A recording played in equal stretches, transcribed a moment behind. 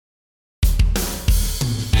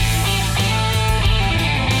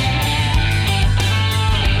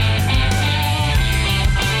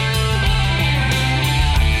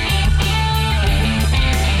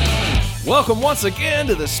welcome once again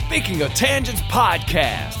to the Speaking of Tangents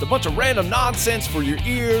podcast. A bunch of random nonsense for your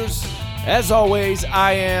ears. As always,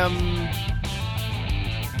 I am...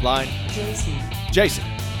 Jason.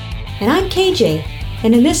 And I'm KJ.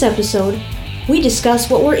 And in this episode, we discuss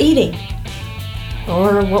what we're eating.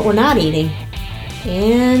 Or what we're not eating.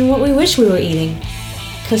 And what we wish we were eating.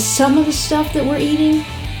 Because some of the stuff that we're eating,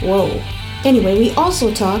 whoa. Anyway, we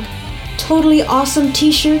also talk totally awesome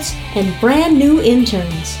t-shirts and brand new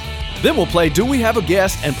interns. Then we'll play Do We Have a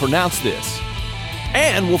Guest and Pronounce This.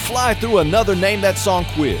 And we'll fly through another Name That Song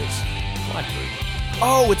quiz. Fly through.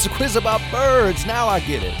 Oh, it's a quiz about birds. Now I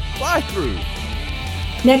get it. Fly through.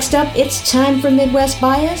 Next up, it's time for Midwest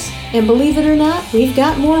Bias. And believe it or not, we've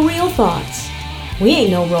got more real thoughts. We ain't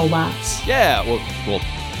no robots. Yeah, well,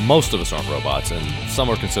 most of us aren't robots, and some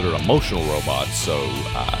are considered emotional robots, so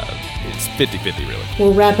it's 50-50, really.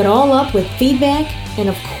 We'll wrap it all up with feedback and,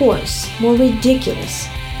 of course, more ridiculous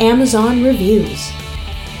Amazon reviews.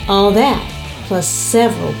 All that, plus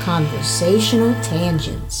several conversational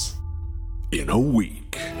tangents. In a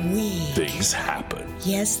week, things happen.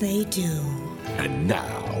 Yes, they do. And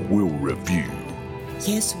now we'll review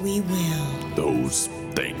Yes, we will. those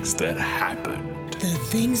things that happened. The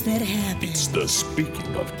things that happen. It's the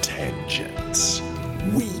Speaking of Tangents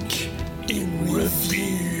Week in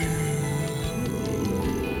Review.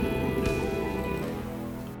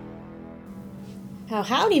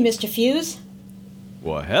 Howdy, Mr. Fuse.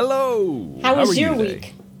 Well, hello. How was are your you today?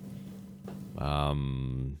 week?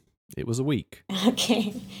 It was a week.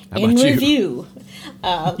 Okay. How In about you? review.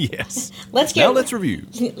 Yes. Let's review.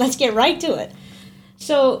 Let's get right to it.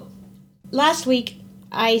 So, last week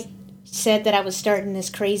I said that I was starting this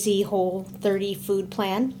crazy Whole30 food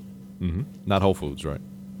plan. Mm-hmm. Not Whole Foods, right?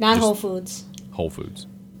 Not Just Whole Foods. Whole Foods.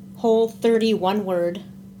 Whole30, one word.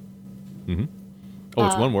 Mm-hmm. Oh,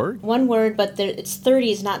 it's one word? One word, but it's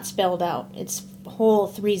 30 is not spelled out. It's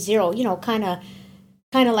Whole30. You know, kind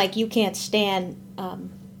of like you can't stand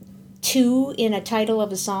 2 in a title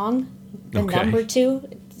of a song. The Okay. number 2.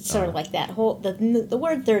 It's sort of like that. The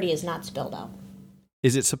word 30 is not spelled out.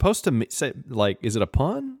 Is it supposed to say, like, is it a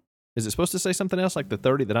pun? Is it supposed to say something else, like the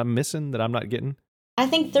 30 that I'm missing, that I'm not getting? I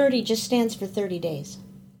think 30 just stands for 30 days.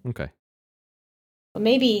 Okay. But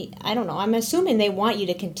maybe, I don't know. I'm assuming they want you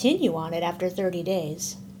to continue on it after 30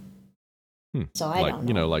 days. So I don't know.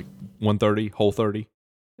 You know, like 130, Whole30?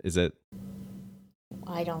 Is it?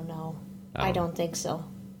 I don't know. I don't don't think so.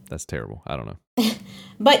 That's terrible. I don't know.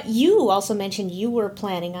 But you also mentioned you were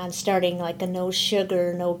planning on starting like a no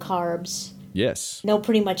sugar, no carbs, Yes. no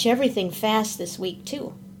pretty much everything fast this week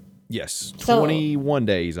too. Yes. So- 21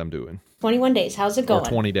 days I'm doing. 21 days. How's it going? Or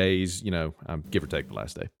 20 days, you know, give or take the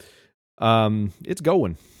last day. It's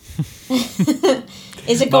going.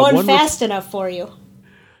 Is it going fast enough for you?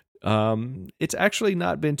 It's actually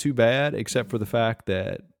not been too bad, except for the fact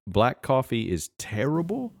that black coffee is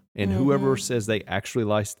terrible, and whoever says they actually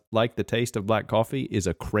like the taste of black coffee is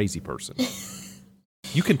a crazy person.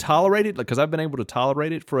 You can tolerate it, because I've been able to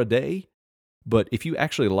tolerate it for a day, but if you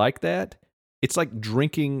actually like that, it's like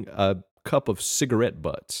drinking a cup of cigarette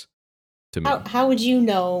butts to me. How would you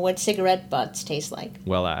know what cigarette butts taste like?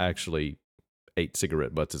 Well, I actually ate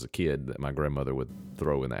cigarette butts as a kid that my grandmother would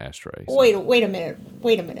throw in the ashtray. So. Wait a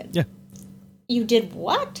minute. Yeah. You did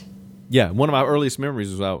what? Yeah, one of my earliest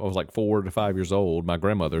memories was I was like 4 to 5 years old. My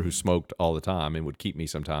grandmother, who smoked all the time and would keep me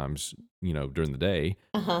sometimes, you know, during the day,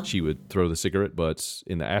 she would throw the cigarette butts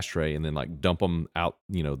in the ashtray and then like dump them out,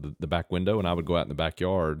 you know, the back window, and I would go out in the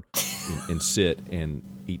backyard and sit and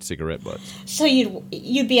eat cigarette butts. So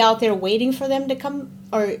you'd be out there waiting for them to come,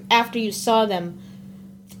 or after you saw them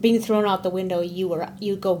being thrown out the window,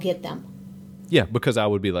 you go get them? Yeah, because I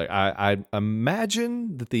would be like, I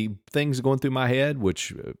imagine that the things going through my head,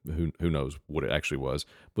 which who knows what it actually was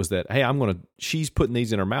that, hey, she's putting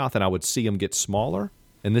these in her mouth, and I would see them get smaller.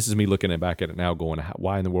 And this is me looking back at it now going,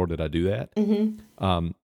 why in the world did I do that? Mm-hmm.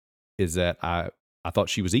 Is that I thought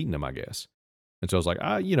she was eating them, I guess. And so I was like,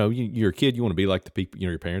 you know, you're a kid, you want to be like the people, you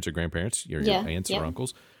know, your parents or grandparents, your aunts or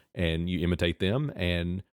uncles, and you imitate them.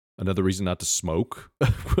 And another reason not to smoke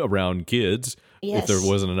around kids if there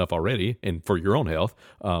wasn't enough already, and for your own health.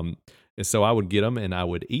 And so I would get them and I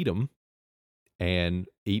would eat them and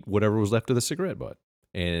eat whatever was left of the cigarette butt.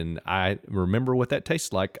 And I remember what that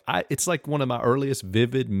tastes like. It's like one of my earliest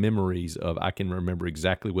vivid memories of I can remember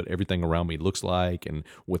exactly what everything around me looks like and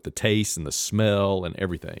what the taste and the smell and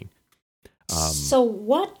everything. So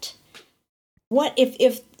what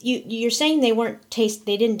if you're saying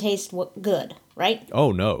they didn't taste good, right?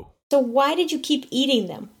 Oh, no. So why did you keep eating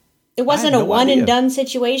them? It wasn't I a had no one idea. and done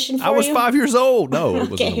situation for you? I was 5 years old. No, it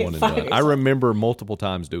wasn't Okay, a one and 5 done. years I old. remember multiple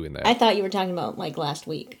times doing that. I thought you were talking about like last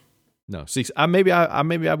week. No, see, I would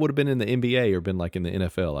have been in the NBA or been like in the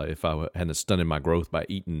NFL if I hadn't stunted my growth by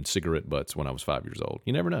eating cigarette butts when I was 5 years old.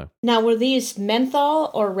 You never know. Now, were these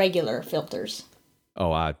menthol or regular filters?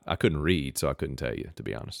 Oh, I couldn't read, so I couldn't tell you, to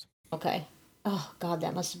be honest. Okay. Oh, God,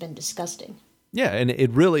 that must have been disgusting. Yeah, and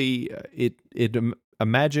it really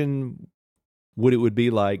imagine what it would be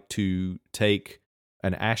like to take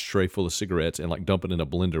an ashtray full of cigarettes and like dump it in a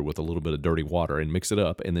blender with a little bit of dirty water and mix it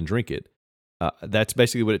up and then drink it. That's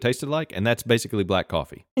basically what it tasted like, and that's basically black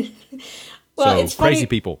coffee. Well, so, it's funny, crazy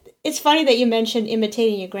people. It's funny that you mentioned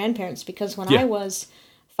imitating your grandparents, because when I was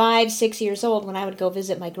 5, 6 years old, when I would go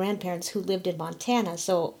visit my grandparents who lived in Montana,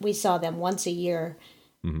 so we saw them once a year,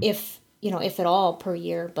 if at all per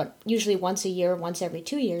year, but usually once a year, once every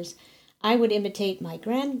 2 years, I would imitate my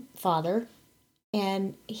grandfather,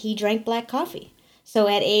 and he drank black coffee. So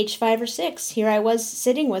at age 5 or 6, here I was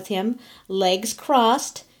sitting with him, legs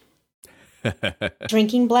crossed,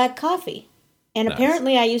 drinking black coffy. And Nice.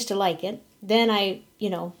 Apparently I used to like it. Then I,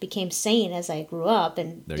 became sane as I grew up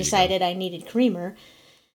and There you decided I needed creamer.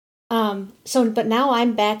 But now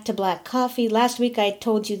I'm back to black coffee. Last week I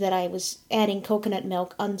told you that I was adding coconut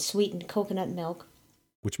milk, unsweetened coconut milk.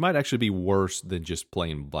 Which might actually be worse than just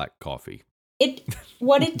plain black coffee.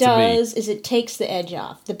 What it To me. does is it takes the edge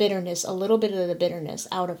off, the bitterness, a little bit of the bitterness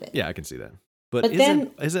out of it. Yeah, I can see that. But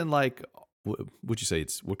isn't like, would you say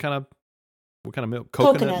it's what kind of milk?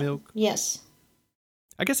 Coconut milk? Yes.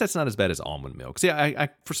 I guess that's not as bad as almond milk. See, I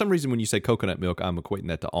for some reason when you say coconut milk, I'm equating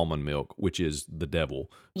that to almond milk, which is the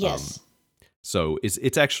devil. Yes. So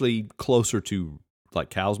it's actually closer to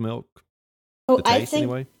like cow's milk. Oh, The taste I think.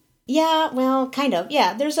 anyway. Yeah, well, kind of.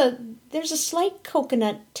 Yeah, there's a slight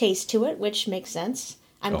coconut taste to it, which makes sense.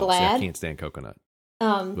 I'm See, I glad. can't stand coconut.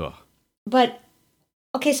 Um, Ugh. but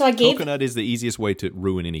okay, so I gave. Coconut is the easiest way to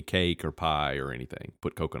ruin any cake or pie or anything.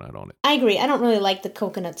 Put coconut on it. I agree. I don't really like the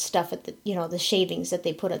coconut stuff at the the shavings that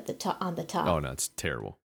they put at the top on the top. Oh no, it's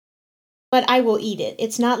terrible. But I will eat it.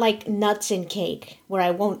 It's not like nuts in cake where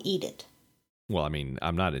I won't eat it. Well, I mean,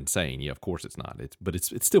 I'm not insane. Yeah, of course it's not. But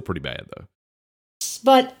it's still pretty bad though.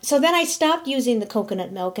 But so then I stopped using the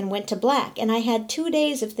coconut milk and went to black, and I had 2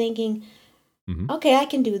 days of thinking, okay, I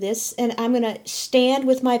can do this, and I'm gonna stand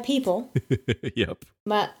with my people. Yep.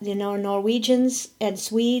 Norwegians and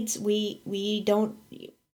Swedes,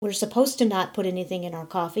 we're supposed to not put anything in our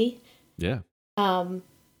coffee. Yeah.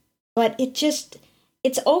 But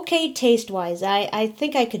it's okay taste wise. I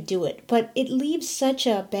think I could do it, but it leaves such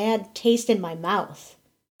a bad taste in my mouth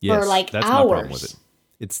Yes, for like that's hours. my problem with it.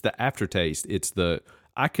 It's the aftertaste.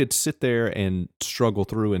 I could sit there and struggle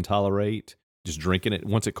through and tolerate just drinking it.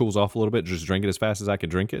 Once it cools off a little bit, just drink it as fast as I can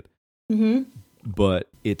drink it. Mm-hmm. But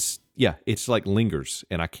it's like lingers,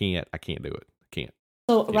 and I can't do it. I can't.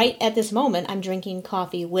 So right at this moment, I'm drinking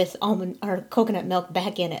coffee with almond or coconut milk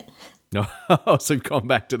back in it. No, so going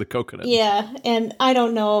back to the coconut. Yeah, and I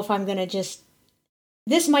don't know if I'm gonna just.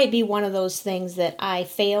 This might be one of those things that I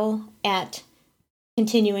fail at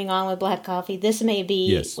continuing on with black coffee. This may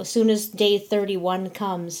be Yes. as soon as day 31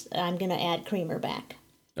 comes, I'm gonna add creamer back.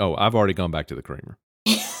 Oh, I've already gone back to the creamer.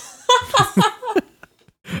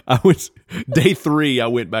 Day 3. I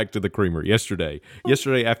went back to the creamer yesterday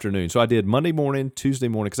afternoon. So I did Monday morning, Tuesday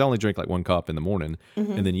morning, because I only drink like 1 cup in the morning.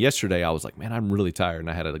 And then yesterday I was like, man, I'm really tired, and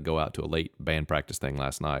I had to go out to a late band practice thing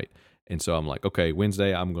last night. And so I'm like, okay,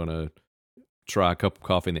 Wednesday I'm gonna try a cup of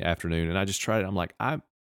coffee in the afternoon, and I just tried it. I'm like,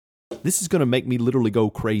 this is gonna make me literally go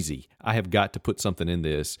crazy. I have got to put something in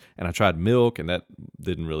this. And I tried milk, and that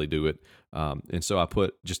didn't really do it. And so I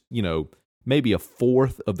put just maybe a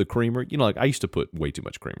fourth of the creamer. Like I used to put way too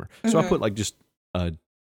much creamer. So I put like just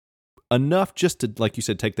enough just to, like you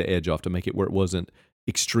said, take the edge off to make it where it wasn't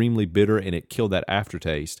extremely bitter and it killed that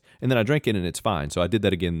aftertaste. And then I drank it and it's fine. So I did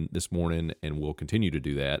that again this morning and will continue to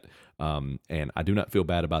do that. And I do not feel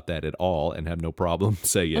bad about that at all and have no problem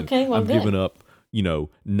saying Okay, well, I'm good. giving up,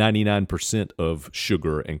 99% of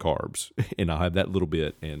sugar and carbs. And I'll have that little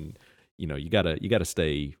bit. And, you gotta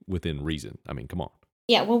stay within reason. I mean, come on.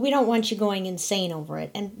 Yeah, well, we don't want you going insane over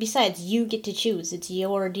it. And besides, you get to choose. It's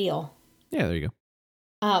your deal. Yeah, there you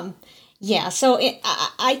go. Yeah, so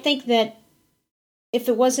I think that if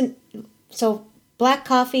it wasn't... So black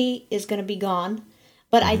coffee is going to be gone.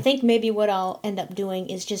 But I think maybe what I'll end up doing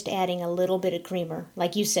is just adding a little bit of creamer.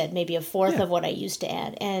 Like you said, maybe a fourth of what I used to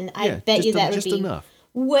add. And I bet you that would be enough.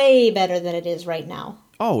 way better than it is right now.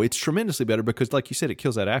 Oh, it's tremendously better because, like you said, it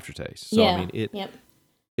kills that aftertaste. So, yeah. I mean, Yep.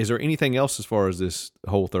 Is there anything else as far as this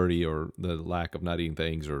Whole30 or the lack of not eating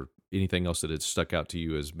things or anything else that has stuck out to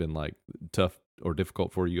you has been like tough or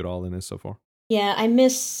difficult for you at all in this so far? Yeah, I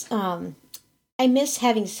miss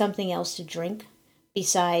having something else to drink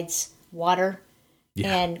besides water.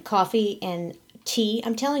 Yeah. and coffee and tea.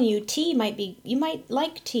 I'm telling you, you might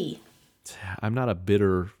like tea. I'm not a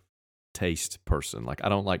bitter taste person. Like I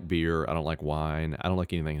don't like beer. I don't like wine. I don't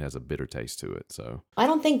like anything that has a bitter taste to it. So I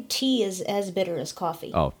don't think tea is as bitter as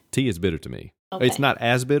coffee. oh, tea is bitter to me. Okay. It's not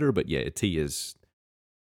as bitter, but yeah, tea is.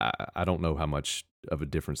 I don't know how much of a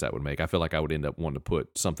difference that would make. I feel like I would end up wanting to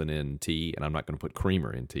put something in tea, and I'm not going to put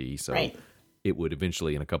creamer in tea. So Right. it would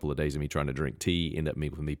eventually, in a couple of days of me trying to drink tea, end up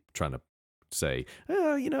with me trying to say,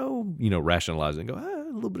 rationalize it and go,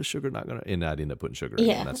 a little bit of sugar, not gonna, and I'd end up putting sugar in,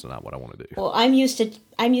 Yeah. and that's not what I want to do. Well, I'm used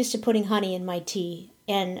to putting honey in my tea,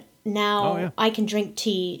 and now Oh, yeah. I can drink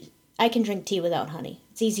tea. I can drink tea without honey.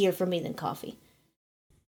 It's easier for me than coffee.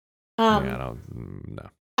 Yeah, I don't. No.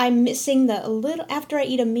 I'm missing after I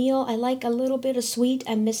eat a meal, I like a little bit of sweet.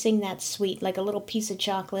 I'm missing that sweet, like a little piece of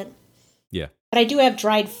chocolate. Yeah, But I do have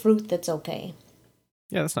dried fruit that's okay.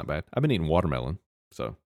 yeah, that's not bad. I've been eating watermelon,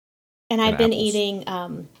 so. And I've been apples.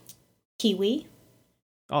 eating kiwi.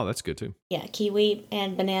 Oh, that's good too. Yeah, kiwi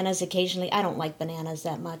and bananas occasionally. I don't like bananas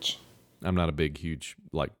that much. I'm not a big, huge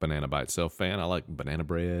like banana by itself fan. I like banana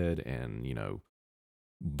bread and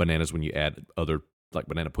bananas when you add other like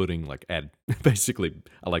banana pudding. Like add basically,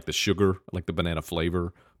 I like the sugar, I like the banana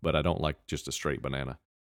flavor, but I don't like just a straight banana.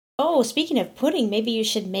 Oh, speaking of pudding, maybe you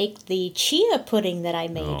should make the chia pudding that I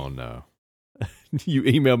made. Oh no, you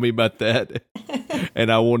emailed me about that,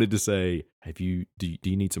 and I wanted to say, do you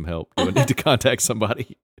need some help? Do I need to contact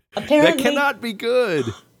somebody? Apparently, That cannot be good.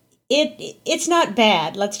 It's not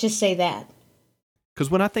bad. Let's just say that. Because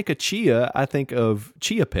when I think of chia, I think of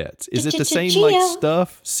chia pets. Is it the same Chia. like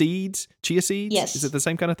stuff? Seeds? Chia seeds? Yes. Is it the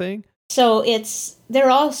same kind of thing? So there are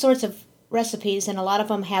all sorts of recipes, and a lot of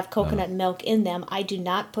them have coconut milk in them. I do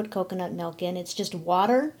not put coconut milk in. It's just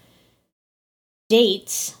water,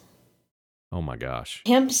 dates, Oh my gosh.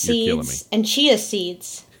 hemp You're killing me. seeds, and chia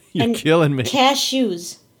seeds, You're and killing me.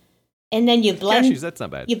 cashews. And then you blend Cashews, that's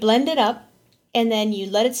not bad. you blend it up, and then you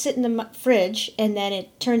let it sit in the fridge, and then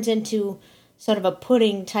it turns into sort of a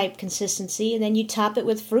pudding type consistency, and then you top it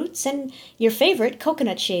with fruits and your favorite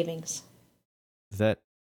coconut shavings.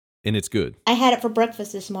 And it's good. I had it for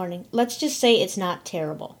breakfast this morning. Let's just say it's not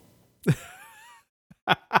terrible.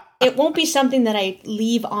 It won't be something that I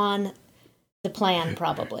leave on the plan,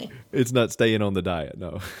 probably. It's not staying on the diet,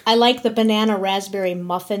 no. I like the banana raspberry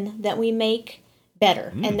muffin that we make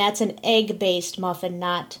better, and that's an egg-based muffin,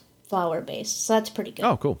 not flour-based. So that's pretty good.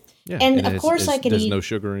 Oh, cool. Yeah. And of course I could There's eat- no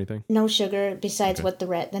sugar or anything? No sugar besides what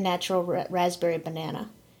the natural raspberry banana.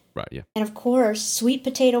 Right, yeah. And of course, sweet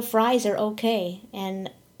potato fries are okay,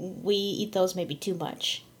 and we eat those maybe too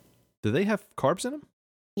much. Do they have carbs in them?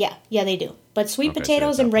 Yeah, they do. But sweet Okay, so potatoes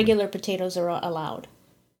it's and not for me. regular potatoes are allowed.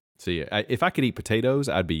 See, if I could eat potatoes,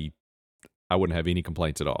 I wouldn't have any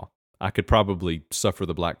complaints at all. I could probably suffer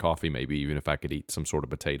the black coffee maybe even if I could eat some sort of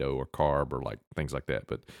potato or carb or like things like that.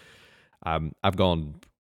 But I've gone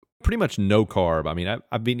pretty much no carb. I mean,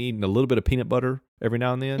 I've been eating a little bit of peanut butter every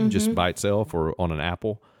now and then, just by itself or on an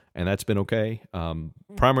apple, and that's been okay.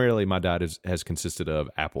 Primarily, my diet has consisted of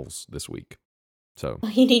apples this week. So,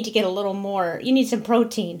 You need to get a little more. You need some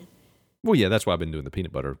protein. well, yeah, that's why I've been doing the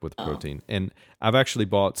peanut butter with the protein. And I've actually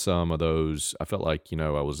bought some of those. I felt like, I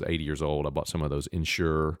was 80 years old. I bought some of those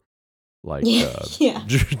Ensure like Yeah.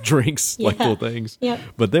 drinks, like Yeah. little things. Yep.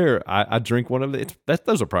 But I drink one of them.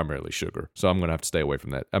 Those are primarily sugar, so I'm going to have to stay away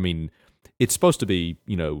from that. I mean, it's supposed to be,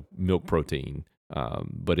 milk protein,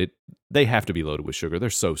 but they have to be loaded with sugar. They're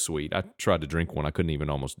so sweet. I tried to drink one. I couldn't even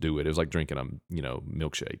almost do it. It was like drinking a,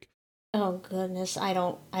 milkshake. Oh goodness, I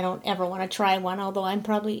don't ever want to try one. Although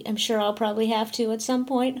I'm sure I'll probably have to at some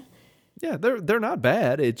point. Yeah, they're not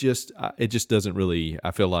bad. It just doesn't really.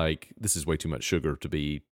 I feel like this is way too much sugar to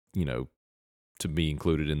be, to be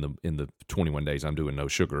included in the 21 days I'm doing no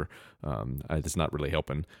sugar. It's not really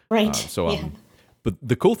helping. Right. So but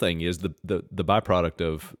the cool thing is the byproduct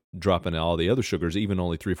of dropping all the other sugars, even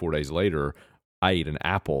only 3 or 4 days later, I eat an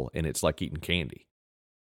apple and it's like eating candy.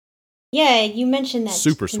 Yeah, you mentioned that.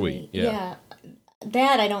 Super to sweet, me. yeah.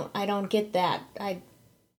 That I don't get that. I've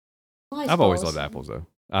always suppose. loved apples though.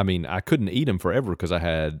 I mean, I couldn't eat them forever because I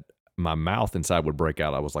had my mouth inside would break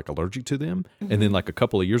out. I was like allergic to them. And then like a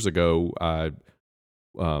couple of years ago, I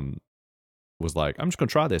was like, I'm just going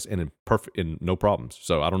to try this, and no problems.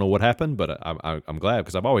 So I don't know what happened, but I'm glad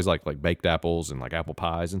because I've always liked like baked apples and like apple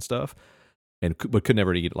pies and stuff, but could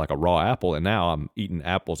never eat like a raw apple. And now I'm eating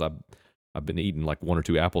apples. I've been eating like 1 or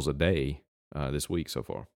 2 apples a day this week so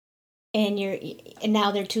far. And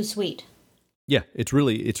now they're too sweet. Yeah, it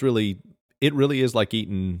really is like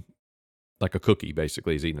eating like a cookie.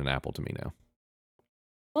 Basically, is eating an apple to me now.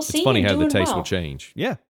 Well, see, It's funny you're how the doing taste well. will change.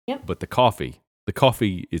 Yeah. Yep. But the coffee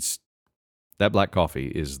is That black coffee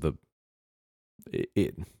is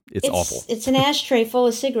it's awful. It's an ashtray full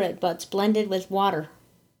of cigarette butts blended with water.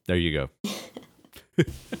 There you go.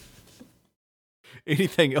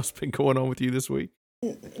 Anything else been going on with you this week?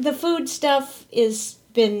 The food stuff has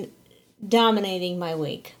been dominating my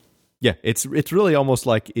week. Yeah, it's really almost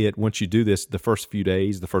like it. Once you do this, the first few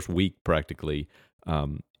days, the first week, practically,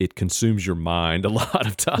 it consumes your mind a lot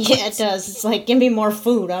of times. Yeah, it does. It's like, give me more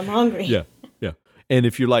food. I'm hungry. Yeah. And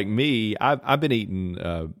if you're like me, I've been eating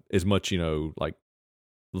as much, like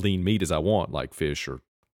lean meat as I want, like fish or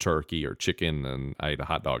turkey or chicken. And I ate a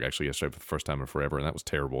hot dog actually yesterday for the first time in forever, and that was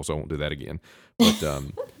terrible. So I won't do that again. But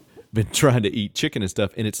been trying to eat chicken and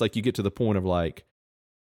stuff, and it's like you get to the point of like,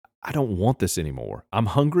 I don't want this anymore. I'm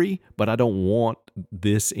hungry, but I don't want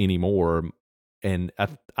this anymore. And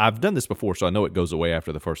I've done this before, so I know it goes away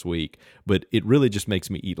after the first week. But it really just makes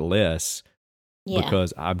me eat less. Yeah.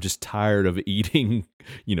 Because I'm just tired of eating,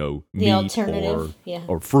 the meat alternative,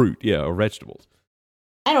 or fruit, or vegetables.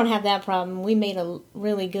 I don't have that problem. We made a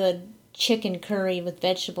really good chicken curry with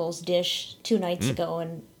vegetables dish 2 nights ago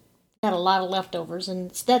and got a lot of leftovers, and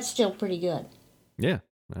that's still pretty good. Yeah,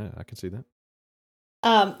 I can see that.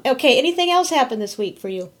 Okay, anything else happened this week for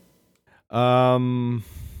you?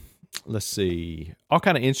 Let's see. All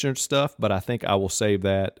kind of insurance stuff, but I think I will save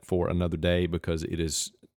that for another day because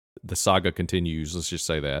the saga continues. Let's just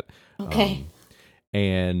say that. Okay.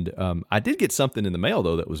 And I did get something in the mail,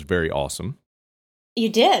 though, that was very awesome. You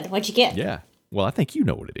did? What'd you get? Yeah. Well, I think you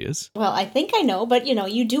know what it is. Well, I think I know, but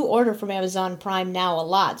you do order from Amazon Prime now a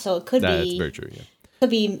lot, so it could That's be very true, yeah.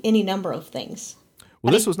 Could be any number of things.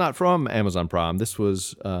 Well, this was not from Amazon Prime. This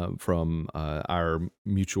was from our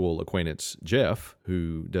mutual acquaintance, Jeff,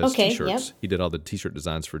 who does T-shirts. Yep. He did all the T-shirt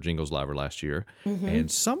designs for Jingles Liver last year. And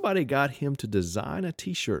somebody got him to design a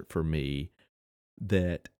T-shirt for me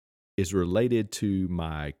that is related to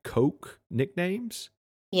my Coke nicknames.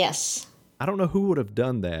 Yes. I don't know who would have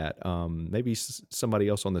done that. Maybe somebody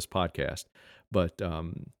else on this podcast. But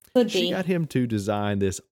she got him to design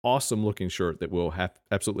this awesome looking shirt that we'll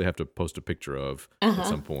absolutely have to post a picture of at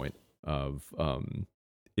some point.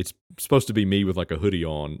 It's supposed to be me with like a hoodie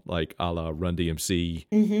on, like a la Run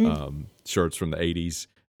DMC shirts from the 80s.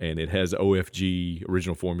 And it has OFG,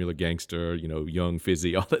 Original Formula Gangster, Young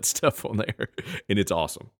Fizzy, all that stuff on there. And it's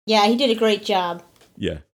awesome. Yeah, he did a great job.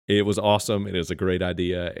 Yeah, it was awesome. It was a great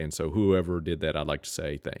idea. And so whoever did that, I'd like to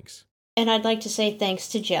say thanks. And I'd like to say thanks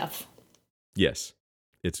to Jeff. Yes,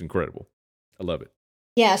 it's incredible. I love it.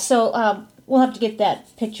 Yeah, so we'll have to get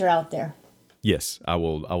that picture out there. Yes, I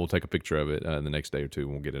will take a picture of it the next day or two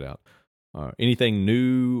and we'll get it out. Anything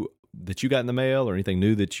new that you got in the mail or anything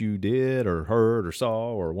new that you did or heard or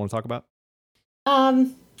saw or want to talk about?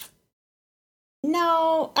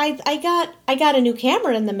 No, I got a new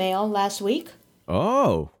camera in the mail last week.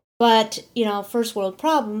 Oh. But, first world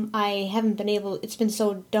problem, I haven't been able, it's been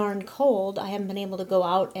so darn cold, I haven't been able to go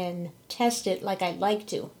out and test it like I'd like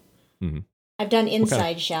to. Mm-hmm. I've done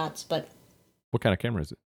inside shots, but... What kind of camera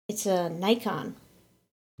is it? It's a Nikon.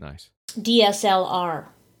 Nice. DSLR.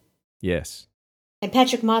 Yes. And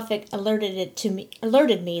Patrick Moffat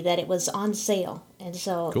alerted me that it was on sale. And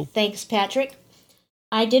so, cool. Thanks, Patrick.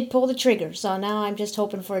 I did pull the trigger, so now I'm just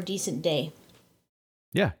hoping for a decent day.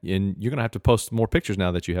 Yeah, and you're going to have to post more pictures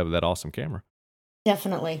now that you have that awesome camera.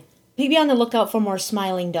 Definitely. Be on the lookout for more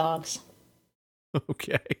smiling dogs.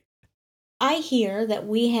 Okay. I hear that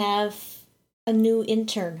we have a new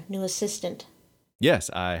assistant. Yes,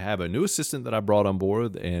 I have a new assistant that I brought on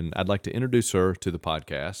board, and I'd like to introduce her to the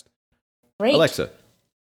podcast. Great. Alexa,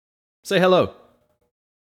 say hello.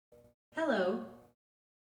 Hello.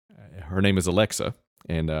 Her name is Alexa,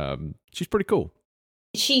 and she's pretty cool.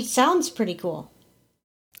 She sounds pretty cool.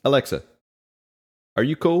 Alexa, are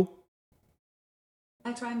you cool?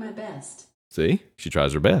 I try my best. See? She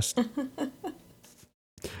tries her best.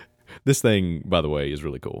 This thing, by the way, is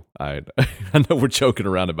really cool. I know we're joking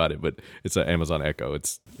around about it, but it's an Amazon Echo.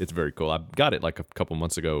 It's very cool. I got it like a couple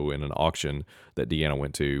months ago in an auction that Deanna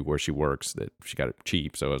went to where she works. That she got it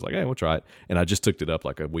cheap, so I was like, "Hey, we'll try it." And I just hooked it up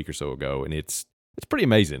like a week or so ago, and it's pretty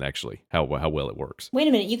amazing actually how well it works. Wait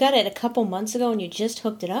a minute, you got it a couple months ago and you just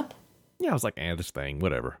hooked it up? Yeah, I was like, this thing,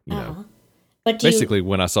 whatever, you know. But basically,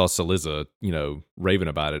 when I saw Saliza, raving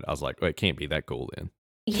about it, I was like, it can't be that cool then.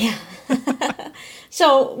 Yeah.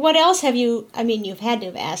 So what else have you, you've had to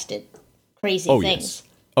have asked it crazy things. Yes.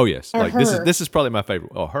 Oh, yes. Or like her. This is probably my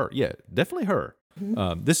favorite. Oh, her. Yeah, definitely her.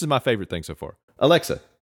 Mm-hmm. This is my favorite thing so far. Alexa,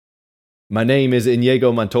 my name is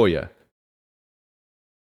Inigo Montoya.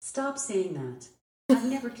 Stop saying that. I've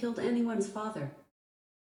never killed anyone's father.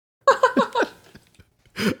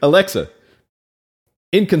 Alexa,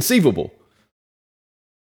 inconceivable.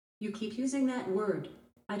 You keep using that word.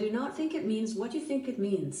 I do not think it means what you think it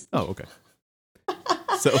means. Oh, okay.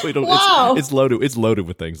 So it'll Wow. it's loaded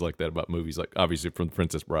with things like that about movies, like obviously from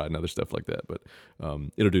Princess Bride and other stuff like that. But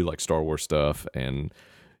it'll do like Star Wars stuff, and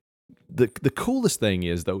the coolest thing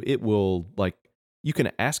is though it will like you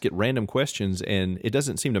can ask it random questions, and it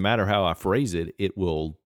doesn't seem to matter how I phrase it; it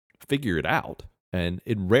will figure it out. And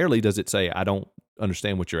it rarely does it say I don't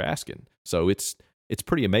understand what you're asking. So it's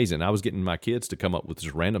pretty amazing. I was getting my kids to come up with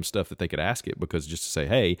just random stuff that they could ask it because just to say,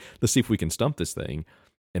 hey, let's see if we can stump this thing.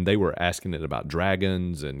 And they were asking it about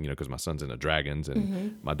dragons, and because my son's into dragons,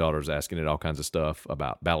 and my daughter's asking it all kinds of stuff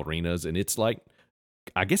about ballerinas, and it's like,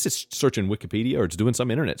 I guess it's searching Wikipedia or it's doing some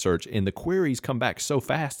internet search, and the queries come back so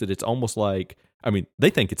fast that it's almost like, I mean, they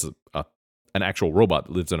think it's an actual robot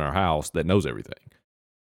that lives in our house that knows everything.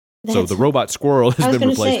 So the robot squirrel has been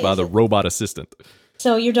replaced by the robot assistant.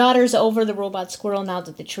 So your daughter's over the robot squirrel now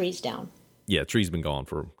that the tree's down. Yeah, tree's been gone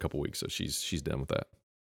for a couple weeks, so she's done with that.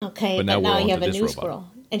 Okay, But but now now we're you on have to a this new robot.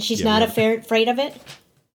 squirrel. And she's Yeah, not we afraid of it?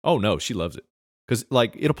 Oh no, she loves it because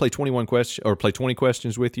like it'll play 21 questions or play 20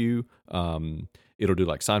 questions with you. It'll do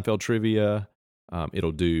like Seinfeld trivia.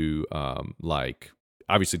 It'll do like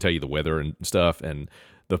obviously tell you the weather and stuff. And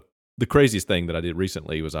the craziest thing that I did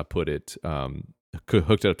recently was I put it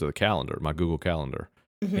hooked it up to the calendar, my Google Calendar,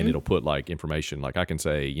 and it'll put like information. Like I can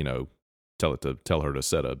say, tell her to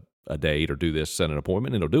set a date or do this, set an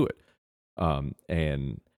appointment, and it'll do it.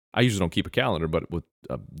 And I usually don't keep a calendar, but with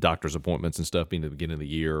doctor's appointments and stuff being the beginning of the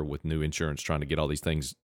year with new insurance, trying to get all these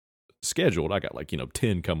things scheduled, I got like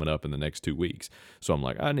 10 coming up in the next 2 weeks. So I'm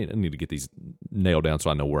like, I need to get these nailed down so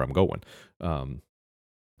I know where I'm going. And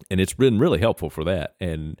it's been really helpful for that.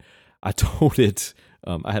 And I told it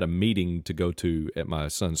I had a meeting to go to at my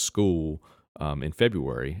son's school in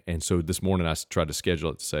February. And so this morning I tried to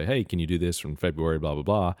schedule it to say, hey, can you do this from February, blah, blah,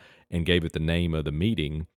 blah, and gave it the name of the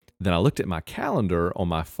meeting. Then I looked at my calendar on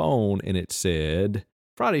my phone, and it said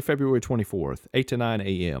Friday, February 24th, 8 to 9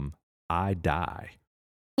 a.m., I die.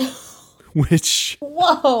 Which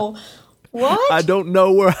Whoa. What? I don't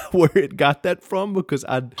know where it got that from because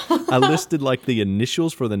I listed like the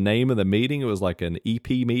initials for the name of the meeting. It was like an EP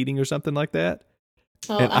meeting or something like that.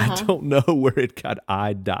 Oh, And I don't know where it got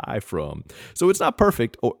I die from. So it's not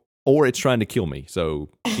perfect or it's trying to kill me. So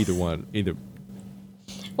either.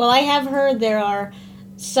 Well, I have heard there are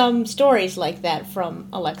some stories like that from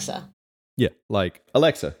Alexa. Yeah, like,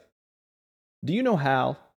 Alexa, do you know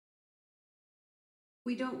Hal?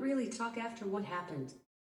 We don't really talk after what happened.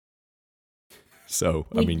 So,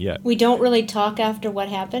 yeah. We don't really talk after what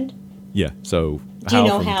happened. Yeah, so Do you Hal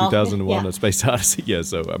know from Hal? 2001, Yeah. A Space Odyssey. Yeah,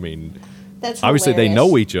 so, That's obviously they hilarious.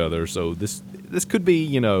 know each other, so this could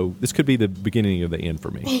be, this could be the beginning of the end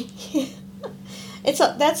for me.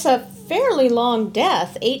 That's a fairly long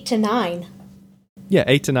death, 8 to 9. Yeah,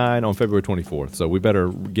 8 to 9 on February 24th. So we better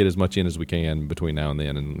get as much in as we can between now and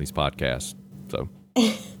then in these podcasts. So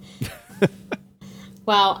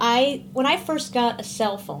Wow, when I first got a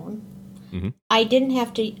cell phone, I don't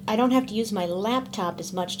have to use my laptop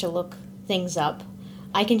as much to look things up.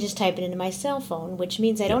 I can just type it into my cell phone, which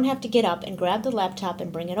means I don't have to get up and grab the laptop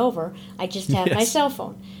and bring it over. I just have my Yes. cell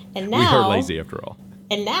phone. And we are now lazy after all.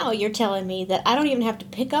 And now you're telling me that I don't even have to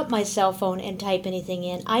pick up my cell phone and type anything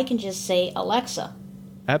in. I can just say Alexa.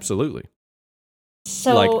 Absolutely.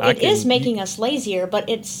 So Like, it is making us lazier, but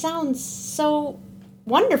it sounds so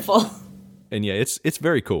wonderful. And yeah, it's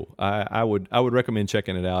very cool. I would recommend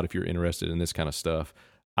checking it out if you're interested in this kind of stuff.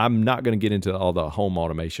 I'm not going to get into all the home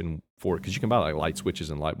automation for it because you can buy like light switches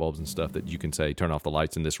and light bulbs and stuff that you can say turn off the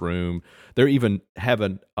lights in this room. They're even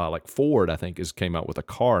having like Ford, I think, came out with a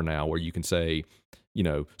car now where you can say,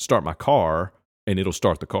 start my car, and it'll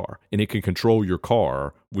start the car, and it can control your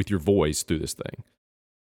car with your voice through this thing.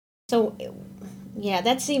 So, yeah,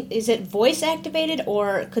 is it voice activated,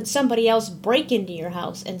 or could somebody else break into your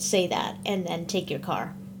house and say that and then take your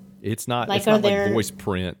car? It's not Like, it's not are there- like voice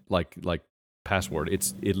print like password.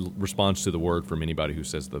 It responds to the word from anybody who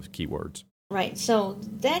says the keywords. Right. So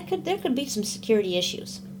there could be some security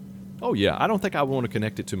issues. Oh yeah, I don't think I want to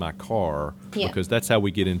connect it to my car Yeah. because that's how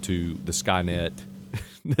we get into the Skynet.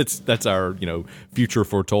 that's our future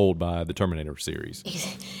foretold by the Terminator series.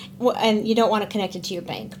 Well, and you don't want to connect it to your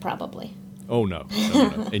bank, probably. Oh no.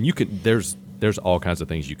 And you can there's all kinds of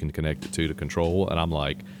things you can connect it to control, and I'm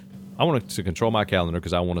like, I want it to control my calendar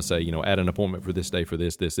because I want to say add an appointment for this day for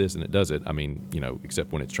this, and it does it. I mean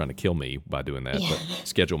except when it's trying to kill me by doing that, but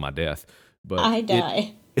schedule my death. But I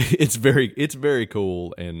die. It's very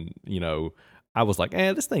cool, and I was like,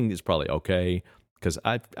 this thing is probably okay. because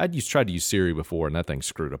I'd tried to use Siri before, and that thing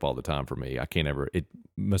screwed up all the time for me. I can't ever. It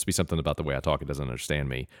must be something about the way I talk. It doesn't understand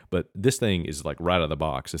me. But this thing is like right out of the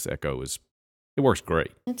box. This Echo it works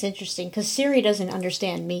great. That's interesting because Siri doesn't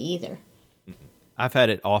understand me either. I've had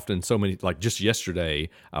it often so many, like just yesterday,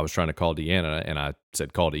 I was trying to call Deanna, and I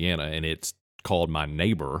said, call Deanna, and it's called my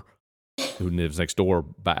neighbor who lives next door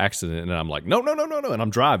by accident, and I'm like, no, and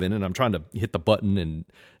I'm driving, and I'm trying to hit the button and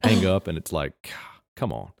hang up, and it's like,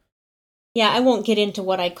 come on. Yeah, I won't get into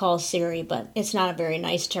what I call Siri, but it's not a very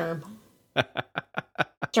nice term.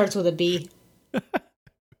 Starts with a B.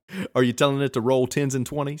 Are you telling it to roll 10s and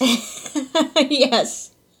 20s?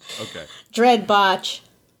 Yes. Okay. Dread botch.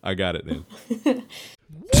 I got it then.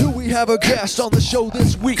 Do we have a guest on the show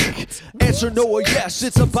this week? Answer no or yes,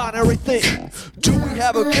 it's a binary thing. Do we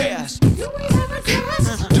have a guest? Do we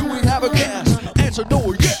have a guest? Answer no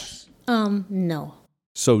or yes. No.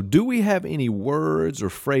 So do we have any words or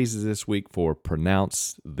phrases this week for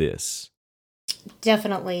pronounce this?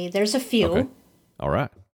 Definitely. There's a few. Okay. All right.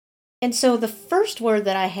 And so the first word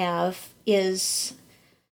that I have is,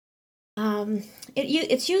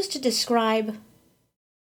 it's used to describe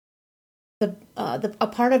a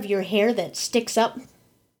part of your hair that sticks up.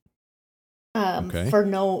 Okay.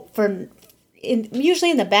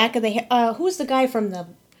 Usually in the back of the hair. Who's the guy from the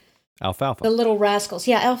Alfalfa. Little Rascals?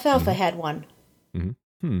 Yeah, Alfalfa had one.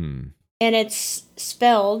 Mm-hmm. And it's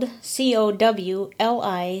spelled Cowlick.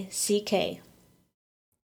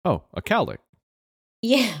 Oh, a cowlick.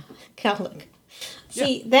 Yeah, cowlick.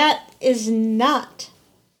 See, that is not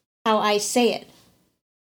how I say it.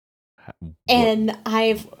 And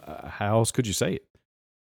how else could you say it?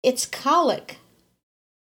 It's colic.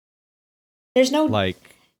 There's no like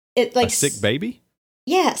a sick baby.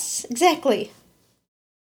 Yes, exactly.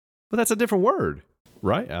 But that's a different word,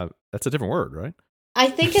 right? That's a different word, right? I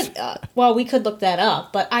think it. Well, we could look that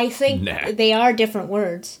up, but I think they are different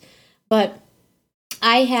words. But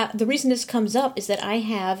the reason this comes up is that I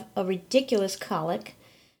have a ridiculous colic,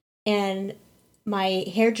 and my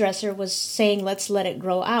hairdresser was saying, let's let it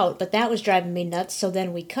grow out, but that was driving me nuts, so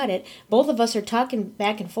then we cut it. Both of us are talking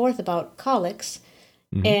back and forth about colics,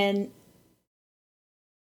 and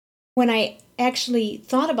when I actually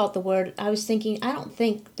thought about the word, I was thinking, I don't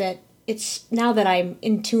think that it's, now that I'm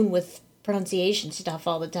in tune with pronunciation stuff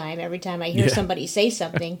all the time, every time I hear somebody say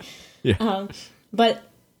something, but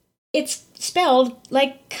it's spelled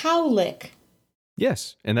like cowlick.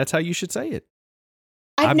 Yes, and that's how you should say it.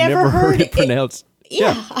 I've never heard it pronounced.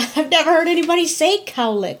 Yeah, I've never heard anybody say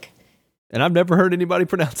cowlick. And I've never heard anybody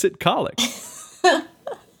pronounce it colic.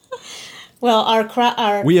 Well,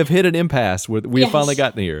 our we have hit an impasse where we have finally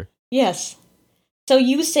gotten here. Yes. So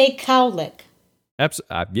you say cowlick.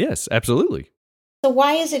 Yes, absolutely. So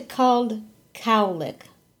why is it called cowlick?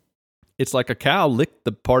 It's like a cow licked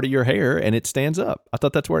the part of your hair and it stands up. I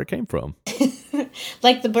thought that's where it came from.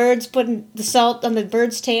 Like the birds putting the salt on the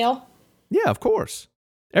bird's tail? Yeah, of course.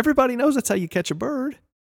 Everybody knows that's how you catch a bird.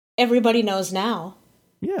 Everybody knows now.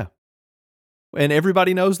 Yeah. And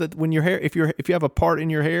everybody knows that when your hair, if you have a part in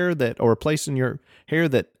your hair or a place in your hair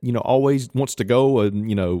that, always wants to go a,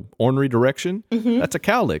 ornery direction, that's a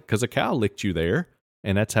cowlick, because a cow licked you there,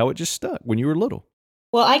 and that's how it just stuck when you were little.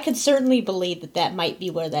 Well, I could certainly believe that might be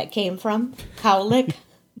where that came from, cowlick.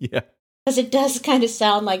 Yeah. Because it does kind of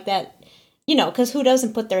sound like that, because who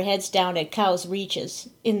doesn't put their heads down at cow's reaches,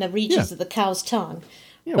 in the reaches of the cow's tongue?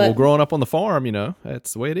 Yeah, well, growing up on the farm,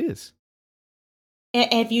 that's the way it is.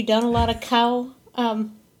 Have you done a lot of cow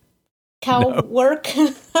work?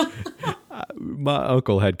 My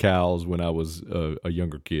uncle had cows when I was a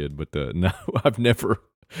younger kid, but no, I've never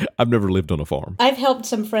lived on a farm. I've helped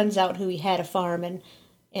some friends out who had a farm, and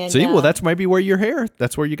see, well, that's maybe where your hair.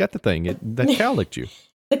 That's where you got the thing. That cow licked you.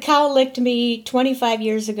 The cow licked me 25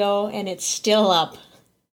 years ago, and it's still up.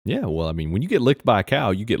 Yeah, well, I mean, when you get licked by a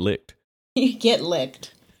cow, you get licked. You get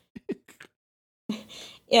licked.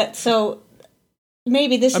 Yeah, so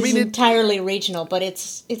maybe this is entirely regional, but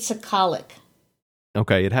it's a colic.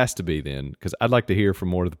 Okay, it has to be then, because I'd like to hear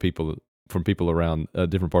from people around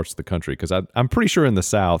different parts of the country, because I'm pretty sure in the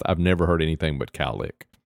South I've never heard anything but cowlick.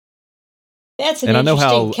 That's an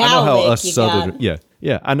interesting cowlick you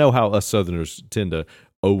got. I know how us Southerners tend to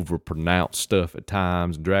overpronounce stuff at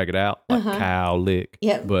times and drag it out like cowlick.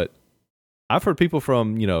 Yep. But I've heard people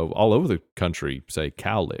from all over the country say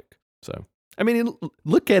cowlick. So I mean,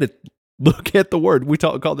 look at it. Look at the word. We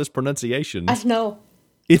call this pronunciation. I know.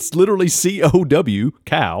 It's literally COW,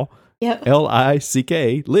 cow. Yep.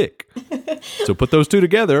 LICK, lick. So put those two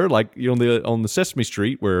together, like on the Sesame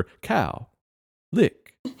Street, where cow,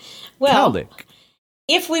 lick, well, cow lick.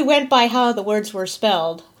 If we went by how the words were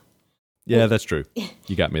spelled. Yeah, that's true.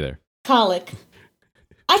 You got me there. Colic.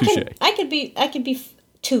 Touche. I could be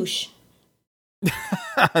touche.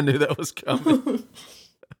 I knew that was coming.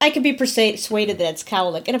 I could be persuaded that it's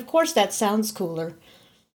cowlick, and of course that sounds cooler.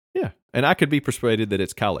 Yeah, and I could be persuaded that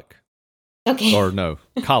it's cowlick. Okay. Or no,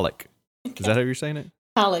 colic. Is that how you're saying it?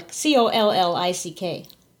 Colic. Collick.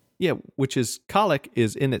 Yeah, which is colic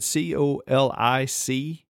is in it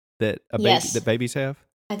COLIC that Yes. that babies have.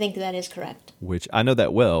 I think that is correct. Which I know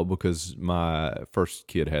that well because my first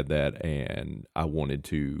kid had that, and I wanted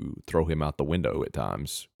to throw him out the window at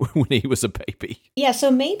times when he was a baby. Yeah, so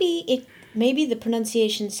maybe the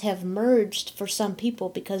pronunciations have merged for some people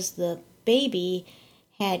because the baby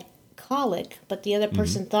had colic, but the other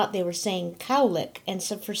person thought they were saying cowlick, and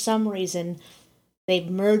so for some reason they've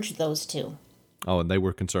merged those two. Oh, and they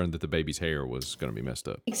were concerned that the baby's hair was going to be messed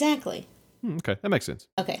up. Exactly. Okay, that makes sense.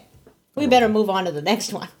 Okay. We better move on to the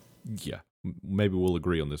next one. Yeah, maybe we'll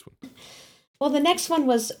agree on this one. Well, the next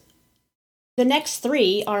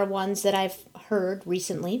three are ones that I've heard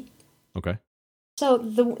recently. Okay. So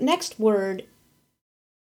the next word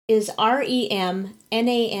is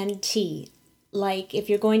REMNANT. Like if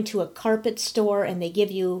you're going to a carpet store and they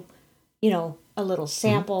give you, a little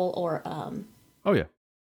sample or Oh, yeah.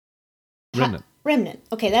 Remnant. remnant.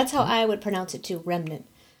 Okay, that's how I would pronounce it too, remnant.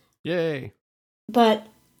 Yay. But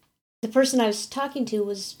the person I was talking to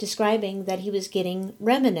was describing that he was getting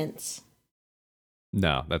remnants.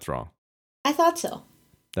 No, that's wrong. I thought so.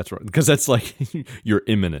 That's right. Because that's like your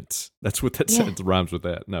imminence. That's what that Yeah. sentence rhymes with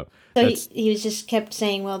that. No. So that's, he was just kept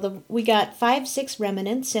saying, well, we got 5-6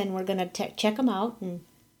 remnants and we're going to check them out. And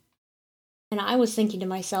I was thinking to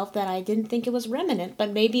myself that I didn't think it was remnant,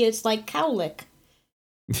 but maybe it's like cowlick.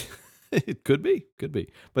 it could be. Could be.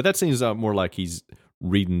 But that seems more like he's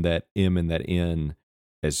reading that M and that N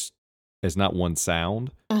as not one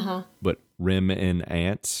sound, but rem and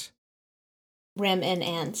ants. Rem and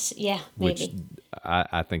ants. Yeah, maybe. Which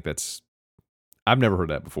I think that's... I've never heard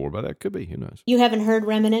that before, but that could be. Who knows? You haven't heard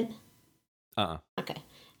remnant? Uh-uh. Okay.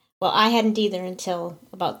 Well, I hadn't either until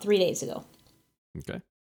about 3 days ago. Okay.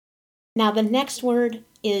 Now, the next word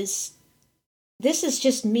is... This is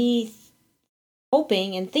just me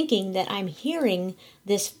hoping and thinking that I'm hearing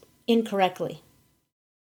this incorrectly.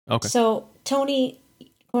 Okay. So, Tony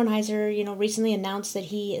Kornheiser, recently announced that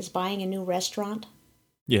he is buying a new restaurant.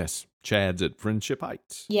 Yes. Chad's at Friendship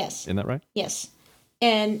Heights. Yes. Isn't that right? Yes.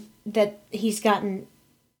 And that he's gotten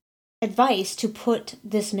advice to put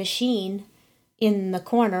this machine in the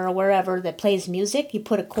corner or wherever that plays music. You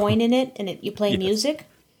put a coin in it and you play Yes. music.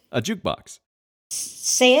 A jukebox.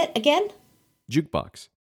 Say it again. Jukebox.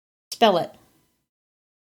 Spell it.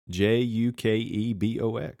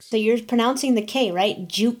 JUKEBOX. So you're pronouncing the K, right?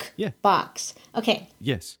 Juke Yeah. box. Okay.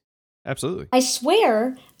 Yes. Absolutely. I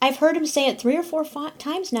swear I've heard him say it 3 or 4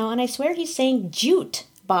 times now, and I swear he's saying jute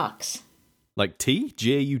box. Like T?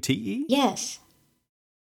 JUTE? Yes.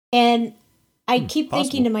 And I keep possible.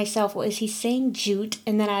 thinking to myself, well, is he saying jute?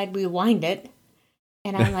 And then I'd rewind it.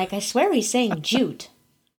 And I'm like, I swear he's saying jute.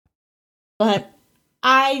 But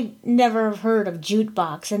I never heard of jute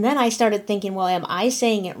box. And then I started thinking, well, am I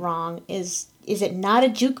saying it wrong? Is it not a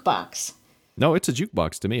jukebox? No, it's a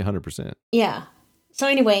jukebox to me, 100%. Yeah. So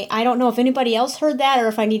anyway, I don't know if anybody else heard that or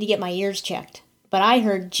if I need to get my ears checked. But I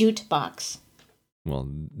heard jute box. Well,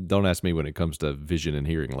 don't ask me when it comes to vision and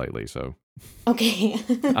hearing lately. So Okay.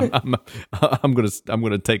 I'm gonna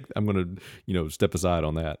step aside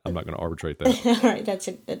on that. I'm not gonna arbitrate that. All right, that's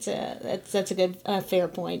a good fair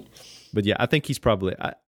point. But yeah, I think he's probably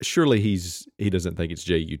surely he doesn't think it's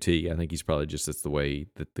JUT. I think he's probably just that's the way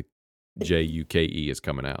that the JUKE is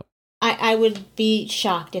coming out. I would be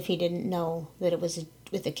shocked if he didn't know that it was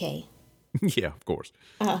with a K. Yeah, of course.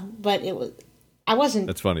 But I wasn't.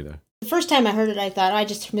 That's funny though. The first time I heard it, I thought I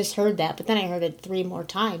just misheard that. But then I heard it 3 more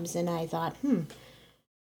times, and I thought,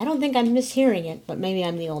 I don't think I'm mishearing it, but maybe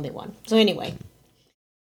I'm the only one. So anyway,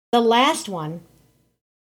 the last one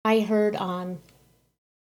I heard on.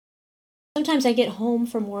 Sometimes I get home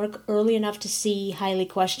from work early enough to see Highly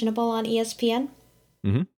Questionable on ESPN.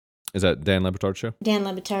 Mm-hmm. Is that Dan Le Batard's show? Dan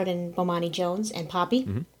Le Batard and Bomani Jones and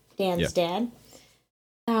Poppy, Dan's dad.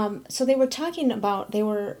 So they were talking about they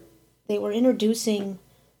were introducing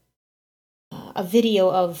a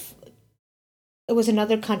video of it was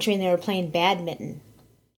another country and they were playing badminton,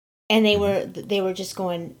 and they were just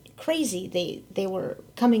going crazy. They were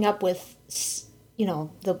coming up with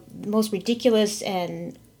the most ridiculous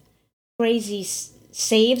and crazy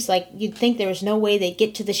saves. Like you'd think there was no way they'd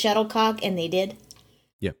get to the shuttlecock, and they did.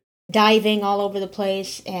 Yeah, diving all over the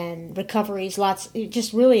place and recoveries,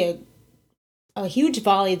 just really a huge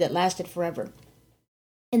volley that lasted forever.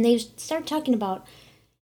 And they start talking about,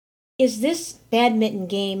 is this badminton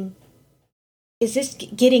game is this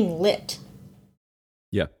getting lit?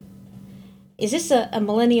 Yeah. Is this a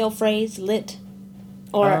millennial phrase, lit?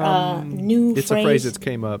 Or a new it's phrase? a phrase that's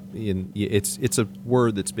came up in, it's a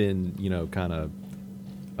word that's been, kind of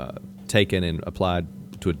taken and applied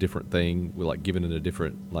to a different thing, like given it a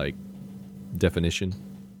different, like, definition.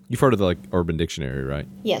 You've heard of the, like, Urban Dictionary, right?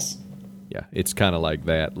 Yes. Yeah, it's kind of like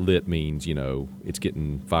that. Lit means, it's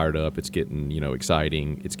getting fired up, it's getting,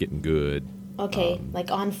 exciting, it's getting good. Okay,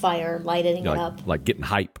 like on fire, lighting it up. Like getting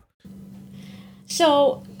hype.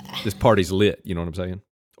 So... This party's lit, you know what I'm saying?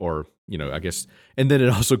 Or, I guess, and then it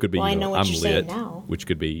also could be, I know what I'm you're saying lit, now. which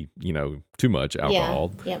could be, too much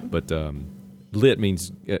alcohol. Yeah. But lit means,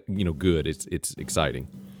 good. It's exciting.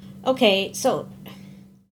 Okay, so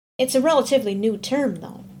it's a relatively new term,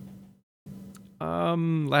 though.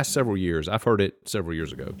 Last several years. I've heard it several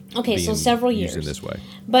years ago. Okay, so several years. Used in this way.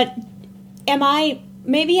 But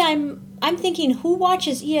maybe I'm thinking, who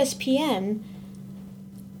watches ESPN?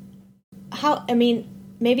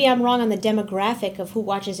 Maybe I'm wrong on the demographic of who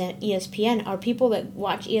watches ESPN. Are people that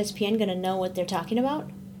watch ESPN going to know what they're talking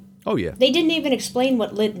about? Oh, yeah. They didn't even explain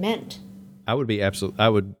what lit meant. I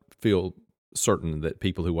would feel certain that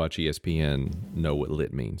people who watch ESPN know what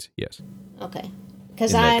lit means. Yes. Okay.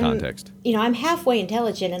 Because in that context. I'm halfway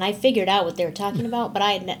intelligent, and I figured out what they were talking about, but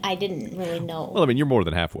I didn't really know. Well, you're more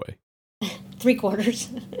than halfway.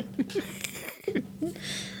 3/4.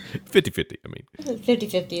 50-50,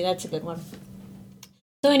 50-50, that's a good one.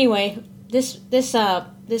 So anyway, this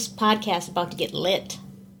podcast is about to get lit.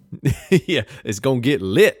 Yeah, it's going to get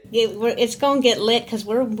lit. It's going to get lit because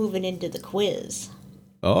we're moving into the quiz.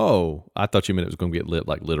 Oh, I thought you meant it was going to get lit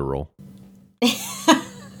like literal.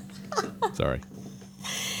 Sorry.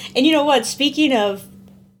 And you know what? Speaking of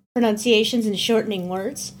pronunciations and shortening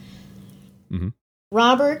words,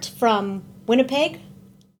 Robert from Winnipeg.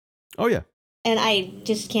 Oh, yeah. And I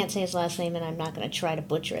just can't say his last name, and I'm not going to try to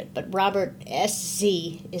butcher it. But Robert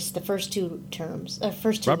S.Z. is the first two terms,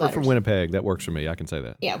 first two Robert letters. from Winnipeg, that works for me. I can say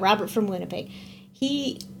that. Yeah, Robert from Winnipeg.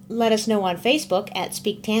 He let us know on Facebook at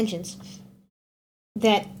Speak Tangents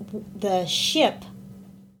that the ship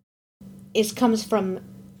comes from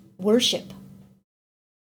worship.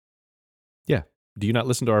 Yeah. Do you not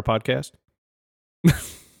listen to our podcast? I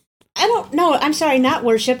don't know. I'm sorry, not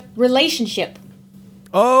worship, relationship.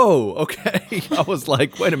 Oh, okay. I was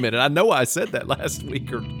like, wait a minute. I know I said that last week.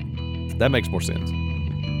 That makes more sense.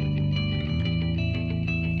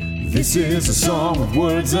 This is a song with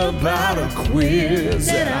words about a quiz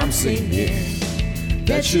that I'm singing.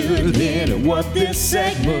 That should hint at what this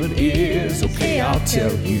segment is. Okay, I'll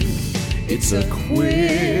tell you. It's a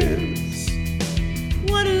quiz.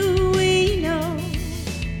 What do we know?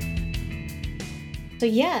 So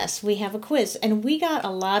yes, we have a quiz, and we got a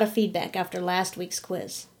lot of feedback after last week's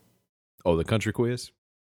quiz. Oh, the country quiz?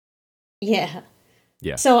 Yeah.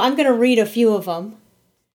 Yeah. So I'm going to read a few of them.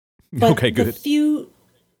 But okay, good.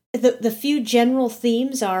 The few general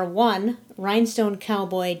themes are 1, Rhinestone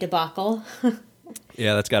Cowboy debacle.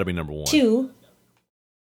 Yeah, that's got to be number 1. 2,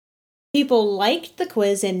 people liked the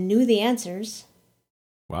quiz and knew the answers.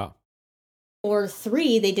 Wow. Or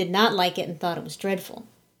 3, they did not like it and thought it was dreadful.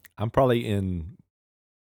 I'm probably in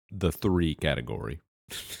the 3 category.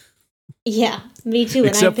 Yeah, me too.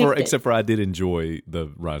 except for I did enjoy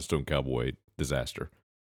the Rhinestone Cowboy disaster.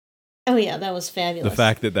 Oh yeah, that was fabulous. The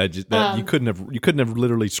fact that you couldn't have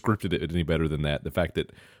literally scripted it any better than that. The fact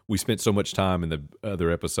that we spent so much time in the other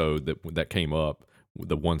episode that came up,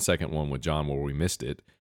 the 1 second one with John where we missed it,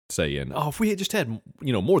 saying, "Oh, if we had just had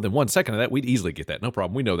more than 1 second of that, we'd easily get that. No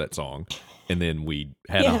problem. We know that song." And then we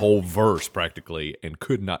had a whole verse practically and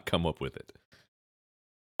could not come up with it.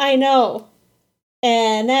 I know.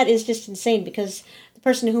 And that is just insane because the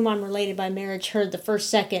person to whom I'm related by marriage heard the first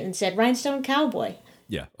second and said, Rhinestone Cowboy.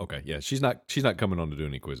 Yeah, okay. Yeah, she's not coming on to do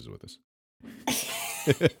any quizzes with us.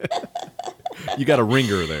 You got a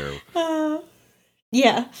ringer there.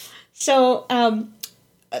 Yeah. So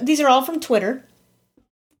these are all from Twitter.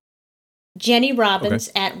 Jenny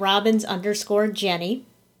Robbins at Robbins_Jenny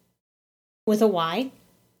with a Y.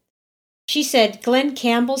 She said, Glenn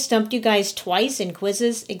Campbell stumped you guys twice in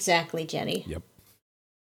quizzes. Exactly, Jenny. Yep.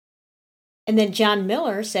 And then John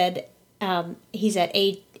Miller said, he's at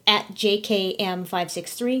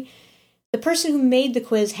JKM563. The person who made the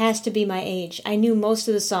quiz has to be my age. I knew most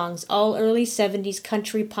of the songs, all early 70s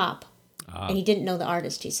country pop. And he didn't know the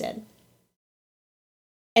artist, he said.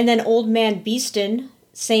 And then Old Man Beeston,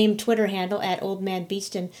 same Twitter handle at Old Man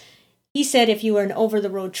Beeston, he said if you were an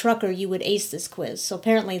over-the-road trucker, you would ace this quiz. So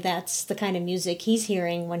apparently that's the kind of music he's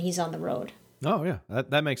hearing when he's on the road. Oh, yeah.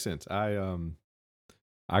 That makes sense.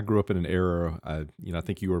 I grew up in an era, I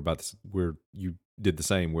think you were about where you did the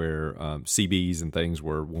same where CBs and things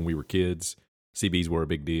were when we were kids. CBs were a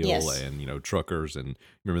big deal, Yes. and truckers. And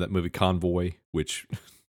remember that movie Convoy, which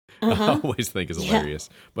Uh-huh. I always think is hilarious.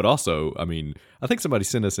 But also, I mean, I think somebody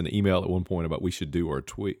sent us an email at one point about we should do, or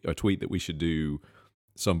a tweet that we should do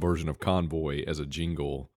some version of Convoy as a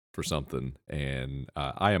jingle for something, and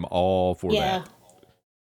I am all for that.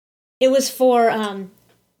 It was for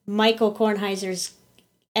Michael Kornheiser's.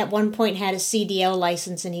 At one point, had a CDL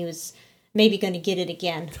license, and he was maybe going to get it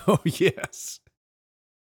again. Oh yes,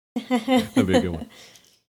 that'd be a good one.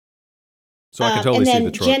 So I can totally and see then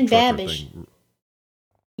the Jen trucker Babish. thing.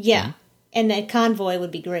 Yeah, and that Convoy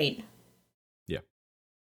would be great. Yeah.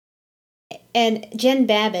 And Jen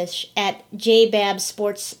Babish at JBab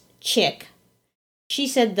Sports Chick, she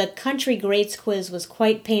said the Country Greats quiz was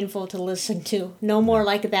quite painful to listen to. No more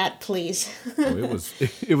like that, please. Oh,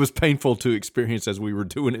 it was painful to experience as we were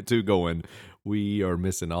doing it too. Going, we are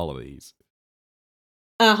missing all of these.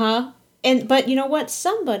 But you know what?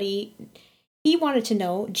 Somebody, he wanted to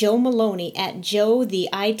know, Joe Maloney at Joe the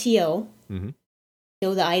ITO. Mm-hmm.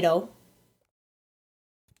 Joe the Ido.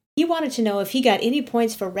 He wanted to know if he got any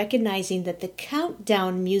points for recognizing that the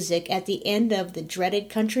countdown music at the end of the dreaded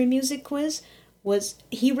country music quiz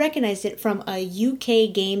he recognized it from a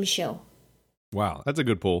UK game show. Wow, that's a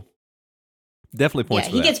good pull. Definitely points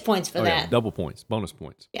for that. Yeah, he gets points for that. Yeah, double points, bonus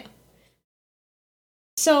points. Yeah.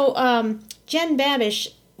 So, Jen Babish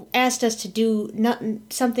asked us to do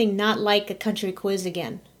something not like a country quiz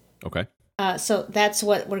again. Okay. So that's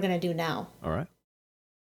what we're going to do now. All right.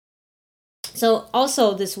 So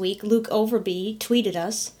also this week, Luke Overby tweeted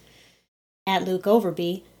us, at Luke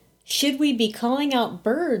Overby, should we be calling out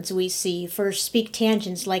birds we see for speak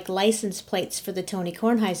tangents like license plates for the Tony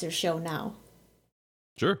Kornheiser show now?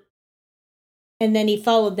 Sure. And then he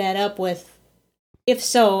followed that up with, if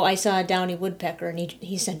so, I saw a downy woodpecker, and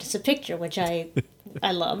he sent us a picture, which I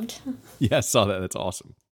loved. Yeah, I saw that. That's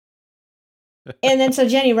awesome. And then so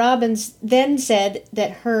Jenny Robbins then said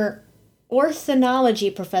that her ornithology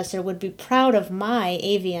professor would be proud of my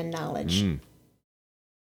avian knowledge.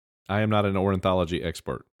 I am not an ornithology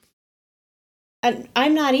expert.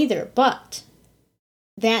 I'm not either, but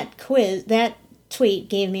that tweet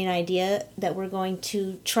gave me an idea that we're going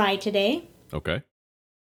to try today. Okay.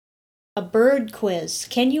 A bird quiz.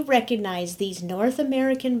 Can you recognize these North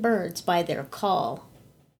American birds by their call?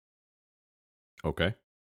 Okay.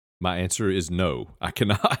 My answer is no. I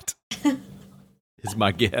cannot. Is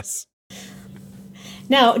my guess.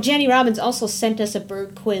 Now, Jenny Robbins also sent us a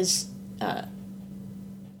bird quiz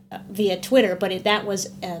via Twitter, but that was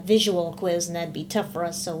a visual quiz, and that'd be tough for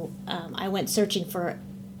us. So I went searching for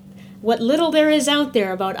what little there is out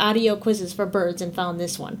there about audio quizzes for birds and found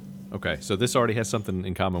this one. Okay, so this already has something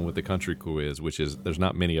in common with the country quiz, which is there's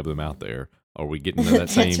not many of them out there. Are we getting into that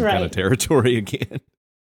same right. kind of territory again?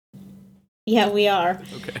 Yeah, we are.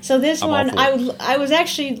 Okay. So this I'm one, all for it. I was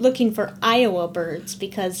actually looking for Iowa birds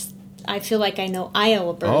because I feel like I know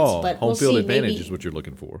Iowa birds, Oh, but home we'll field see. advantage Maybe is what you're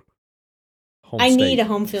looking for. I Home need state. a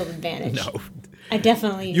home field advantage. No. I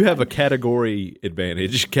definitely. You have a category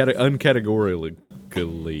advantage,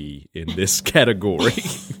 uncategorically in this category.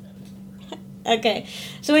 Okay,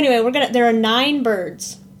 so anyway, there are 9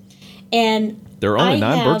 birds, and There are only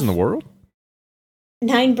I 9 birds in the have world?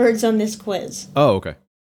 9 birds on this quiz. Oh, okay.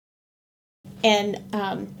 And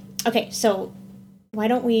okay, so why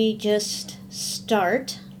don't we just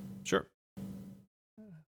start? Sure.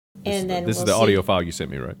 And then this we'll is the see. audio file you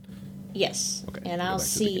sent me, right? Yes. Okay, And go I'll back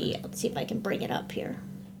to the see. beginning. Let's see if I can bring it up here.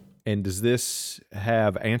 And does this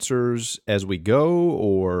have answers as we go,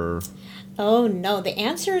 or Oh no, the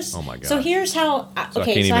answers. Oh, my So gosh. here's how. so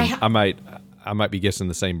Okay, I can't so even? I might be guessing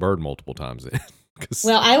the same bird multiple times then. 'Cause-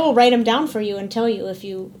 well, I will write them down for you and tell you if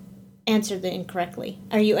you answered them incorrectly.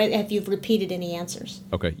 If you've repeated any answers?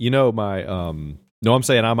 okay, my no, I'm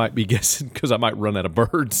saying I might be guessing because I might run out of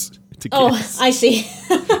birds to Oh, guess. I see.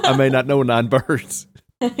 I may not know 9 birds.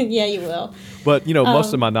 Yeah, you will. But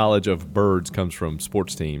most of my knowledge of birds comes from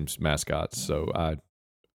sports teams mascots, so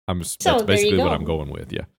that's there you basically what go. I'm going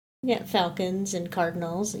with. Yeah. Yeah, Falcons and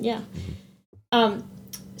Cardinals, and yeah. Mm-hmm.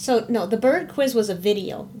 So no, the bird quiz was a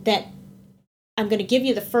video that I'm going to give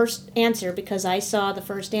you the first answer because I saw the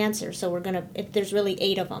first answer. So there's really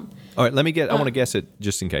 8 of them. All right, I want to guess it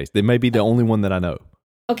just in case. They may be the only one that I know.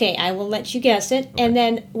 Okay, I will let you guess it. Okay. And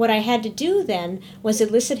then what I had to do then was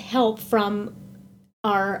elicit help from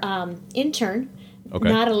our intern, Okay.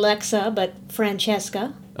 not Alexa, but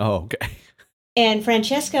Francesca. Oh, okay. And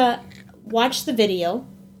Francesca watched the video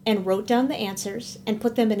and wrote down the answers and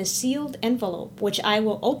put them in a sealed envelope, which I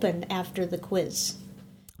will open after the quiz.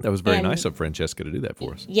 That was very And- nice of Francesca to do that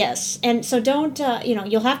for us. Yes, and so don't,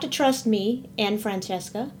 you'll have to trust me and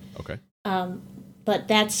Francesca. Okay. But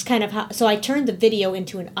that's kind of how. So I turned the video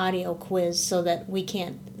into an audio quiz so that we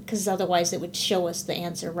can't, because otherwise it would show us the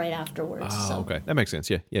answer right afterwards. Oh, so. okay. That makes sense.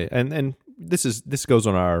 Yeah. Yeah. And this goes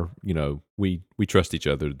on our, we trust each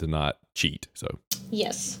other to not cheat. So.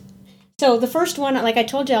 Yes. So the first one, like I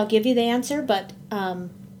told you, I'll give you the answer, but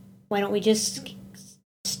why don't we just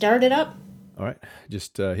start it up? All right.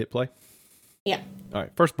 Just hit play. Yeah. All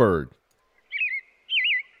right. First bird.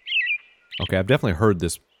 Okay. I've definitely heard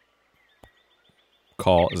this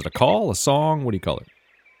call. Is it a call? A song? What do you call it?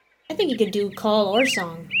 I think you could do call or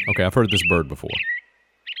song. Okay. I've heard this bird before.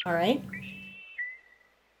 All right.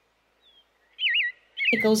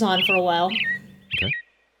 It goes on for a while. Okay.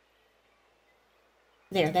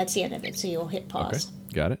 There, that's the end of it. So you'll hit pause.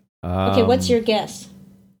 Okay. Got it. Okay, what's your guess?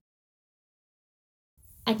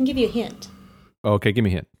 I can give you a hint. Okay. Give me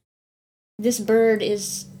a hint. This bird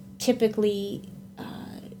is typically,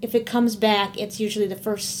 if it comes back, it's usually the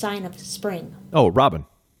first sign of spring. Oh, robin.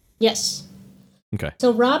 Yes. Okay.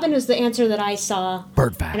 So robin is the answer that I saw.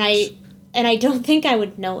 Bird facts. And I don't think I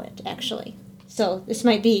would know it, actually. So this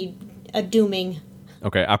might be a dooming.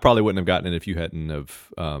 Okay. I probably wouldn't have gotten it if you hadn't have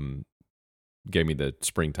gave me the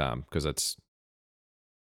springtime, because that's,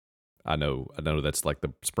 I know that's like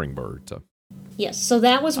the spring bird. So Yes, so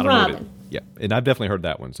that was I don't know what it- robin. yeah, and I've definitely heard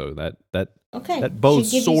that one. So that Okay. that bodes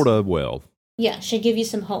Should give you sort of well. Yeah, should give you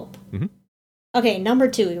some hope. Mhm. Okay, number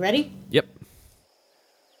 2. You ready? Yep.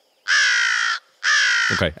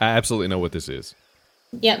 Okay, I absolutely know what this is.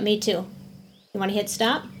 Yeah, me too. You want to hit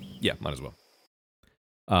stop? Yeah, might as well.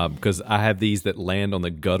 Because I have these that land on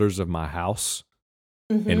the gutters of my house,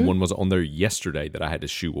 and one was on there yesterday that I had to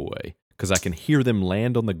shoo away because I can hear them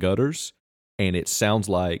land on the gutters, and it sounds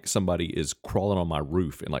like somebody is crawling on my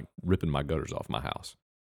roof and like ripping my gutters off my house.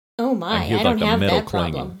 Oh my, hear I don't have that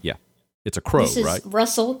clanging. problem. Yeah, it's a crow, This is right?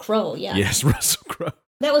 Russell Crowe, yeah. Yes, Russell Crowe.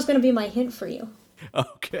 That was going to be my hint for you.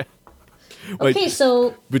 Okay. Wait, Okay,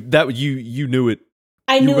 so but that you knew it.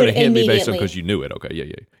 I You knew were it going to hit me based on immediately. because you knew it. Okay, yeah.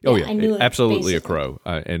 Oh, Yeah, yeah. I knew it Absolutely basically. a crow,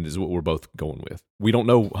 and is what we're both going with. We don't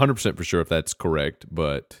know 100% for sure if that's correct,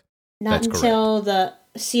 but Not that's until the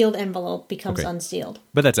sealed envelope becomes Okay. unsealed.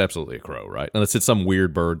 But that's absolutely a crow, right? Unless it's some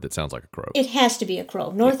weird bird that sounds like a crow. It has to be a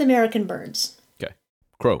crow. North American birds. Okay.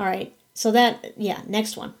 Crow. All right. So that, yeah,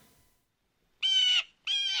 next one.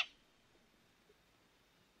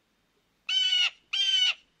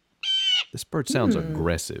 This bird sounds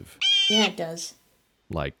aggressive. Yeah, it does.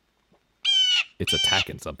 Like it's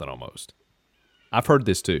attacking something almost. I've heard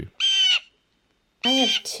this too. I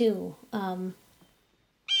have 2.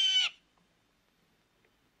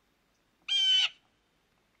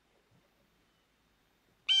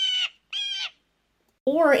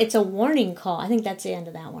 Or it's a warning call. I think that's the end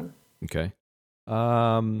of that one. Okay.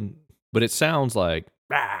 But it sounds like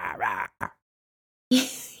rah, rah,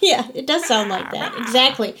 Yeah, it does sound like that.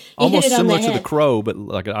 Exactly. You almost hit it on similar the to the head. crow, but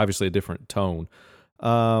like obviously a different tone.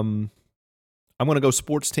 I'm going to go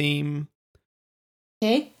sports team,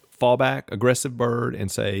 Okay. fallback, aggressive bird, and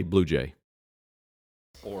say blue jay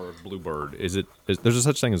or bluebird. There's a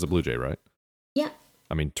such thing as a blue jay, right? Yeah.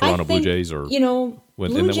 I mean, Toronto I think, Blue Jays or you know,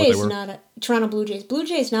 Isn't Blue that what they Jays were? not a Toronto Blue Jays. Blue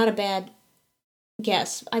Jays not a bad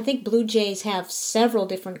guess. I think Blue Jays have several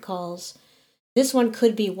different calls. This one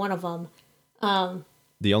could be one of them. I'm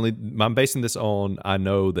basing this on, I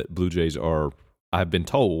know that blue jays are, I've been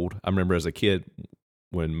told, I remember as a kid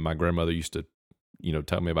when my grandmother used to,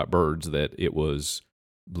 tell me about birds, that it was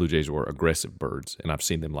blue jays were aggressive birds, and I've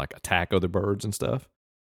seen them like attack other birds and stuff.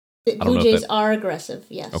 The don't know Blue if Jays that- are aggressive,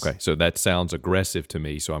 yes. Okay, so that sounds aggressive to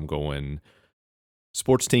me, so I'm going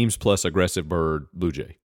sports teams plus aggressive bird, blue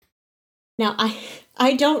jay. Now,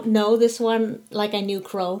 I don't know this one like I knew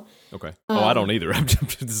Crow, Okay. I don't either.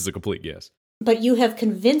 This is a complete guess. but you have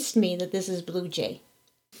convinced me that this is Blue Jay.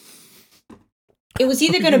 It was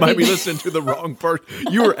either going You to might be listening to the wrong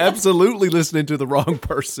person. You were absolutely listening to the wrong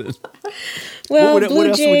person. well, what Blue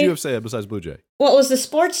else Jay. would you have said besides blue jay? Well, it was the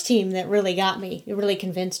sports team that really got me. It really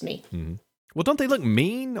convinced me. Well, don't they look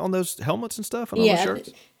mean on those helmets and stuff and all those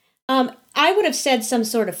shirts? I would have said some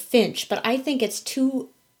sort of finch, but I think it's too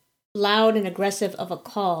loud and aggressive of a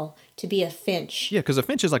call to be a finch. Yeah, because a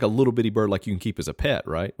finch is like a little bitty bird like you can keep as a pet,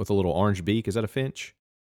 right? With a little orange beak. Is that a finch?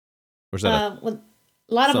 Or is that Well,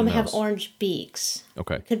 a lot of them something have else? orange beaks.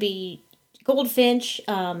 okay. Could be goldfinch.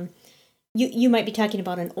 You might be talking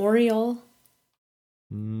about an oriole.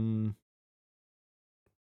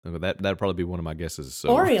 Okay, that'd probably be one of my guesses. So.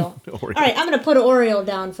 Oriole. Oriole. All right, I'm going to put oriole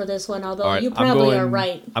down for this one, although All right, you I'm probably going- are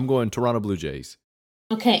right. I'm going Toronto Blue Jays.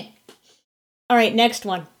 Okay. All right, next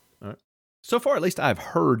one. All right. So far, at least I've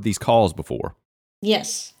heard these calls before.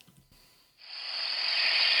 Yes.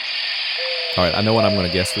 All right, I know what I'm going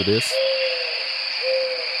to guess for this.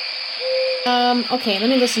 Okay, let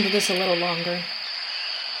me listen to this a little longer.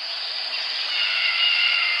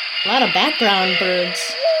 A lot of background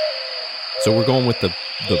birds. So we're going with the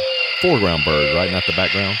foreground bird, right? Not the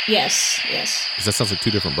background? Yes. Because that sounds like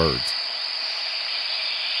two different birds.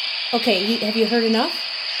 Okay, have you heard enough?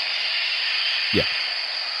 Yeah.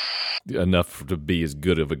 Enough to be as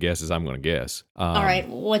good of a guess as I'm going to guess. All right,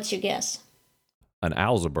 what's your guess? An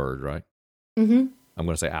owl's a bird, right? Mm-hmm. I'm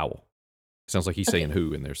going to say owl. Sounds like he's saying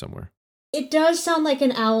who in there somewhere. It does sound like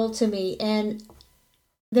an owl to me, and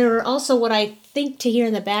there are also what I think to hear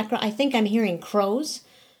in the background. I think I'm hearing crows,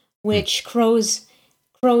 which crows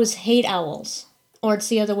hate owls, or it's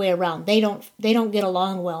the other way around. They don't get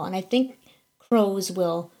along well, and I think crows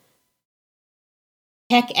will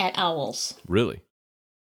peck at owls. Really?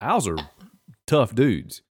 Owls are tough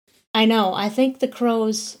dudes. I know. I think the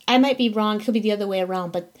crows. I might be wrong. It could be the other way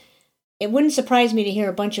around, but it wouldn't surprise me to hear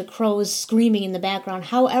a bunch of crows screaming in the background.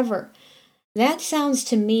 However, that sounds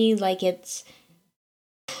to me like it's...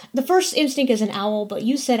 The first instinct is an owl, but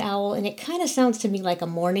you said owl, and it kind of sounds to me like a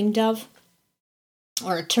mourning dove,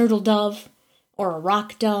 or a turtle dove, or a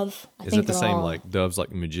rock dove. Is it the same like doves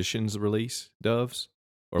like magicians release doves?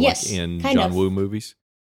 Or yes, like in kind John of. Woo movies?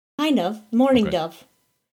 Kind of. Mourning Okay. dove.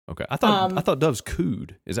 Okay. I thought doves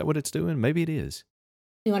cooed. Is that what it's doing? Maybe it is.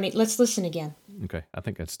 Let's listen again. Okay. I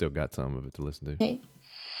think I still got some of it to listen to. Okay.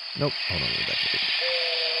 Nope. Hold on. Let me back up.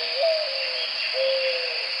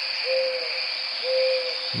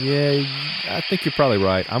 Yeah, I think you're probably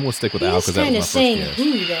right. I'm going to stick with owl because that was my first He is kind of saying guess.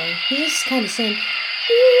 who, though. He is kind of saying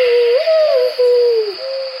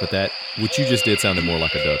But what you just did sounded more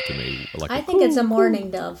like a dove to me. Like I think it's a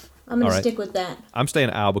mourning dove. I'm going All to right. stick with that. I'm staying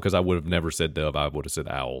owl because I would have never said dove. I would have said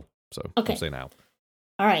owl. So Okay. I'm saying owl.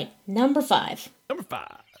 All right, number 5. Number 5.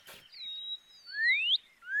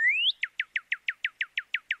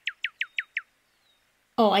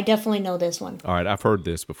 Oh, I definitely know this one. All right, I've heard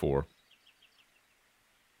this before.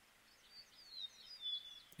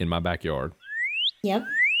 In my backyard. Yep,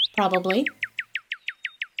 probably.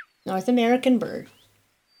 North American bird.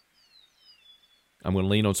 I'm going to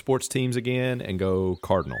lean on sports teams again and go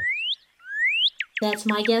cardinal. That's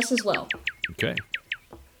my guess as well. Okay.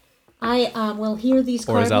 I will hear these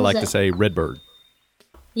Or cardinals. as I like to say, redbird.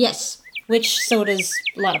 Yes, which so does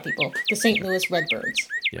a lot of people. The St. Louis Redbirds.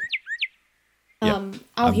 Yeah. Yeah.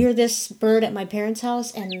 I'll hear this bird at my parents'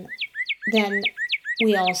 house, and then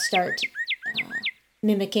we all start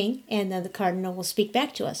mimicking, and then the cardinal will speak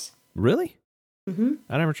back to us. Really? Mm-hmm.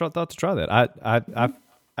 I never thought to try that.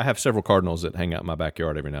 I have several cardinals that hang out in my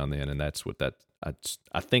backyard every now and then, and that's what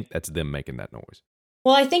I think that's them making that noise.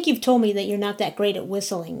 Well, I think you've told me that you're not that great at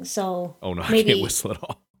whistling, so Oh no, maybe... I can't whistle at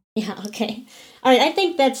all. Yeah, okay. All right, I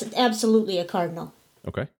think that's absolutely a cardinal.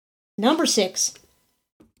 Okay. Number 6.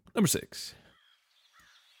 Number 6.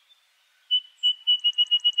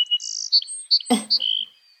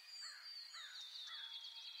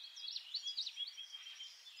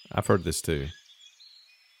 I've heard this too.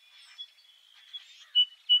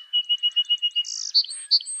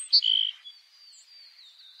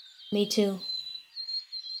 Me too.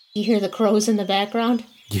 You hear the crows in the background?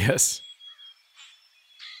 Yes.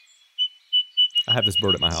 I have this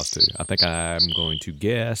bird at my house too. I think I'm going to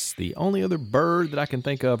guess the only other bird that I can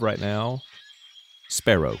think of right now,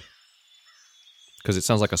 sparrow. Because it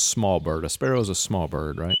sounds like a small bird. A sparrow is a small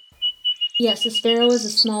bird, right? Yes, a sparrow is a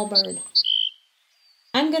small bird.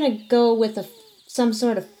 I'm going to go with some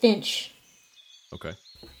sort of finch, Okay.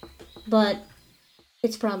 but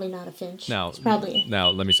it's probably not a finch. Now, It's probably... now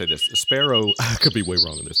let me say this. A sparrow, I could be way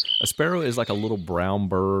wrong on this. A sparrow is like a little brown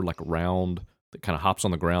bird, like round, that kind of hops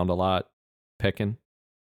on the ground a lot, pecking.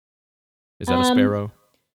 Is that a sparrow?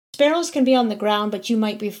 Sparrows can be on the ground, but you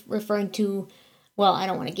might be referring to... Well, I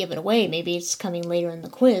don't want to give it away. Maybe it's coming later in the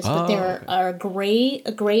quiz. But there are a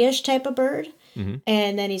grayish type of bird, and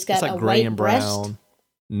then he's got It's like a gray white and breast. brown.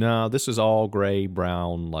 No, this is all gray,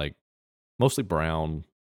 brown, like mostly brown.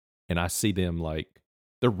 And I see them like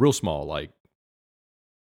they're real small, like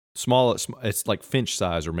small. It's like finch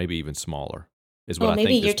size, or maybe even smaller. Is what I think.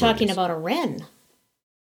 Maybe this you're bird talking is. about a wren.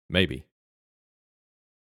 Maybe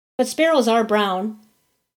But sparrows are brown.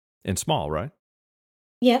 and small, right?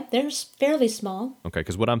 Yeah, they're fairly small. Okay,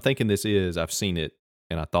 because what I'm thinking this is, I've seen it,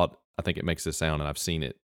 and I think it makes this sound, and I've seen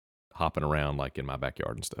it hopping around like in my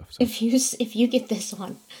backyard and stuff. So. If you get this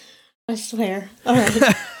one, I swear. All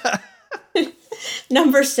right.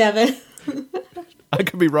 Number 7. I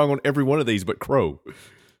could be wrong on every one of these, but crow.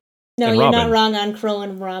 No, And you're robin. not wrong on crow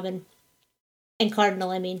and robin. And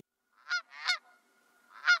cardinal, I mean.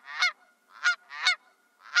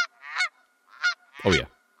 Oh, yeah.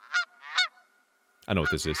 I know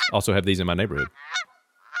what this is. Also have these in my neighborhood.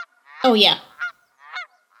 Oh, yeah.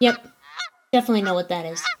 Yep. Definitely know what that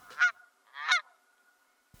is.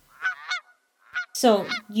 So,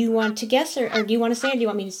 you want to guess, or do you want to say it, or do you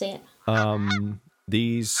want me to say it?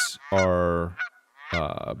 These are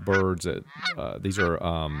birds that, these are,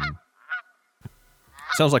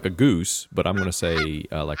 sounds like a goose, but I'm going to say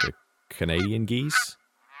like a Canadian geese.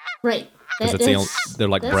 Right. Because they're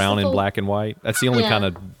like brown and black and white. That's the only kind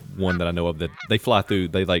of one that I know of that they fly through.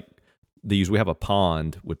 We have a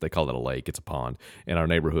pond, what they call it a lake. It's a pond in our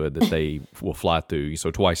neighborhood that they will fly through.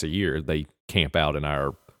 So twice a year they camp out in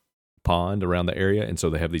our pond around the area, and so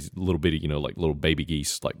they have these little bitty, like little baby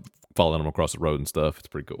geese, like following them across the road and stuff. It's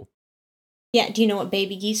pretty cool. Yeah. Do you know what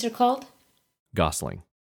baby geese are called? Gosling.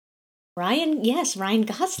 Ryan Gosling.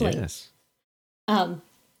 Yes.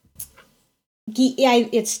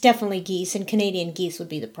 It's definitely geese, and Canadian geese would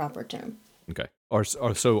be the proper term. Okay.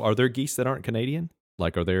 Are there geese that aren't Canadian?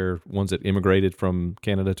 Like, are there ones that immigrated from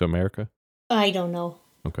Canada to America? I don't know.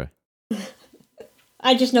 Okay.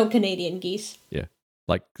 I just know Canadian geese. Yeah.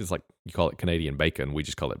 It's like you call it Canadian bacon. We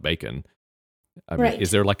just call it bacon. I mean, Right.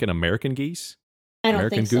 Is there like an American geese? I don't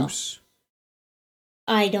American think goose? so.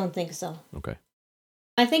 I don't think so. Okay.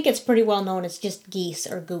 I think it's pretty well known as just geese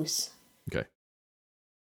or goose. Okay.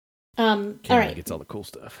 All Canada right. gets all the cool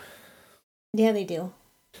stuff. Yeah, they do.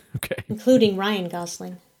 Okay. Including Ryan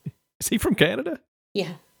Gosling. Is he from Canada?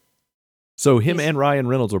 Yeah. So him and Ryan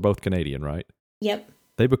Reynolds are both Canadian, right? Yep.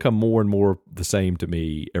 They become more and more the same to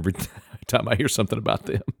me every time I hear something about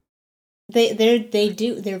them. They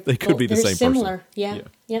do. They could be the they're same similar. person. Yeah.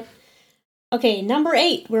 Yep. Okay, number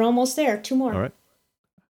 8. We're almost there. 2 more. All right.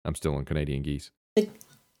 I'm still on Canadian geese.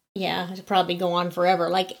 Yeah, it'll probably go on forever.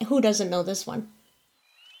 Like, who doesn't know this one?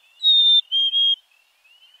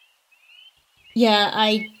 Yeah,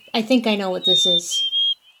 I think I know what this is.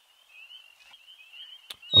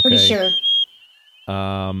 Okay. Pretty sure.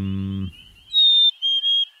 I'm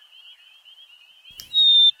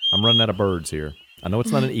running out of birds here. I know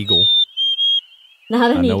it's not an eagle.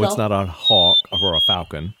 Not an I know eagle. it's not a hawk or a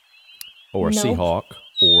falcon or a Nope. seahawk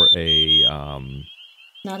or a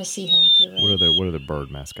Not a Seahawk, you're right. what are the bird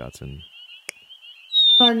mascots in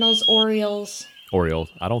Cardinals, Orioles. Oriole?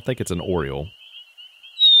 I don't think it's an Oriole.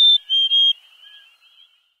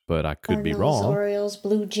 But I could be Cardinals, wrong. Orioles,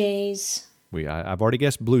 Blue Jays. I've already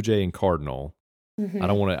guessed Blue Jay and Cardinal. Mhm.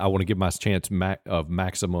 I want to give my chance of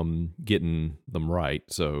maximum getting them right.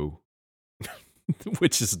 So,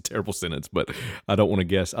 which is a terrible sentence, but I don't want to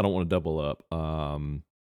guess. I don't want to double up.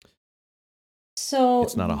 So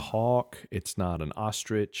It's not a hawk. It's not an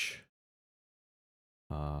ostrich.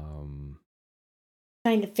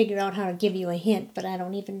 trying to figure out how to give you a hint, but I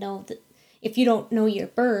don't even know that if you don't know your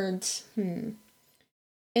birds.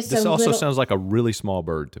 It's This a also little, sounds like a really small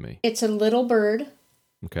bird to me. It's a little bird.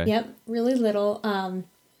 Okay. Yep, really little. Kind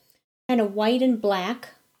of white and black.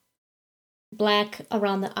 Black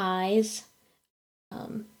around the eyes.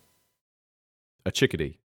 A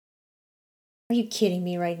chickadee. Are you kidding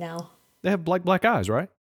me right now? They have black eyes, right?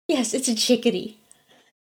 Yes, it's a chickadee.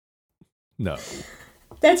 No.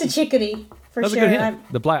 That's a chickadee for That's sure. a good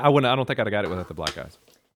hint. The black. I don't think I'd have got it without the black eyes.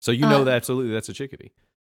 So you know that absolutely that's a chickadee.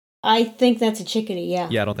 I think that's a chickadee. Yeah.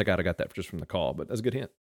 Yeah, I don't think I'd have got that just from the call, but that's a good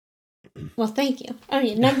hint. Well, thank you. All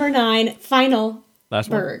right, number 9, final Last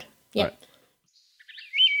one? bird. Yep. All right.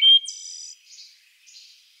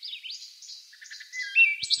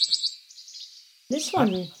 This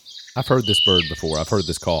one. I've heard this bird before. I've heard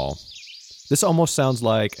this call. This almost sounds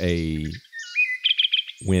like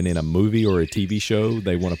when in a movie or a TV show,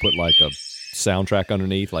 they want to put like a soundtrack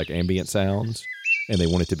underneath, like ambient sounds, and they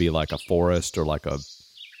want it to be like a forest or like a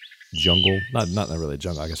jungle. Not really a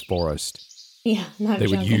jungle, I guess forest. Yeah, not They a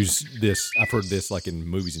would jungle. use this. I've heard this like in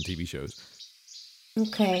movies and TV shows.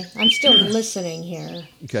 Okay, I'm still listening here.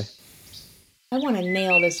 Okay. I want to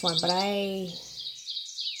nail this one, but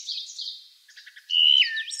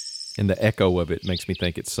And the echo of it makes me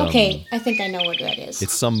think it's some. Okay, I think I know what that is.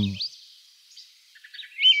 It's some.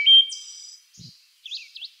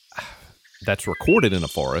 That's recorded in a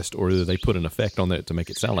forest, or do they put an effect on it to make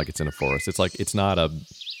it sound like it's in a forest? It's like it's not a.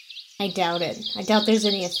 I doubt it. I doubt there's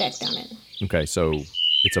any effect on it. Okay, so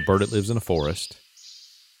it's a bird that lives in a forest.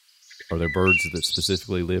 Are there birds that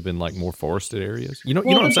specifically live in like more forested areas? You know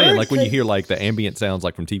what I'm saying? Like when you hear like the ambient sounds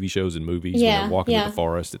like from TV shows and movies when Yeah, they're walking yeah. through the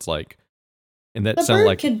forest, it's like, and that The sounds bird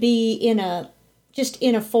like could be just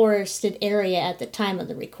in a forested area at the time of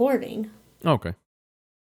the recording. okay.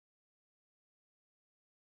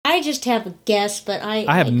 I just have a guess, but I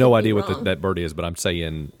I have could no be idea what wrong. that bird is, but I'm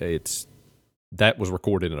saying that was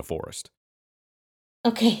recorded in a forest.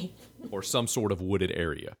 Okay, or some sort of wooded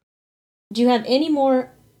area. Do you have any more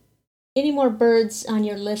birds on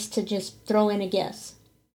your list to just throw in a guess?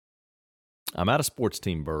 I'm out of sports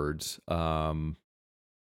team birds. It's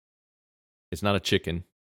not a chicken.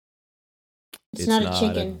 It's not a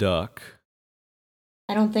chicken. A duck.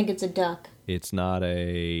 I don't think it's a duck. It's not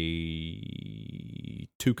a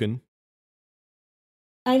toucan.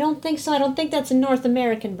 I don't think so. I don't think that's a North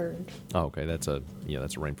American bird. Oh, okay. That's a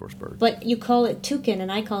rainforest bird. But you call it toucan,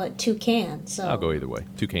 and I call it toucan. So I'll go either way.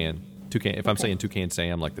 Toucan. If I'm saying Toucan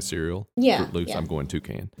Sam, like the cereal, Yeah, Fruit Loops, yeah. I'm going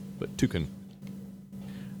toucan. But toucan.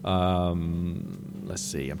 Let's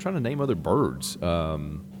see. I'm trying to name other birds.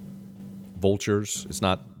 Vultures. It's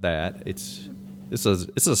not that. It's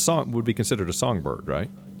a song. Would be considered a songbird, right?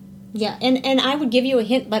 yeah, and I would give you a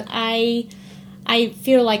hint, but I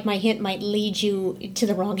feel like my hint might lead you to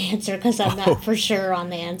the wrong answer because I'm not for sure on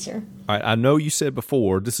the answer. All right. I know you said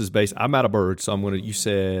before. This is based. I'm out of birds, so I'm gonna. You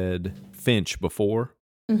said finch before.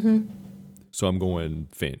 Mm-hmm. So I'm going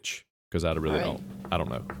finch because I really All right. don't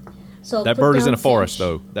know. So That put bird is in down a forest, finch.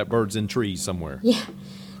 though. That bird's in trees somewhere. Yeah.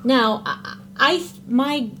 Now,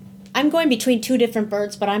 I'm going between two different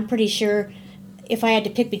birds, but I'm pretty sure if I had to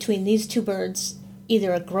pick between these two birds,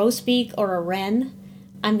 either a grosbeak or a wren,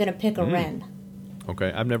 I'm going to pick a wren.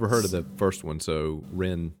 Okay, I've never heard of the first one, so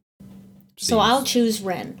wren. So I'll choose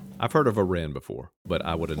wren. I've heard of a wren before, but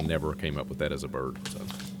I would have never came up with that as a bird. So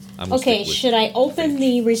I'm gonna Okay, stick with should I open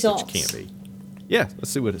the results? Which can't be. Yeah, let's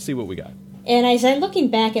see what we got. And as I'm looking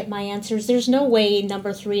back at my answers, there's no way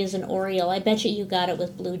number 3 is an oriole. I bet you got it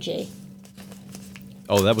with blue jay.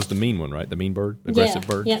 Oh, that was the mean one, right? The mean bird, aggressive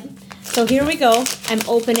bird. Yep. So here we go. I'm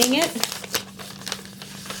opening it.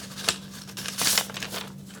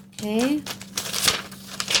 Okay.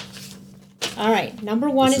 All right. Number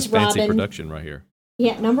 1 This is is fancy robin. production right here.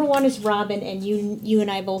 Yeah, number 1 is robin, and you and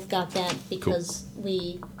I both got that because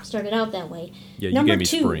we started out that way. Yeah, you number gave me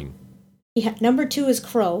 2, spring. Yeah, number 2 is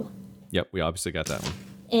crow, Yep, we obviously got that one.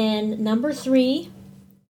 and number 3,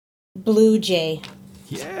 blue jay.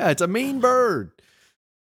 Yeah, it's a mean bird.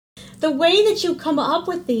 The way that you come up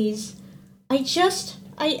with these, I can't,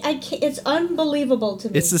 it's unbelievable to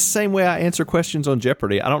me. It's the same way I answer questions on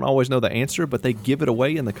Jeopardy. I don't always know the answer, but they give it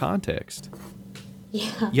away in the context.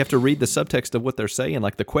 Yeah. You have to read the subtext of what they're saying.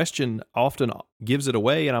 Like the question often gives it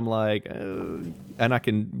away, and I'm like, and I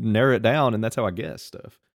can narrow it down, and that's how I guess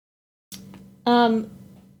stuff.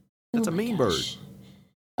 That's a mean bird.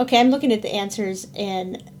 Okay, I'm looking at the answers,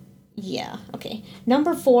 and yeah, okay.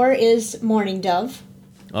 Number 4 is mourning dove.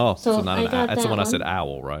 Oh, so So not I an got that's the that one I one. said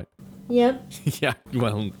owl, right? Yep. Yeah,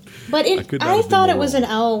 well, But I could not I have been thought it more was wrong. an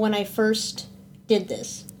owl when I first did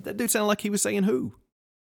this. that dude sounded like he was saying who.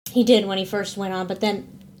 He did when he first went on, but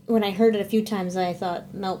then when I heard it a few times, I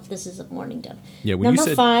thought, nope, this is a mourning dove. Yeah, when Number you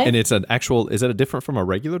said, 5. and it's an actual. Is that a different from a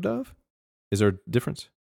regular dove? Is there a difference?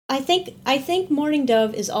 I think mourning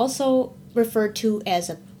dove is also referred to as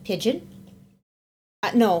a pigeon.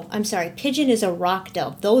 No, I'm sorry. Pigeon is a rock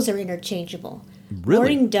dove. Those are interchangeable. Really?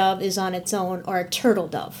 Mourning dove is on its own, or a turtle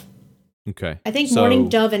dove. Okay. I think So, mourning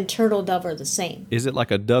dove and turtle dove are the same. Is it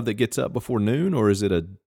like a dove that gets up before noon, or is it a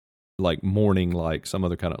like morning, like some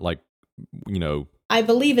other kind of like, you know? I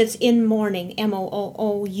believe it's in mourning.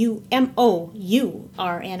 MOURNING.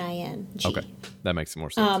 Okay, that makes more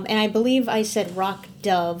sense. And I believe I said rock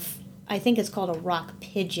dove. I think it's called a rock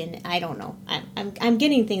pigeon. I don't know. I'm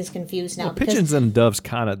getting things confused now. Well, because- pigeons and doves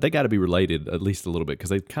they got to be related at least a little bit because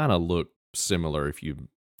they kind of look similar if you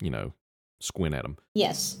squint at them.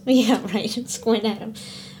 Yes. Yeah, right. Squint at them.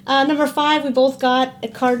 Number 5, we both got a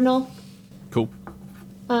cardinal. Cool.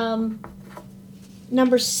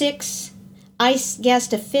 Number 6, I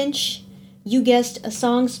guessed a finch. You guessed a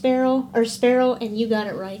song sparrow, and you got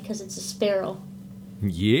it right because it's a sparrow.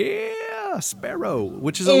 Yeah, sparrow,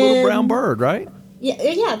 which is a little brown bird, right?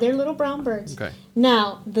 Yeah, they're little brown birds. Okay.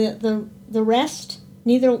 Now, the rest,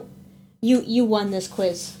 neither you won this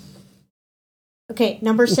quiz. Okay,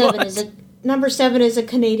 number 7 What? is a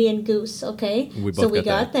Canadian goose, okay? We both so we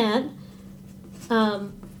got got that.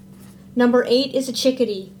 Number 8 is a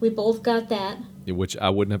chickadee. We both got that. Which I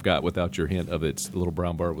wouldn't have got without your hint of it's a little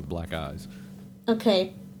brown bird with black eyes.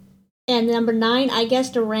 Okay. And number 9, I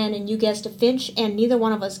guessed a wren and you guessed a finch, and neither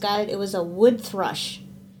one of us got it. It was a wood thrush,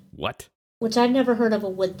 What? which I've never heard of a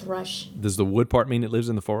wood thrush. Does the wood part mean it lives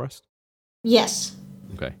in the forest? Yes.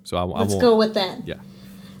 Okay, so I Let's won't. go with that. Yeah.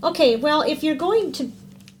 Okay, well, if you're going to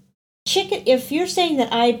if you're saying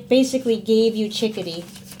that I basically gave you chickadee,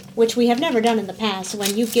 which we have never done in the past,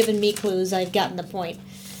 when you've given me clues, I've gotten the point.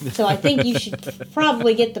 So I think you should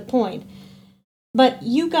probably get the point. But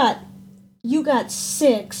you got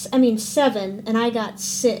 7, and I got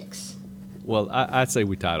 6. Well, I'd say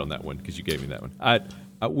we tied on that one because you gave me that one.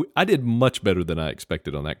 I did much better than I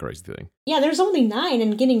expected on that crazy thing. Yeah, there's only 9,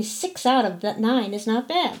 and getting 6 out of that 9 is not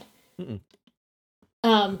bad.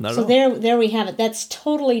 Not at So all. there we have it. That's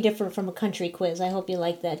totally different from a country quiz. I hope you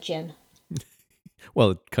like that, Jen.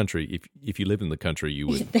 Well, country. If you lived in the country, you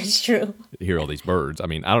would That's true. hear all these birds. I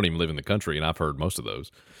mean, I don't even live in the country, and I've heard most of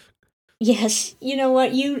those. Yes, you know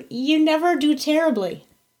what? You never do terribly.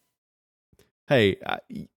 Hey,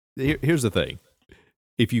 here's the thing: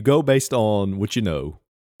 if you go based on what you know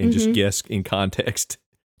and just guess in context,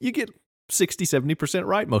 you get 60-70%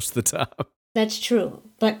 right most of the time. That's true,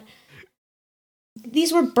 but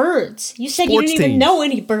these were birds. You said you Sports didn't even teams. know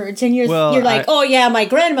any birds, and you're like, oh yeah, my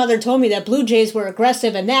grandmother told me that blue jays were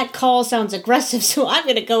aggressive, and that call sounds aggressive, so I'm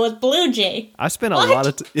gonna go with blue jay. I spent a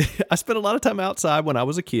lot of time outside when I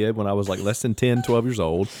was a kid, when I was like less than 10, 12 years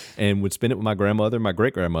old, and would spend it with my grandmother, my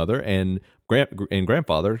great grandmother, and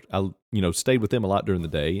grandfather. I stayed with them a lot during the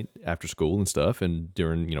day after school and stuff, and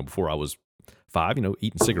during before I was 5,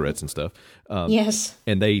 eating cigarettes and stuff. Yes.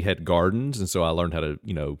 And they had gardens, and so I learned how to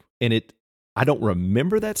and it. I don't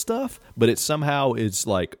remember that stuff, but it somehow is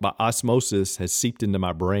like by osmosis has seeped into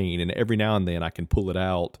my brain, and every now and then I can pull it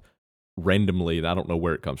out randomly, and I don't know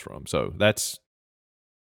where it comes from. So that's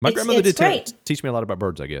my grandmother did teach me a lot about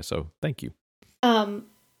birds, I guess. So thank you. In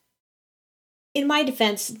my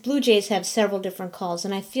defense, blue jays have several different calls,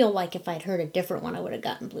 and I feel like if I'd heard a different one, I would have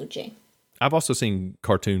gotten blue jay. I've also seen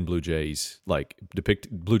cartoon blue jays, like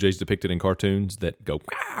blue jays depicted in cartoons that go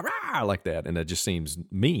rah, rah, like that, and that just seems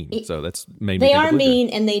mean. So that's made me They think of are blue jay. mean,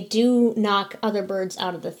 and they do knock other birds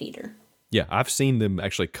out of the feeder. Yeah, I've seen them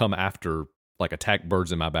actually come after, like attack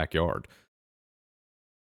birds in my backyard.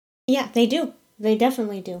 Yeah, they do. They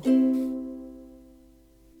definitely do.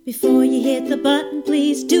 Before you hit the button,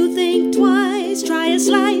 please do think twice. Try a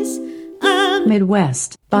slice of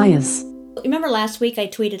Midwest Bias. Remember last week I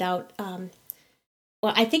tweeted out,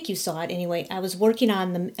 well, I think you saw it anyway. I was working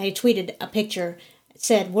on I tweeted a picture. It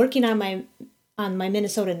said, working on my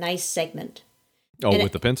Minnesota Nice segment. Oh, And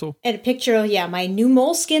with the pencil? And a picture of, my new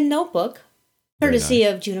moleskin notebook, Very courtesy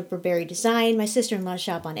of Juniper Berry Design. My sister-in-law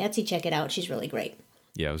shop on Etsy. Check it out. She's really great.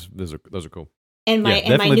 Yeah, those are cool. And my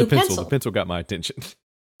definitely new the pencil. pencil. The pencil got my attention.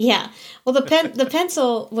 Yeah. Well, the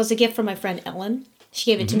pencil was a gift from my friend Ellen. She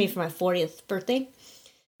gave it to me for my 40th birthday.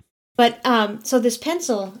 But so this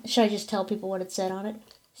pencil, should I just tell people what it said on it?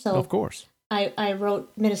 So Of course. I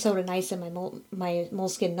wrote Minnesota Nice in my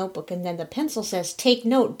moleskin notebook, and then the pencil says, "Take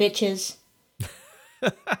note, bitches."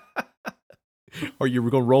 Or you were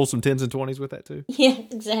going to roll some 10s and 20s with that too? Yeah,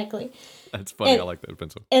 exactly. That's funny. And- I like that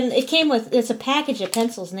pencil. And it came with, it's a package of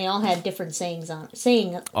pencils, and they all had different sayings on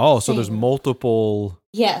it. Oh, so there's saying- multiple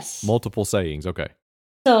Yes. sayings. Okay.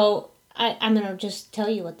 So I'm going to just tell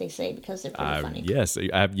you what they say because they're pretty funny. Yes,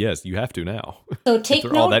 you have to now. So If take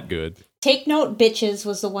they're all note. that good. Take note, bitches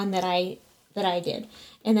was the one that I did,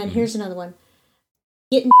 and then here's another one.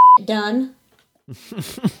 Getting done.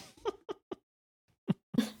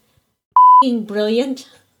 Being brilliant.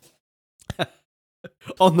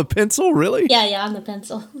 On the pencil, really? Yeah, on the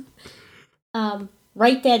pencil.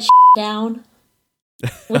 Write that down,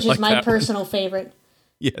 which like is my that one. personal favorite.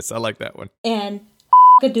 Yes, I like that one. And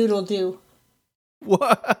a doodle do.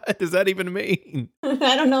 What does that even mean?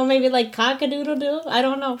 I don't know, maybe like cock-a-doodle-doo? I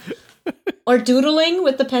don't know. Or doodling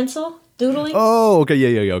with the pencil? Doodling? Oh, okay,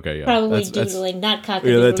 yeah, okay, yeah. Probably That's- doodling, not Yeah,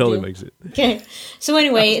 cock-a-doodle-doo. that totally makes it. Okay. So I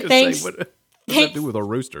anyway, was gonna thanks. say, what does that do with a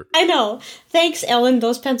rooster? I know. Thanks, Ellen.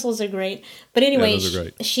 Those pencils are great. But anyway, those are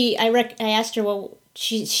great. I asked her, well,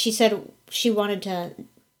 she said she wanted to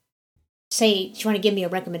give me a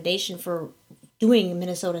recommendation for doing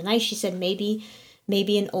Minnesota Nice. She said maybe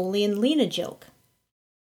an Ole and Lena joke.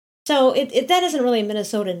 So that isn't really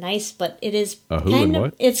Minnesota Nice, but it is who and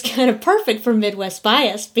what? It's kind of perfect for Midwest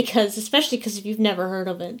Bias especially because if you've never heard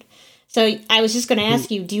of it. So I was just going to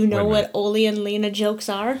ask you, do you know Wait a what Ole and Lena jokes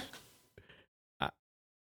are?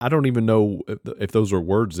 I don't even know if those are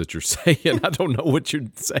words that you're saying. I don't know what you're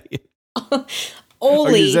saying.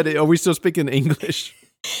 Ole. Are we still speaking English?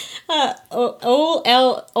 Ole.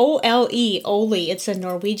 Ole. It's a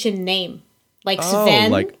Norwegian name. Like Sven.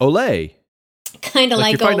 Oh, like Ole. Kind of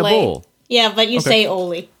like you're fighting Ole. a bull. Yeah, but you Okay. say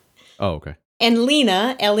Ole. Oh, okay. And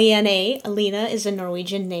Lena, Lena, Lena is a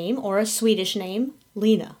Norwegian name or a Swedish name.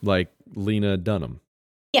 Lena. Like Lena Dunham,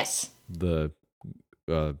 Yes. the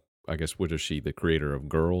I guess what is she? The creator of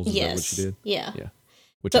Girls? Is Yes. that what she did? Yeah. Yeah.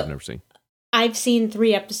 Which So- I've never seen. I've seen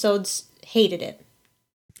 3 episodes, hated it.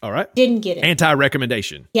 All right. Didn't get it.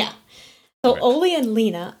 Anti-recommendation. Yeah. So Okay. Ole and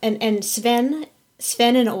Lena and Sven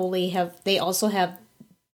and Ole also have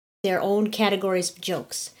their own categories of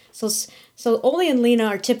jokes. So So Ole and Lena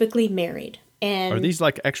are typically married. And Are these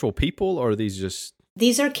like actual people, or are these just...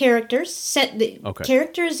 these are characters, Okay.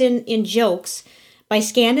 characters in jokes by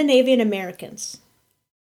Scandinavian Americans,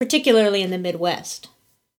 particularly in the Midwest.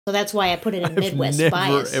 So that's why I put it in Midwest I've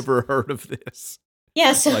never bias. ever heard of this.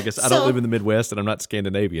 Yeah, so, Well, I guess I don't live in the Midwest, and I'm not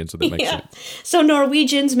Scandinavian, so that makes sense. So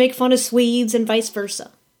Norwegians make fun of Swedes and vice versa.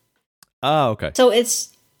 Oh, okay. So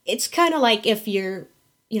it's kind of like if you're,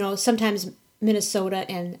 sometimes Minnesota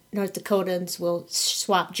and North Dakotans will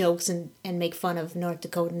swap jokes and make fun of North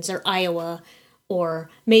Dakotans, or Iowa, or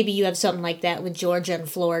maybe you have something like that with Georgia and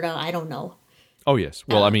Florida. I don't know. Oh, yes.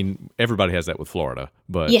 Well, I mean, everybody has that with Florida,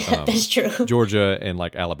 but Yeah, that's true. Georgia and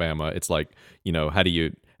like Alabama, it's like, how do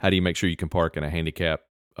you make sure you can park in a handicap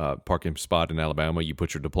parking spot in Alabama? You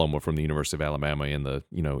put your diploma from the University of Alabama in the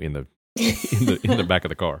in the back of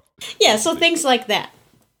the car. Yeah, so things like that.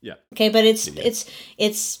 Yeah. Okay, but it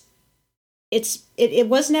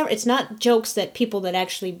was never. It's not jokes that people that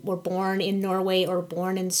actually were born in Norway or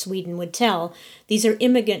born in Sweden would tell. These are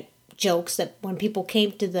immigrant jokes that when people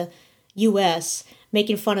came to the U.S.,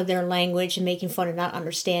 making fun of their language and making fun of not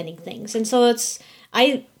understanding things. And so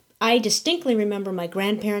I distinctly remember my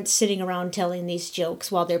grandparents sitting around telling these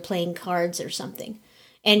jokes while they're playing cards or something,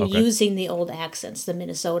 and using the old accents, the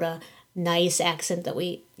Minnesota nice accent that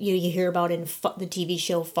you hear about in the TV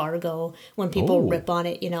show Fargo when people rip on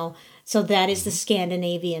it, So that is the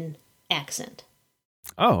Scandinavian accent.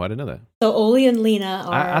 Oh, I didn't know that. So Ole and Lena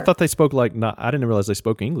are... I thought they spoke I didn't realize they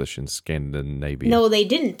spoke English in Scandinavia. No, they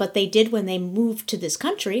didn't, but they did when they moved to this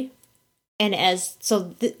country. And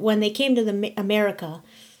when they came to America,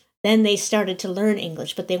 then they started to learn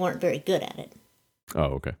English, but they weren't very good at it.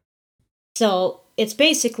 Oh, okay. So it's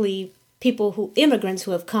basically immigrants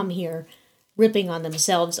who have come here ripping on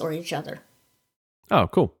themselves or each other. Oh,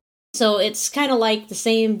 cool. So it's kind of like the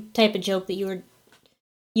same type of joke that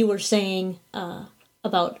you were saying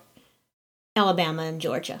about Alabama and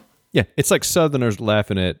Georgia. Yeah, it's like Southerners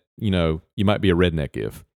laughing at, you might be a redneck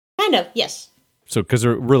if. Kind of, yes. So, because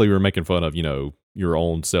really we're making fun of, your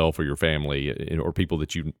own self or your family or people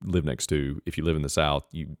that you live next to. If you live in the South,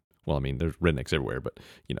 there's rednecks everywhere, but,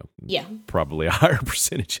 yeah, probably a higher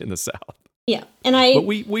percentage in the South. Yeah, but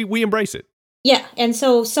we embrace it. Yeah, and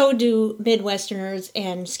so do Midwesterners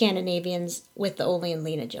and Scandinavians with the Ole and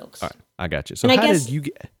Lena jokes. All right, I got you. So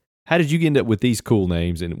how did you end up with these cool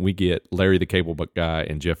names, and we get Larry the Cable Guy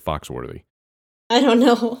and Jeff Foxworthy? I don't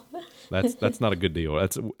know. That's not a good deal.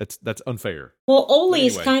 That's unfair. Well,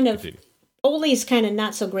 Ole's kind of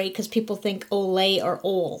not so great because people think Ole or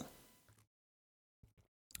Ole.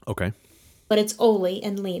 Okay. But it's Ole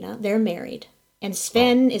and Lena. They're married. And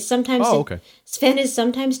Sven is sometimes Sven is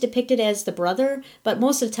sometimes depicted as the brother, but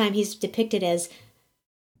most of the time he's depicted as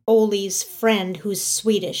Ole's friend who's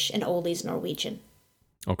Swedish and Ole's Norwegian.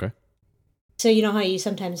 Okay. So you know how you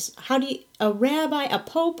sometimes a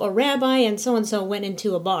pope, a rabbi, and so went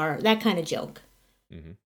into a bar, that kind of joke.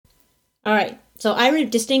 Mm-hmm. All right. So I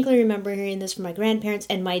distinctly remember hearing this from my grandparents,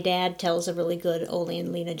 and my dad tells a really good Ole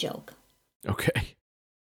and Lena joke. Okay.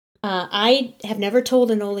 I have never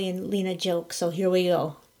told an Ole and Lena joke, so here we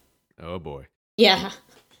go. Oh, boy. Yeah.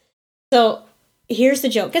 So here's the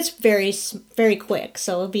joke. It's very, very quick,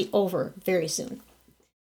 so it'll be over very soon.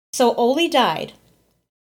 So Ole died.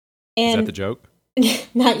 And is that the joke?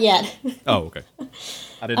 Not yet. Oh, okay.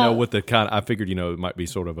 I didn't know what the I figured, it might be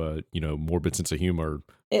sort of a, morbid sense of humor,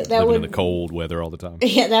 living in the cold weather all the time.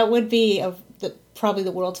 Yeah, that would be probably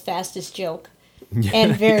the world's fastest joke.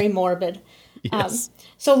 And very morbid. Yes.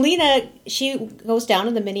 So Lena, she goes down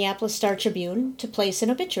to the Minneapolis Star-Tribune to place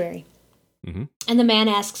an obituary. Mm-hmm. And the man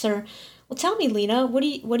asks her, well, tell me, Lena, what do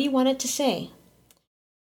you want it to say?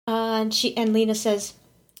 And Lena says,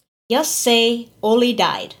 just say Ole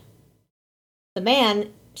died. The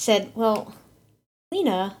man said, well,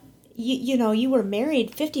 Lena, you were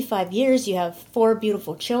married 55 years. You have 4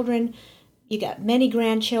 beautiful children. You got many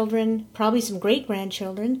grandchildren, probably some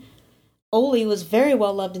great-grandchildren. Ole was very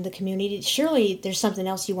well loved in the community. Surely there's something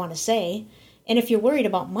else you want to say. And if you're worried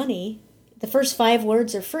about money, the first 5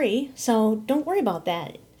 words are free, so don't worry about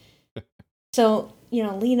that. So,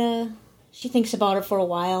 Lena, she thinks about it for a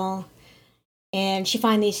while, and she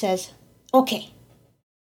finally says, okay,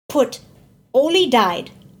 put Ole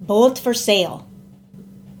died, both for sale.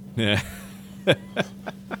 Yeah.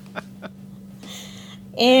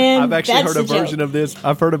 And I've actually heard a version of this.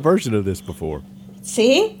 I've heard a version of this before.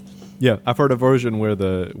 See? Yeah, I've heard a version where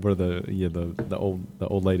the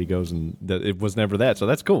old lady goes and it was never that. So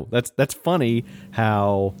that's cool. That's funny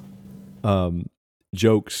how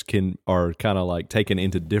jokes are kind of like taken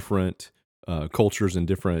into different cultures and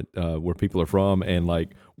different where people are from and like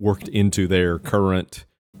worked into their current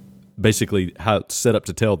basically how it's set up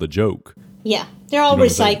to tell the joke. Yeah, they're all You know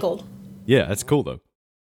what I'm saying? recycled. Yeah, that's cool though.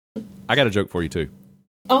 I got a joke for you too.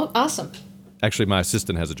 Oh, awesome. Actually, my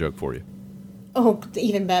assistant has a joke for you. Oh,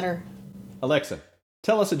 even better. Alexa,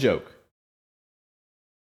 tell us a joke.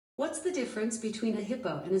 What's the difference between a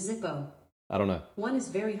hippo and a zippo? I don't know. One is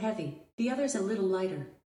very heavy, the other's a little lighter.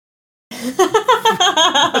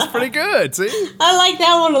 That's pretty good, see? I like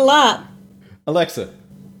that one a lot. Alexa,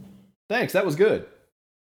 thanks, that was good.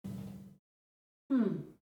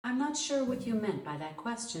 I'm not sure what you meant by that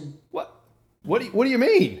question. What? What do you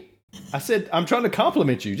mean? I said I'm trying to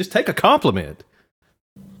compliment you. Just take a compliment.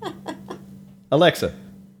 Alexa,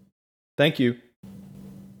 thank you.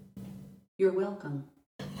 You're welcome.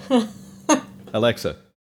 Alexa,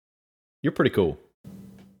 you're pretty cool.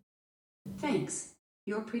 Thanks.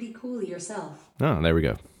 You're pretty cool yourself. Oh, there we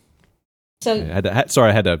go. So,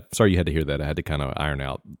 Sorry you had to hear that. I had to kind of iron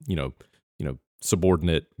out,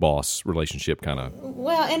 subordinate boss relationship kind of.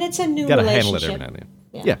 well, and it's a new Got to relationship. handle it every now and then.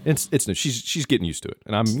 Yeah. Yeah, it's new. She's getting used to it,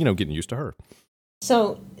 and I'm getting used to her.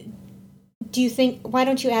 So, why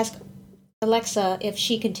don't you ask Alexa if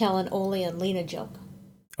she can tell an Ole and Lena joke?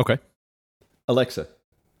 Okay, Alexa,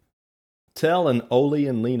 tell an Ole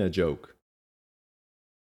and Lena joke.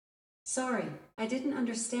 Sorry, I didn't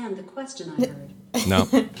understand the question I heard. No,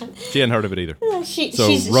 she hadn't heard of it either.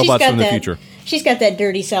 She's robots got from the that- future. She's got that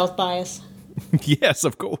dirty South bias. Yes,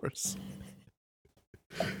 of course.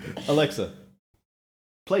 Alexa,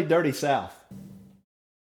 play Dirty South.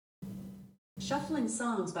 Shuffling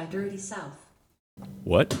songs by Dirty South.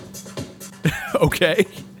 What? Okay.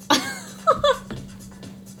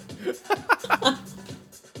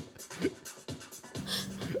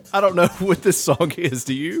 I don't know what this song is.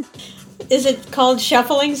 Do you? Is it called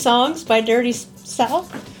Shuffling Songs by Dirty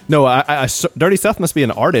South? No, Dirty South must be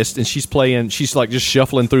an artist, and she's like just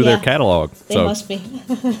shuffling through their Yeah. catalog. They must be.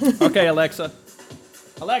 Okay, Alexa,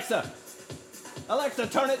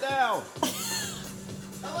 turn it down.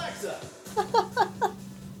 Alexa,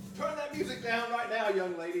 turn that music down right now,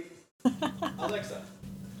 young lady. Alexa.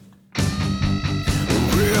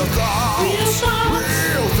 Real thoughts,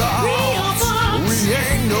 real thoughts. We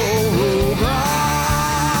ain't no robots.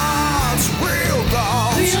 Real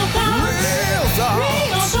thoughts, real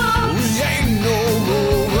thoughts. We ain't no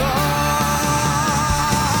robots.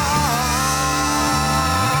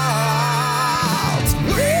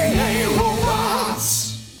 We ain't robots.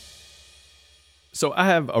 So I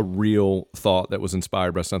have a real thought that was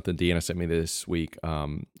inspired by something Deanna sent me this week.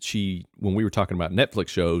 When we were talking about Netflix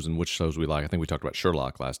shows and which shows we like, I think we talked about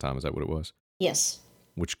Sherlock last time. Is that what it was? Yes.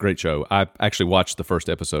 Which great show. I actually watched the first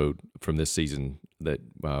episode from this season that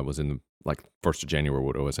was in the 1st of January.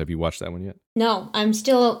 What it was? Have you watched that one yet? No, I'm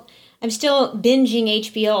still binging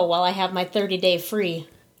HBO while I have my 30-day free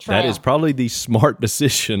trial. That is probably the smart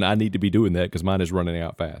decision. I need to be doing that because mine is running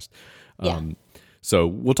out fast. Yeah. So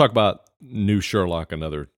we'll talk about new Sherlock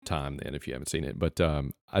another time then if you haven't seen it. But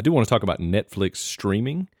I do want to talk about Netflix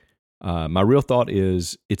streaming. My real thought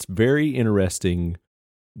is it's very interesting,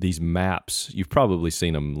 these maps. You've probably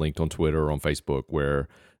seen them linked on Twitter or on Facebook where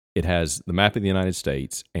it has the map of the United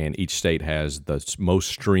States and each state has the most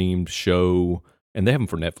streamed show. And they have them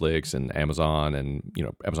for Netflix and Amazon and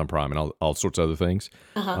Amazon Prime and all sorts of other things,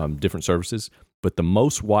 different services. But the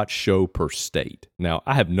most watched show per state. Now,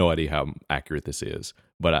 I have no idea how accurate this is,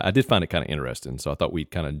 but I did find it kind of interesting. So I thought we'd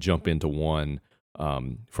kind of jump into one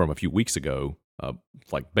from a few weeks ago,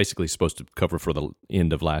 basically supposed to cover for the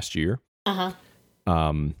end of last year. Yeah,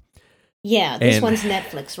 this one's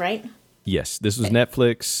Netflix, right? Yes, this was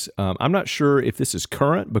Netflix. I'm not sure if this is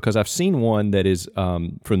current because I've seen one that is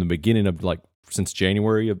from the beginning of since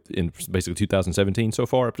January in basically 2017 so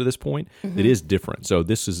far up to this point. It is different. So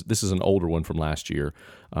this is an older one from last year.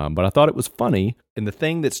 But I thought it was funny. And the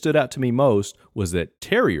thing that stood out to me most was that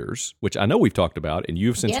Terriers, which I know we've talked about, and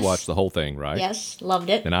you've since watched the whole thing, right? Yes, loved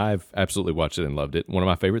it. And I've absolutely watched it and loved it. One of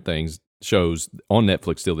my favorite shows on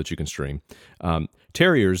Netflix still that you can stream.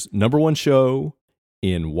 Terriers, #1 show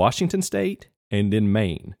in Washington State and in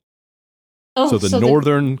Maine. Oh, so the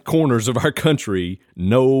northern corners of our country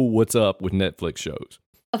know what's up with Netflix shows.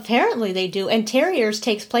 Apparently they do. And Terriers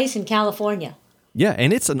takes place in California. Yeah,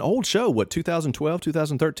 and it's an old show, 2012,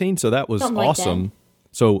 2013, so that was Something awesome. Like that.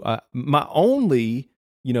 So my only,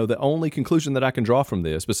 the only conclusion that I can draw from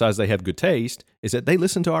this, besides they have good taste, is that they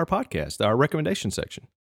listen to our podcast, our recommendation section.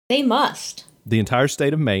 They must. The entire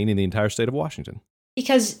state of Maine and the entire state of Washington.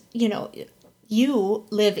 Because, you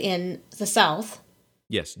live in the South.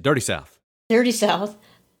 Yes, Dirty South. Dirty South.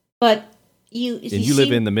 But you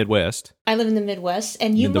live in the Midwest. I live in the Midwest.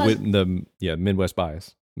 And you Midwest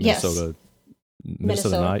bias. Yes.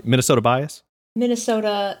 Minnesota bias.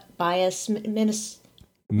 Minnesota bias, Midwest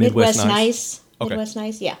Midwest Nice? Nice. Okay. Midwest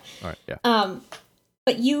Nice, yeah. All right, yeah.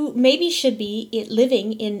 But you maybe should be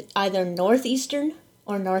living in either northeastern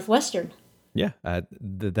or northwestern. Yeah,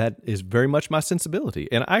 that is very much my sensibility,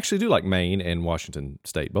 and I actually do like Maine and Washington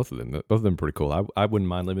State. Both of them are pretty cool. I wouldn't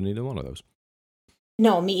mind living in either one of those.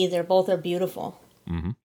 No, me either. Both are beautiful.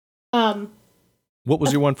 Mm-hmm. What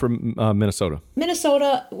was your one from Minnesota?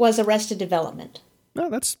 Minnesota was Arrested Development. No,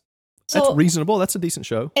 that's So- reasonable. That's a decent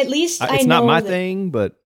show. At least I It's know not my that- thing,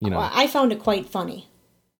 but you know, I found it quite funny.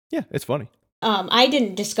 yeah, it's funny. I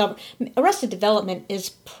didn't discover Arrested Development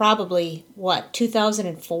is probably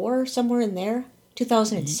 2004, somewhere in there,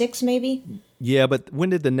 2006 maybe. Yeah, but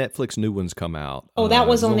when did the Netflix new ones come out? Oh, that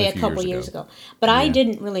was it only a few couple years ago. But I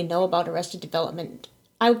didn't really know about Arrested Development.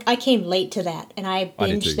 I came late to that, and I I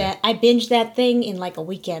did binged too, yeah. that. I binged that thing in like a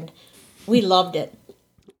weekend. We loved it.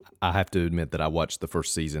 I have to admit that I watched the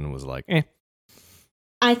first season and was like, eh.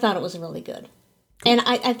 I thought it was really good. And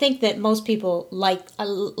I think that most people like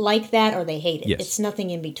that or they hate it. Yes. It's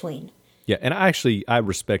nothing in between. Yeah, and I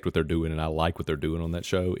respect what they're doing, and I like what they're doing on that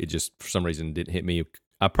show. It just for some reason didn't hit me.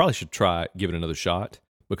 I probably should give it another shot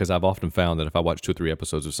because I've often found that if I watch 2 or 3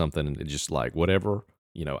 episodes of something and it's just like whatever,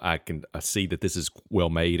 you know, I see that this is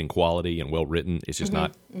well made and quality and well written. It's just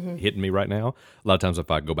not hitting me right now. A lot of times,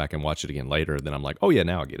 if I go back and watch it again later, then I'm like, oh yeah,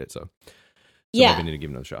 now I get it. So Yeah. maybe I need to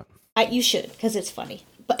give it another shot. You should, because it's funny.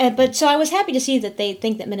 But so I was happy to see that they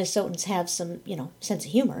think that Minnesotans have some, sense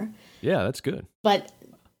of humor. Yeah, that's good. But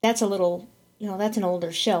that's a little, that's an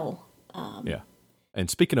older show. Yeah. And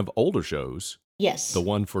speaking of older shows, Yes. the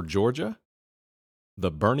one for Georgia, the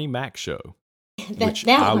Bernie Mac show, which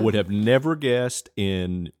that I one. would have never guessed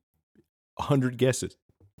in 100 guesses.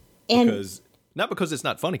 And Not because it's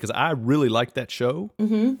not funny, because I really liked that show.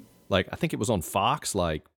 Mm-hmm. Like, I think it was on Fox,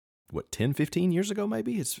 10, 15 years ago,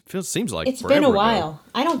 maybe? Seems like it's forever been a ago. while.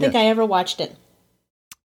 I don't think I ever watched it.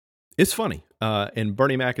 It's funny. And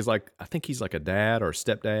Bernie Mac is I think he's like a dad or a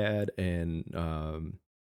stepdad, and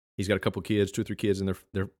he's got a couple kids, 2 or 3 kids, and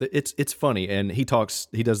it's funny. And he does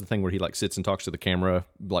the thing where he sits and talks to the camera,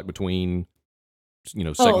 between,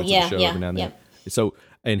 segments of the show every now and then. So,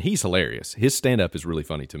 and he's hilarious. His stand-up is really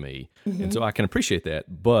funny to me. Mm-hmm. And so I can appreciate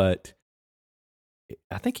that. But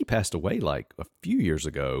I think he passed away a few years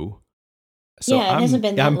ago. So Yeah, it hasn't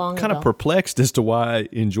been that long I'm kind of ago. perplexed as to why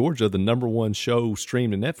in Georgia the number one show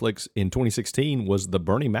streamed on Netflix in 2016 was the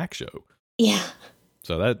Bernie Mac show. Yeah.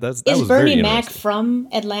 So that was Is very Bernie Mac interesting. from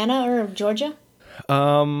Atlanta or Georgia?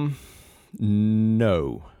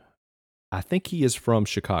 No. I think he is from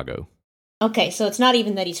Chicago. Okay, so it's not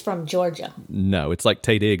even that he's from Georgia. No, it's like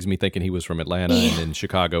Tay Diggs, me thinking he was from Atlanta and then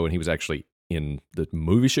Chicago, and he was actually in the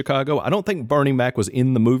movie Chicago. I don't think Bernie Mac was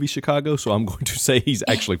in the movie Chicago, so I'm going to say he's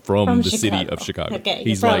actually from the city Chicago. of Chicago. Okay, you're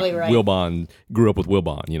he's probably like right. Wilbon, grew up with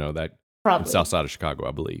Wilbon, that Probably. south side of Chicago,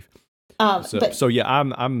 I believe. But So yeah,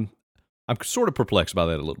 I'm sort of perplexed by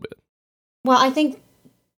that a little bit. well, I think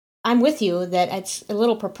I'm with you that it's a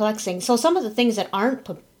little perplexing. So some of the things that aren't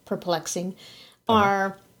perplexing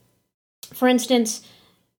are, for instance,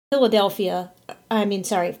 Pennsylvania.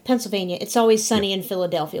 It's always sunny in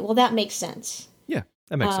Philadelphia. Well, that makes sense. Yeah,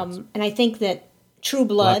 that makes sense. And I think that True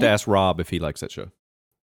We'll have Blood. to ask Rob if he likes that show.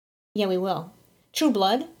 Yeah, we will. True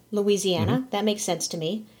Blood, Louisiana. Mm-hmm. That makes sense to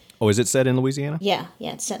me. Oh, is it set in Louisiana? Yeah,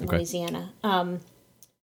 it's set in Okay. Louisiana.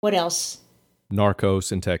 What else?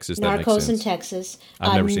 Narcos in Texas. That makes Narcos sense. in Texas.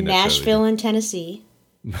 I've never seen that show either. Nashville in Tennessee.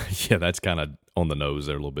 Yeah, that's kind of on the nose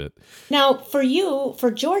there a little bit. Now, for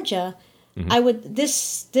Georgia, Mm-hmm. I would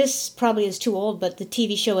this probably is too old, but the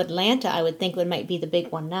TV show Atlanta, I would think might be the big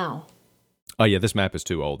one now. Oh yeah, this map is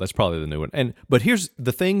too old. That's probably the new one. But here's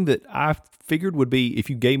the thing that I figured would be, if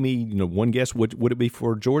you gave me one guess, would it be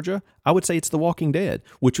for Georgia? I would say it's The Walking Dead,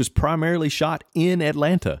 which was primarily shot in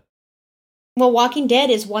Atlanta. Well, Walking Dead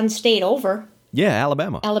is one state over, Yeah,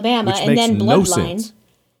 Alabama. Alabama, which and makes then no Bloodline. sense.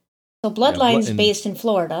 So Bloodline's and- based in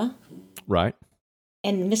Florida, Right.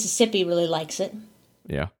 and Mississippi really likes it.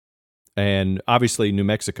 Yeah. And obviously New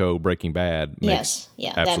Mexico, Breaking Bad makes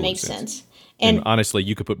that absolute makes sense. And And honestly,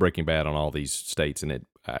 you could put Breaking Bad on all these states, and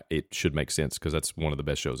it should make sense because that's one of the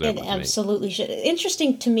best shows ever. it to me. absolutely should.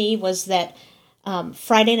 Interesting to me was that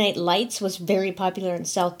Friday Night Lights was very popular in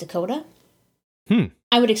South Dakota.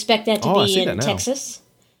 I would expect that to Oh, I be see in that now. Texas.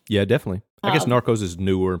 Yeah, definitely. I guess Narcos is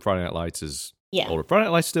newer, and Friday Night Lights is Yeah. older. Friday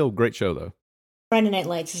Night Lights still a great show though. Friday Night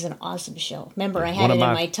Lights is an awesome show. Remember, I One had of it in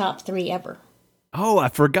my- my top 3 ever. Oh, I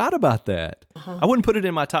forgot about that. Uh-huh. I wouldn't put it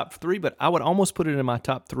in my top 3, but I would almost put it in my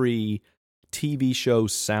top 3 TV show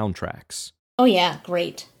soundtracks. Oh yeah,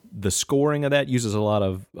 great. The scoring of that uses a lot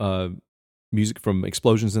of music from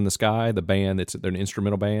Explosions in the Sky, the band. They're an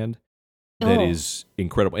instrumental band. that Oh. is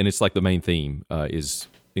incredible, and it's like the main theme is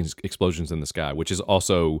Explosions in the Sky, which is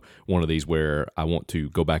also one of these where I want to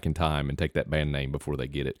go back in time and take that band name before they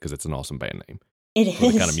get it, because it's an awesome band name It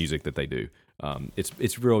for the kind is. of music that they do.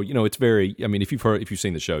 It's real, it's very. I mean, if you've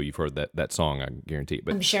seen the show, you've heard that song. I guarantee it.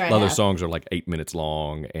 But I'm sure I a lot of have. those songs are like 8 minutes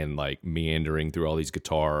long and like meandering through all these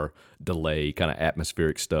guitar delay kind of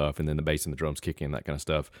atmospheric stuff, and then the bass and the drums kick in, that kind of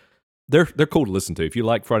stuff. They're cool to listen to. If you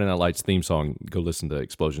like Friday Night Lights theme song, go listen to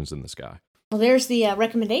Explosions in the Sky. Well, there's the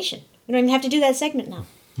recommendation. We don't even have to do that segment now.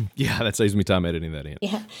 Yeah, that saves me time editing that in.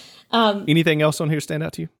 Yeah. Anything else on here stand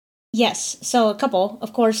out to you? Yes. So a couple,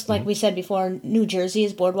 of course, Mm-hmm. like we said before, New Jersey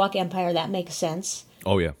is Boardwalk Empire. That makes sense.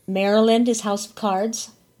 Oh yeah, Maryland is House of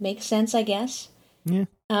Cards. Makes sense, I guess. yeah.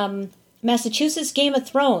 Massachusetts, Game of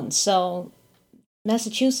Thrones. So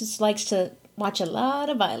Massachusetts likes to watch a lot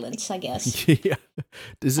of violence, I guess. Yeah.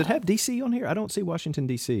 Does it have DC on here? I don't see Washington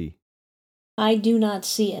DC. I do not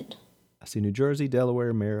see it. I see New Jersey,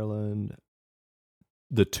 Delaware, Maryland.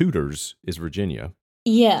 The Tudors is Virginia,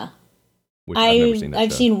 Yeah. which I've never seen that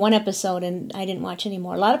I've show. seen one episode and I didn't watch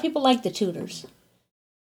anymore. A lot of people like the Tudors.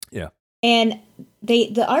 Yeah. And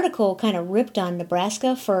the article kind of ripped on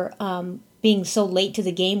Nebraska for being so late to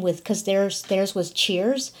the game because theirs was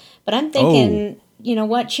Cheers. But I'm thinking, you know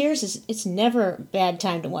what? Cheers it's never a bad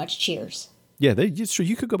time to watch Cheers. Yeah, so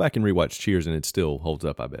you could go back and rewatch Cheers and it still holds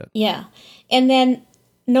up, I bet. Yeah. And then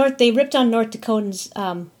they ripped on North Dakotans,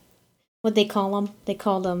 what'd they call them? They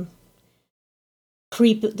called them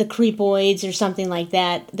the creepoids or something like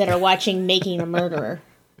that are watching Making a Murderer.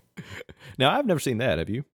 Now, I've never seen that. Have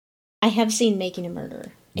you? I have seen Making a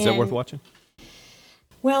Murderer. Is that worth watching?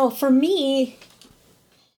 Well, for me,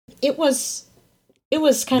 it was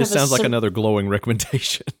kind This of sounds like another glowing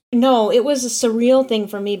recommendation. No, it was a surreal thing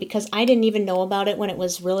for me because I didn't even know about it when it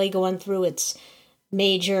was really going through its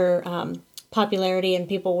major popularity and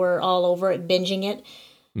people were all over it, binging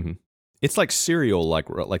it. It's like Serial, like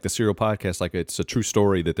the Serial podcast. Like it's a true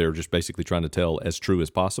story that they're just basically trying to tell as true as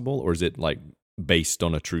possible, or is it like based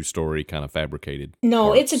on a true story, kind of fabricated? No,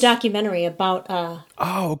 parts? it's a documentary about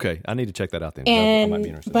Oh, okay. I need to check that out then. I might be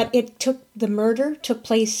interested. but the murder took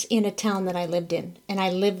place in a town that I lived in, and I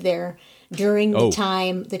lived there during the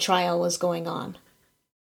time the trial was going on.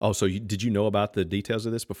 Oh, so did you know about the details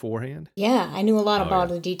of this beforehand? Yeah, I knew a lot about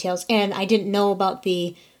yeah. the details, and I didn't know about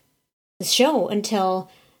the show until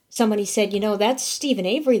somebody said, that's Stephen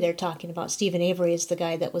Avery they're talking about. Stephen Avery is the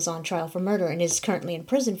guy that was on trial for murder and is currently in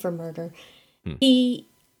prison for murder. He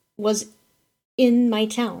was in my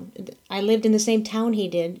town. I lived in the same town he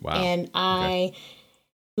did, Wow. and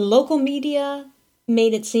local media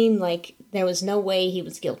made it seem like there was no way he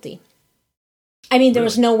was guilty. I mean, there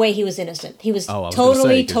was no way he was innocent. He was I was gonna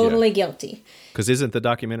say, 'cause, totally guilty. Because isn't the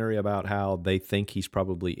documentary about how they think he's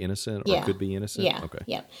probably innocent or Yeah. could be innocent? Yeah, Okay.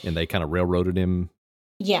 yeah. And they kind of railroaded him.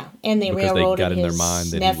 Yeah, and they Because they railroaded got in their his mind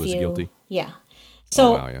that he nephew. was guilty? Yeah.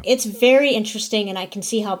 So wow, yeah. it's very interesting, and I can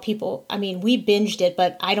see how people, I mean, we binged it,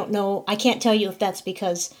 but I don't know, I can't tell you if that's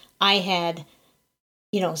because I had,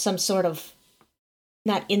 some sort of,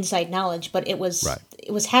 not inside knowledge, but it was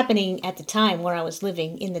happening at the time where I was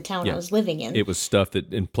living, in the town I was living in. It was stuff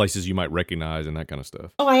that in places you might recognize and that kind of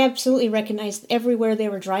stuff. Oh, I absolutely recognized everywhere they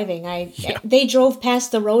were driving. They drove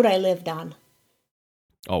past the road I lived on.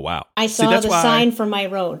 Oh, wow. I See, saw that's the why sign for my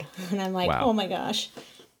road, and I'm like, Wow. oh my gosh.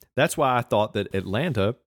 That's why I thought that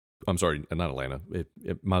Atlanta, I'm sorry, not Atlanta. It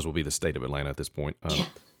might as well be the state of Atlanta at this point.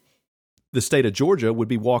 The state of Georgia would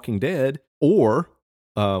be Walking Dead or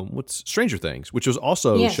what's Stranger Things, which was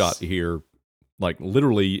also shot here, like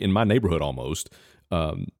literally in my neighborhood almost.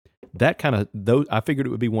 That kind of, those, I figured it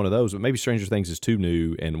would be one of those, but maybe Stranger Things is too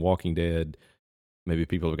new and Walking Dead, maybe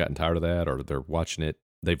people have gotten tired of that or they're watching it.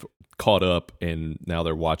 They've caught up and now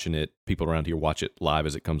they're watching it. People around here watch it live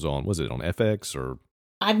as it comes on. Was it on FX or?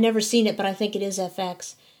 I've never seen it, but I think it is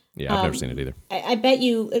FX. Yeah, I've never seen it either. I bet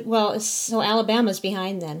you, so Alabama's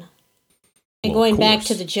behind then. And Well, of going back course.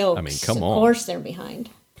 to the jokes, I mean, come on. Of course they're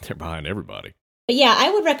behind. They're behind everybody. But yeah,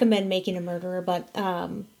 I would recommend Making a Murderer, but,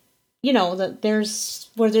 there's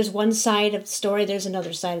one side of the story, there's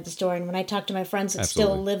another side of the story. And when I talk to my friends that still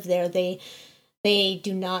Absolutely. live there, they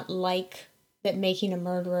do not like that Making a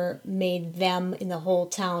Murderer made them in the whole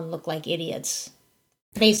town look like idiots.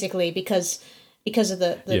 Basically, because of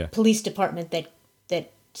the police department that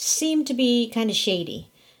seemed to be kind of shady.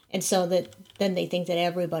 And so that then they think that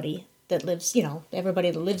everybody that lives,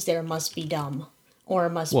 everybody that lives there must be dumb or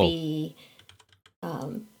must be,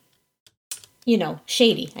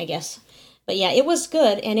 shady, I guess. But yeah, it was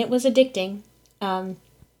good and it was addicting.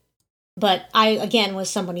 But I, again, was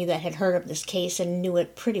somebody that had heard of this case and knew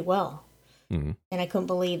it pretty well. Mhm. And I couldn't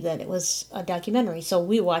believe that it was a documentary. So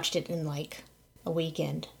we watched it in like a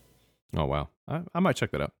weekend. Oh, wow. I might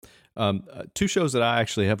check that out. Two shows that I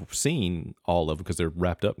actually have seen all of because they're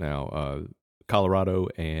wrapped up now. Colorado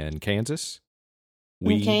and Kansas.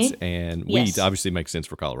 Weeds Okay. and Yes. Weeds obviously makes sense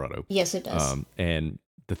for Colorado. Yes, it does. And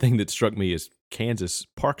the thing that struck me is Kansas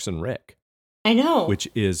Parks and Rec, I know. which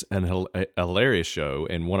is a hilarious show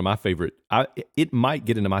and one of my favorite. It might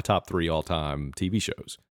get into my top 3 all-time TV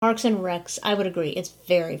shows. Parks and Recs, I would agree. It's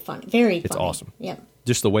very funny. Very funny. It's awesome. Yep.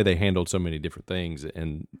 Just the way they handled so many different things,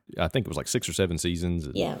 and I think it was like 6 or 7 seasons.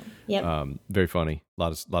 And, Yeah. Yep. very funny.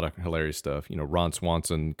 A lot of hilarious stuff. Ron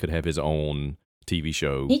Swanson could have his own TV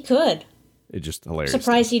show. He could. It's just hilarious.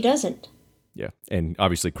 Surprised he doesn't. Yeah, and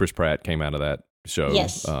obviously Chris Pratt came out of that show.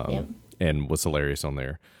 Yes, yep. And was hilarious on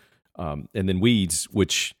there. And then Weeds,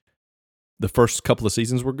 which the first couple of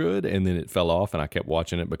seasons were good, and then it fell off, and I kept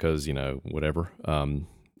watching it because whatever.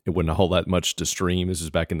 It wasn't a whole that much to stream. This is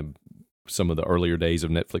back in some of the earlier days of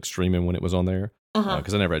Netflix streaming when it was on there.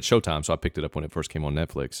 Because I never had Showtime, so I picked it up when it first came on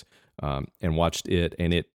Netflix and watched it,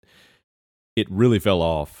 and it really fell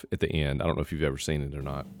off at the end. I don't know if you've ever seen it or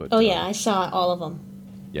not. But Yeah, I saw all of them.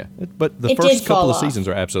 Yeah, but the It first did fall couple of off. seasons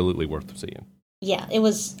are absolutely worth seeing. Yeah, it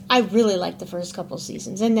was. I really liked the first couple of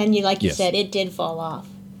seasons, and then you Yes. said, it did fall off.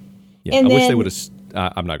 Yeah, And I wish they then- would have.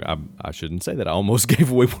 I shouldn't say that. I almost gave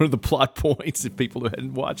away one of the plot points if people who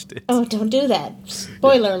hadn't watched it. Oh, don't do that!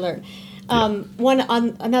 Spoiler alert.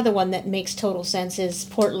 Another one that makes total sense is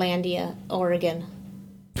Portlandia, Oregon.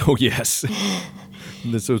 Oh yes.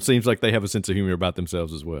 So it seems like they have a sense of humor about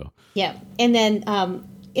themselves as well. Yeah, and then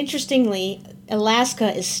interestingly,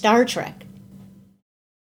 Alaska is Star Trek.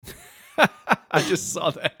 I just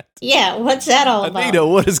saw that. Yeah, what's that all about? Anita,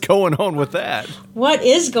 what is going on with that? What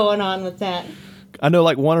is going on with that? I know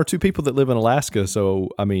like 1 or 2 people that live in Alaska. So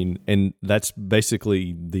I mean, and that's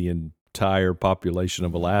basically the entire population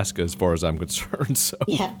of Alaska, as far as I'm concerned. So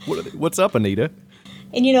Yeah. what's up, Anita?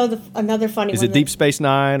 And another funny Is one. it Deep Space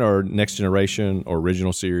Nine or Next Generation or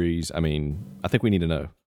original series? I mean, I think we need to know.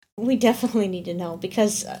 We definitely need to know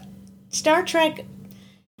because Star Trek.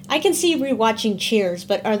 I can see rewatching Cheers,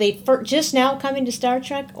 but are they just now coming to Star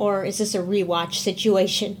Trek, or is this a rewatch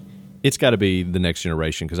situation? It's got to be the Next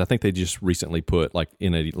Generation because I think they just recently put, like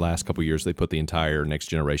in the last couple of years, they put the entire Next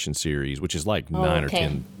Generation series, which is like 9 or okay.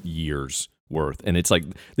 10 years worth. And it's like,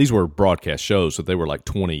 these were broadcast shows, so they were like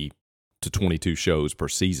 20 to 22 shows per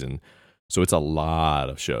season. So it's a lot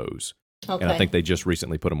of shows. Okay. And I think they just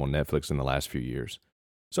recently put them on Netflix in the last few years.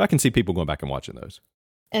 So I can see people going back and watching those.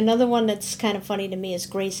 Another one that's kind of funny to me is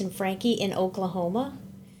Grace and Frankie in Oklahoma.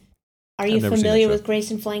 Are you I've never seen that familiar show. with Grace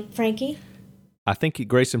and Frankie? I think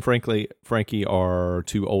Grace and Frankie are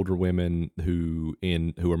 2 older women who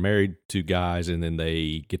are married to guys, and then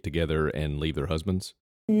they get together and leave their husbands.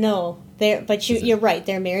 No, you're right.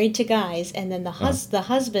 They're married to guys, and then the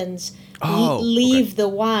husbands Oh, leave okay. the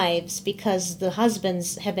wives because the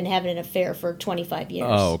husbands have been having an affair for 25 years.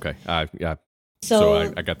 Oh, okay.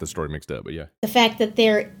 So I got the story mixed up, but yeah. the fact that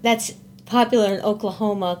that's popular in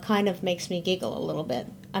Oklahoma kind of makes me giggle a little bit.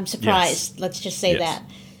 I'm surprised. Let's just say Yes. that.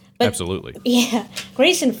 But, Absolutely. Yeah,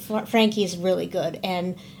 Grace and Frankie is really good,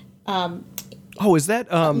 and Oh, is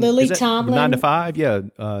that Lily is that Tomlin? 9 to 5? Yeah,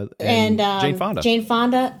 and Jane Fonda. Jane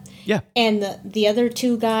Fonda, Yeah. and the other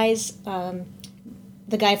 2 guys,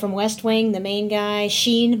 the guy from West Wing, the main guy,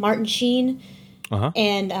 Martin Sheen, Uh-huh.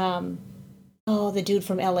 and the dude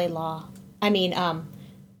from L.A. Law.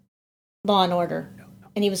 Law and Order,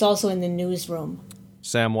 and he was also in the Newsroom.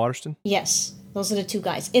 Sam Waterston, Yes, those are the 2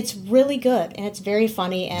 guys. It's really good, and it's very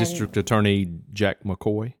funny. And District Attorney Jack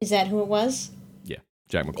McCoy. is that who it was? Yeah,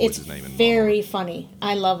 Jack McCoy's It's his name. in Law and very Order. funny.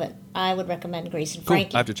 I love it. I would recommend Grace and Cool.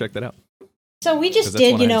 Frankie. I have to check that out. So we 'Cause just that's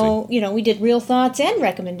did, one I haven't we did real thoughts and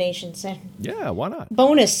recommendations and Yeah, why not?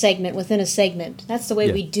 bonus segment within a segment. That's the way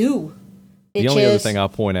Yeah. we do. The only other bitches. thing I'll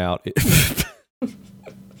point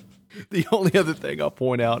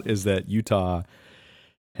out is that Utah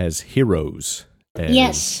has heroes.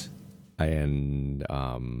 Yes. And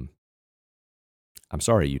I'm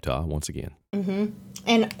sorry, Utah, once again.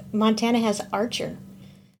 And Montana has Archer.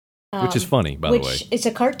 Which is funny, by the way. Which it's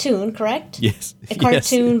a cartoon, correct? Yes. A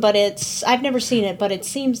cartoon, but I've never seen it, but it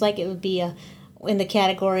seems like it would be in the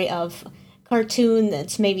category of cartoon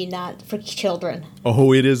that's maybe not for children.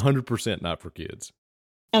 Oh, it is 100% not for kids.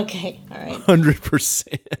 Okay, all right.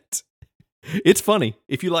 100%. It's funny.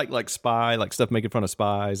 If you like spy, like stuff making fun of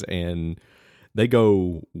spies, and they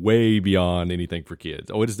go way beyond anything for kids.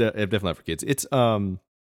 Oh, it is definitely not for kids. It's Aisha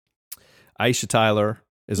Tyler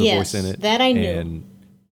is a voice in it. That I knew.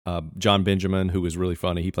 And John Benjamin, who is really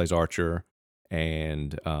funny. He plays Archer.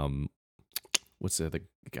 And what's the other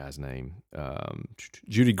guy's name?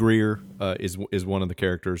 Judy Greer is one of the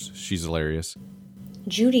characters. She's hilarious.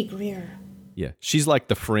 Judy Greer. Yeah, she's like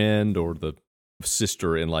the friend or the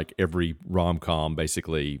sister in like every rom-com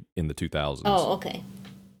basically in the 2000s. Oh, okay.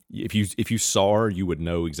 If you saw her, you would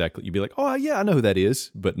know exactly. You'd be like, oh yeah, I know who that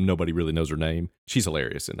is, but nobody really knows her name. She's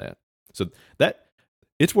hilarious in that. So that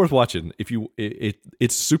it's worth watching.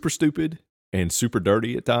 It's super stupid and super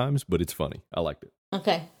dirty at times, but it's funny. I liked it.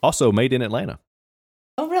 Okay. Also made in Atlanta.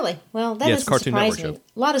 Oh, really? Well, that it's doesn't Cartoon surprise Network me. show.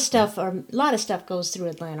 A lot of stuff goes through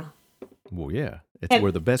Atlanta. Well, yeah, it's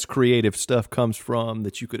where the best creative stuff comes from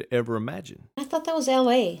that you could ever imagine. I thought that was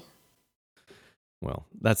L.A. Well,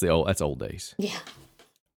 that's old days. Yeah.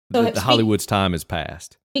 So The Hollywood's time is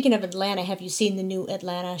past. Speaking of Atlanta, have you seen the new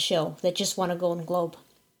Atlanta show that just won a Golden Globe?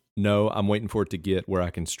 No, I'm waiting for it to get where I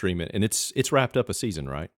can stream it, and it's wrapped up a season,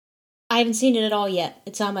 right? I haven't seen it at all yet.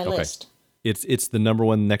 It's on my list. It's the number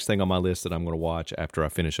one next thing on my list that I'm going to watch after I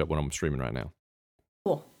finish up what I'm streaming right now.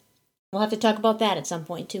 Cool. We'll have to talk about that at some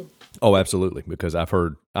point, too. Oh, absolutely, because I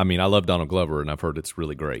love Donald Glover, and I've heard it's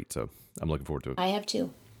really great, so I'm looking forward to it. I have,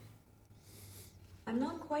 too. I'm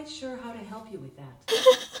not quite sure how to help you with that.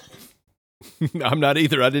 I'm not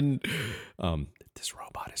either. I didn't. This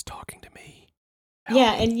robot is talking to me. Help.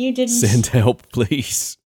 Yeah, and you didn't... Send help,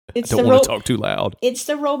 please. I don't want to talk too loud. It's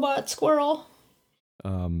the robot squirrel.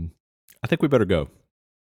 I think we better go.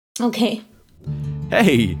 Okay.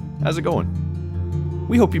 Hey, how's it going?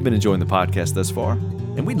 We hope you've been enjoying the podcast thus far,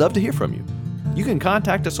 and we'd love to hear from you. You can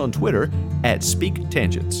contact us on Twitter at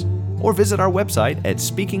SpeakTangents, or visit our website at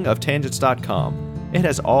speakingoftangents.com. It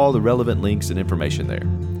has all the relevant links and information there.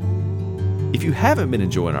 If you haven't been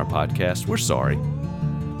enjoying our podcast, we're sorry.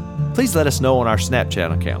 Please let us know on our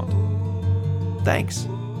Snapchat account. Thanks.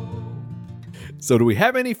 So do we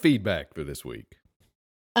have any feedback for this week?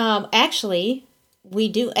 Actually, we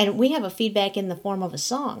do, and we have a feedback in the form of a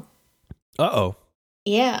song. Uh-oh.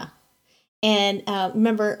 Yeah. And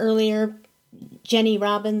remember earlier, Jenny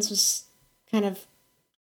Robbins was kind of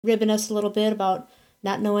ribbing us a little bit about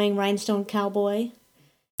not knowing Rhinestone Cowboy.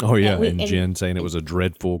 Oh, yeah, and Jen saying it was a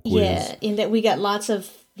dreadful quiz. Yeah, and that we got lots of,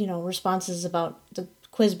 responses about the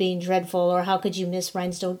quiz being dreadful, or how could you miss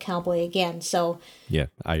Rhinestone Cowboy again? So yeah,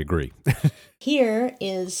 I agree. Here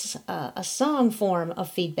is a song form of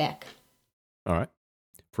feedback. All right.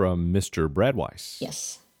 From Mr. Brad Weiss.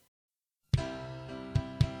 Yes.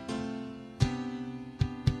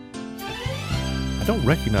 I don't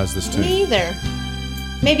recognize this tune. Me either.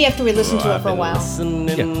 Maybe after we listen to it for a while.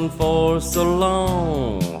 Listening for so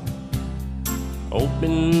long,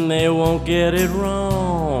 hoping they won't get it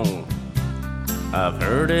wrong. I've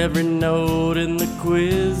heard every note in the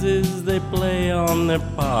quizzes they play on their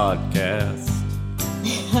podcast.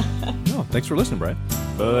 Oh, thanks for listening, Brad.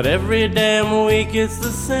 But every damn week it's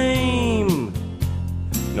the same.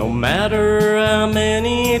 No matter how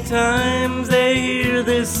many times they hear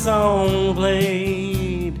this song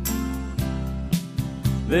played,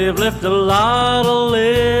 they've left a lot of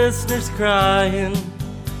listeners crying.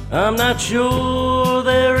 I'm not sure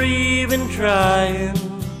they're even trying.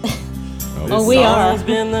 Oh, we are. This song's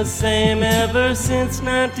been the same ever since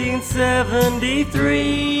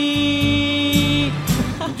 1973.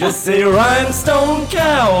 Just say Rhinestone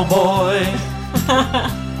Cowboy.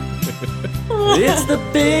 It's the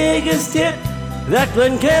biggest hit that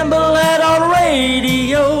Glenn Campbell had on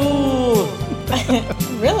radio.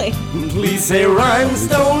 Really? Please say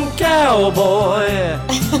Rhinestone Cowboy.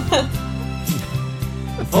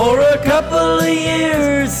 For a couple of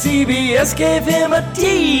years, CBS gave him a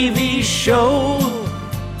TV show.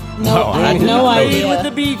 No, I had no idea. With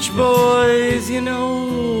the Beach Boys,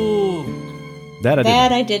 That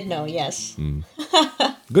I did know, yes.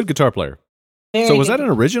 Good guitar player. Very Was good. that an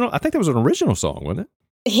original? I think that was an original song, wasn't it?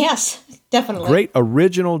 Yes, definitely. Great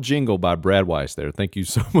original jingle by Brad Weiss there. Thank you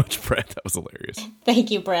so much, Brad. That was hilarious.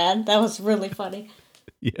 Thank you, Brad. That was really funny.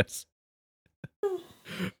 Yes.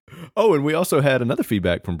 Oh, and we also had another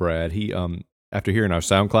feedback from Brad. He, after hearing our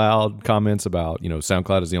SoundCloud comments about,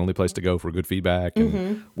 SoundCloud is the only place to go for good feedback,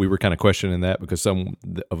 and we were kind of questioning that because some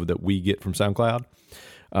of that we get from SoundCloud.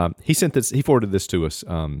 He sent this. He forwarded this to us.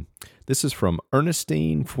 This is from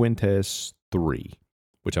Ernestine Fuentes 3,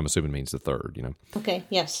 which I'm assuming means the third. Okay.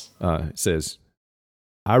 Yes. It says,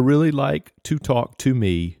 "I really like to talk to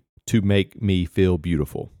me to make me feel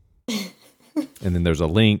beautiful." And then there's a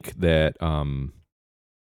link that.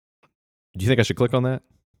 Do you think I should click on that?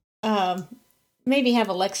 Maybe have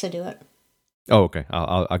Alexa do it. Oh, okay.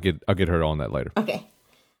 I'll get her on that later. Okay.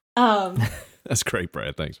 That's great,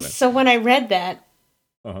 Brad. Thanks, man. So when I read that,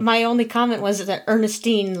 my only comment was that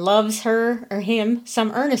Ernestine loves her or him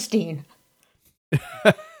some Ernestine.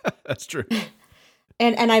 That's true.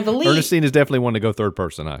 And I believe Ernestine is definitely one to go third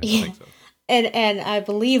person. I think so. And I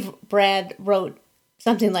believe Brad wrote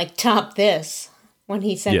something like "top this" when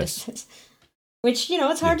he sent us this. Which,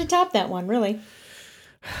 it's hard to top that one, really.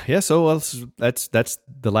 Yeah, so that's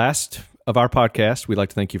the last of our podcast. We'd like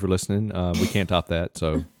to thank you for listening. We can't top that.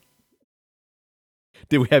 So,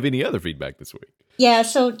 did we have any other feedback this week? Yeah.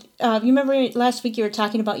 So, you remember last week you were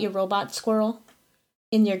talking about your robot squirrel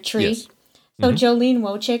in your tree? Yes. So Jolene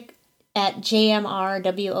Wojcik at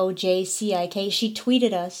JMRWOJCIK, she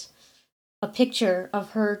tweeted us a picture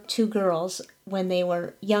of her two girls when they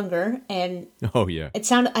were younger, and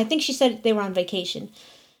I think she said they were on vacation.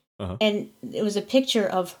 And it was a picture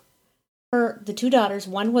of the two daughters.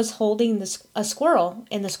 One was holding a squirrel,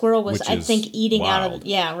 and the squirrel was, I think, eating out of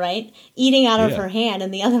eating out of her hand,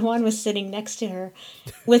 and the other one was sitting next to her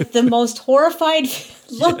with the most horrified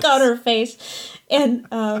look on her face. And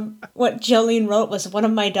what Jolene wrote was, "One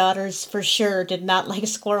of my daughters for sure did not like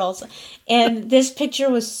squirrels." And this picture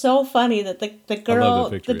was so funny that the girl,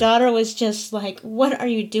 the daughter, was just like, "What are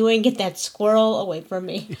you doing? Get that squirrel away from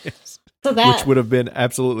me." Yes. So which would have been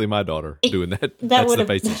absolutely my daughter doing that. That's the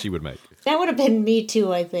face that she would make. That would have been me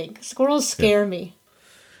too, I think. Squirrels scare me.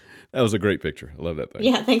 That was a great picture. I love that thing.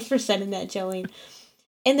 Yeah, thanks for sending that, Jolene.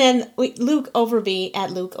 And then Luke Overby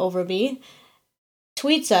at Luke Overby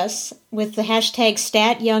tweets us with the hashtag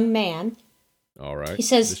 #StatYoungMan. All right. He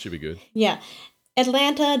says, this should be good. Yeah.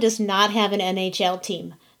 Atlanta does not have an NHL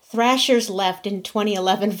team. Thrashers left in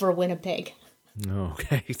 2011 for Winnipeg.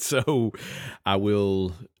 Okay, so I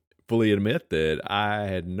will fully admit that I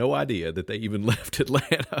had no idea that they even left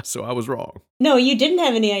Atlanta, so I was wrong. No, you didn't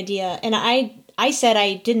have any idea. And I said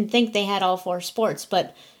I didn't think they had all four sports,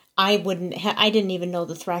 but I didn't even know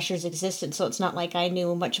the Thrashers existed, so it's not like I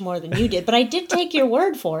knew much more than you did. But I did take your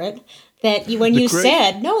word for it that when you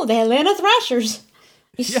said, no, the Atlanta Thrashers.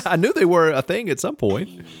 Yeah, I knew they were a thing at some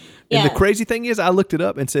point. And the crazy thing is, I looked it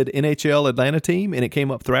up and said NHL Atlanta team, and it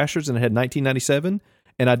came up Thrashers, and it had 1997,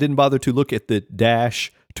 and I didn't bother to look at the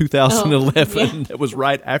dash 2011 that was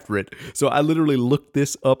right after it. So I literally looked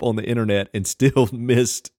this up on the internet and still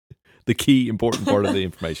missed the key important part of the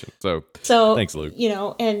information. So thanks, Luke.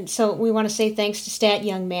 And so we want to say thanks to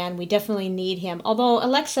StatYoungMan. We definitely need him. Although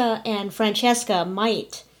Alexa and Francesca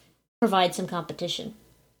might provide some competition.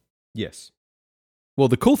 Yes. Well,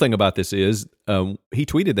 the cool thing about this is he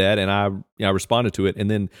tweeted that, and I responded to it, and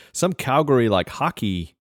then some Calgary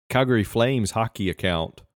Flames hockey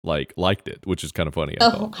account liked it, which is kind of funny.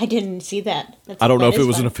 I didn't see that. I don't know if it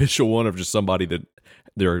was an official one or just somebody that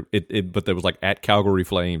but there was at Calgary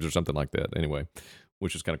Flames or something like that. Anyway,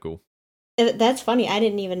 which is kind of cool. That's funny. I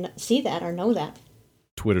didn't even see that or know that.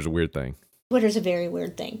 Twitter's a weird thing. Twitter's a very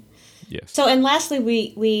weird thing. Yes. So, and lastly,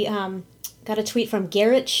 we got a tweet from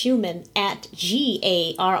Garrett Schumann at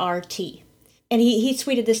GARRT. And he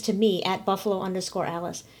tweeted this to me at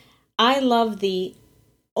Buffalo_Alice. I love the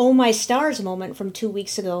 "Oh My Stars" moment from 2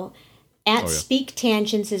 weeks ago. Speak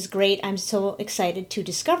Tangents is great. I'm so excited to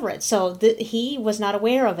discover it. So he was not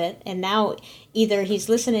aware of it. And now either he's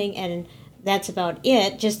listening and that's about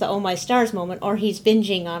it, just the "Oh My Stars" moment, or he's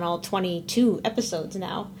binging on all 22 episodes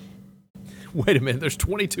now. Wait a minute, there's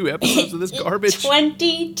 22 episodes of this garbage?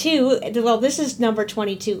 22. Well, this is number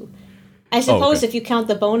 22. I suppose if you count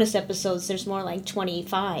the bonus episodes, there's more like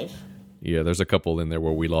 25. Yeah, there's a couple in there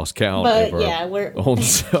where we lost count but, of we're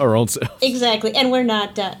our own self. Exactly, and we're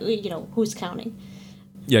not, who's counting?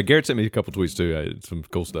 Yeah, Garrett sent me a couple tweets too, some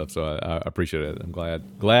cool stuff, so I appreciate it. I'm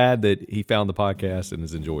glad that he found the podcast and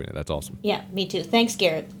is enjoying it. That's awesome. Yeah, me too. Thanks,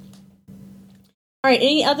 Garrett. All right,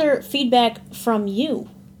 any other feedback from you?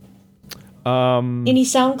 Any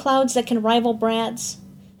SoundClouds that can rival Brad's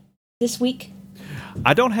this week?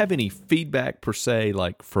 I don't have any feedback per se,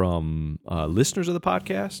 from listeners of the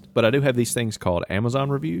podcast, but I do have these things called Amazon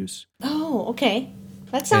reviews. Oh, okay.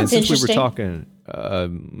 That sounds interesting. Since we were talking,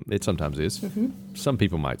 it sometimes is. Mm-hmm. Some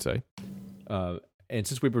people might say. And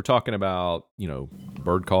since we were talking about,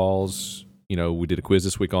 bird calls, we did a quiz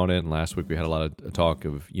this week on it, and last week we had a lot of talk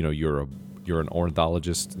of, you're an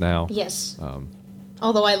ornithologist now. Yes.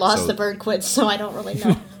 Although I lost the bird quiz, so I don't really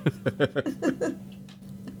know.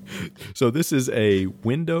 So this is a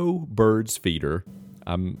window birds feeder.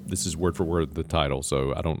 This is word for word the title,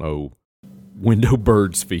 so I don't know. Window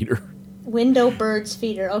birds feeder. Window birds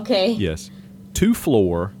feeder, okay. Yes.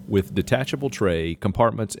 2-floor with detachable tray,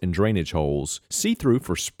 compartments, and drainage holes. See-through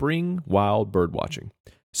for spring wild bird watching.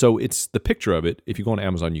 So it's the picture of it. If you go on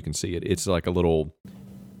Amazon, you can see it. It's like a little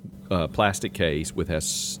plastic case that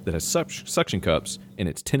has suction cups, and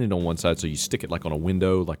it's tinted on one side, so you stick it on a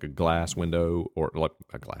window, like a glass window, or like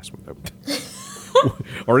a glass window.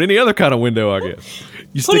 or any other kind of window, I guess.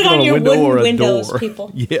 You Put stick it it on on a your window wooden or a windows, door.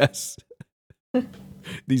 people. Yes.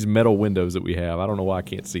 These metal windows that we have, I don't know why I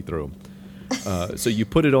can't see through them. So you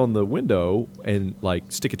put it on the window and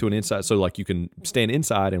like stick it to an inside, so like you can stand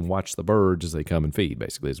inside and watch the birds as they come and feed.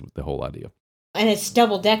 Basically, is the whole idea. And it's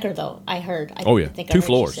double decker, though. I heard. I Oh yeah, think I 2 heard you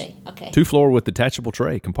floors. say. Okay. 2 floor with detachable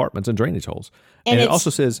tray, compartments, and drainage holes. And it it's- also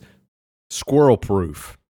says squirrel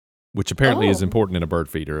proof, which apparently is Oh. important in a bird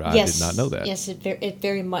feeder. I Yes, did not know that. Yes, it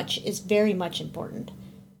very much is very much important.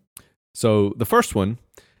 So the first one,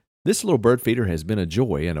 this little bird feeder has been a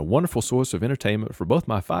joy and a wonderful source of entertainment for both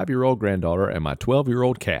my 5-year-old granddaughter and my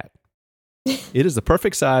 12-year-old cat. It is the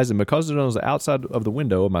perfect size, and because it is on the outside of the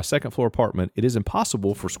window of my second floor apartment, it is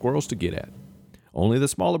impossible for squirrels to get at. Only the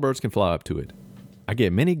smaller birds can fly up to it. I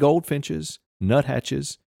get many goldfinches,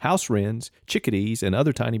 nuthatches, house wrens, chickadees, and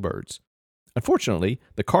other tiny birds. Unfortunately,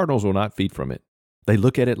 the cardinals will not feed from it. They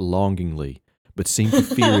look at it longingly, but seem to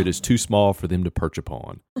fear it is too small for them to perch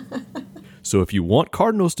upon. So if you want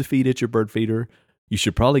cardinals to feed at your bird feeder, you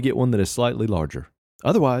should probably get one that is slightly larger.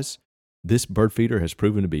 Otherwise, this bird feeder has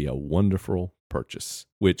proven to be a wonderful purchase,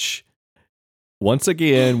 which, once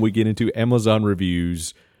again, we get into Amazon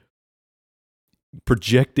reviews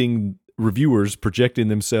reviewers projecting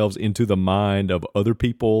themselves into the mind of other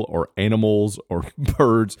people or animals or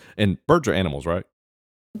birds. And birds are animals, right?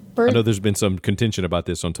 I know there's been some contention about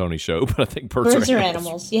this on Tony's show, but I think birds are animals.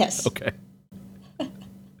 animals. Yes. Okay.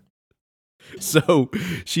 So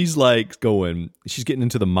she's like she's getting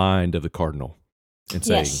into the mind of the cardinal and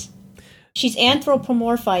saying, Yes. She's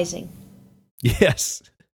anthropomorphizing. yes.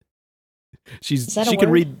 She that a can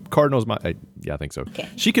word? read cardinals' minds. Yeah, I think so. Okay.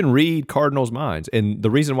 She can read cardinals' minds. And the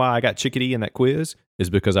reason why I got chickadee in that quiz is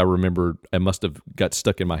because I remembered, I must have got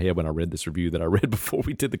stuck in my head when I read this review that I read before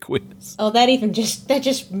we did the quiz. Oh, that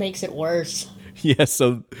just makes it worse. Yeah,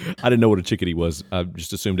 so I didn't know what a chickadee was. I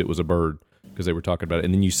just assumed it was a bird because they were talking about it.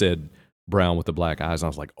 And then you said brown with the black eyes. And I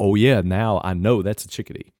was like, oh yeah, now I know that's a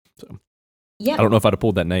chickadee. So Yeah. I don't know if I'd have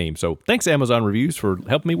pulled that name. So thanks, Amazon Reviews, for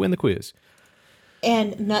helping me win the quiz.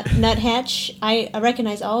 And nuthatch, I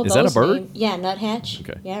recognize all Is those that a bird? names. Yeah, nuthatch.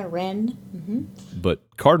 Okay. Yeah, wren. But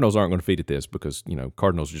cardinals aren't going to feed it this because,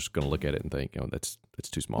 cardinals are just going to look at it and think, that's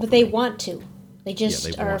too small. But for they me. want to. They just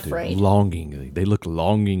they are want to. afraid. Longingly. They look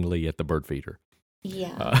longingly at the bird feeder.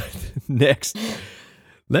 Yeah. Next,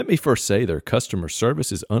 let me first say their customer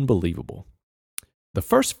service is unbelievable. The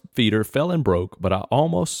first feeder fell and broke, but I'm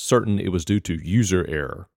almost certain it was due to user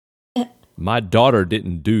error. My daughter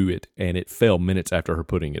didn't do it, and it fell minutes after her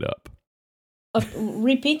putting it up.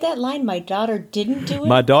 Repeat that line. My daughter didn't do it?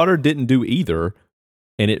 My daughter didn't do either,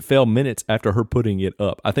 and it fell minutes after her putting it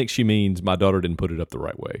up. I think she means my daughter didn't put it up the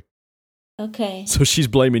right way. Okay. So she's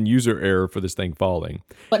blaming user error for this thing falling.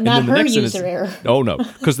 But And not then the her next user sentence- error. Oh, no.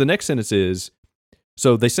 Because the next sentence is,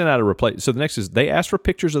 so they sent out a replace. So the next is, they asked for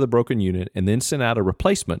pictures of the broken unit and then sent out a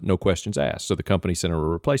replacement, no questions asked. So the company sent her a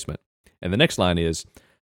replacement. And the next line is,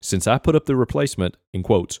 since I put up the replacement, in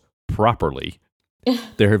quotes, properly,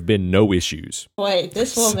 there have been no issues. Boy,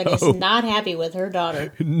 this woman is not happy with her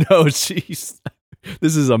daughter. No, this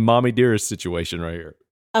is a mommy dearest situation right here.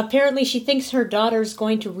 Apparently, she thinks her daughter's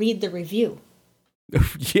going to read the review.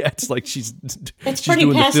 Yeah, it's like she's pretty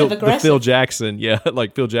doing passive-aggressive. the Phil Jackson. Yeah,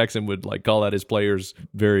 like Phil Jackson would like call out his players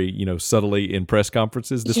very, subtly in press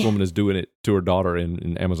conferences. This woman is doing it to her daughter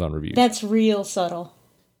in Amazon reviews. That's real subtle.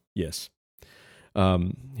 Yes.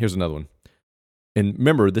 Here's another one. And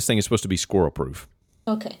remember, this thing is supposed to be squirrel proof.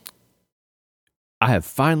 Okay. I have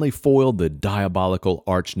finally foiled the diabolical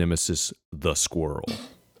arch nemesis, the squirrel,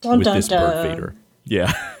 Dun, with dun, this bird dun. feeder.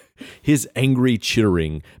 Yeah. His angry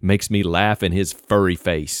chittering makes me laugh in his furry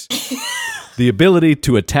face. The ability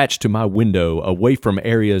to attach to my window away from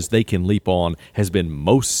areas they can leap on has been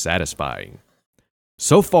most satisfying.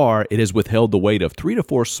 So far, it has withheld the weight of 3 to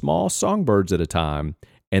 4 small songbirds at a time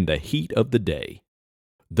and the heat of the day.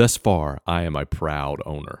 Thus far, I am a proud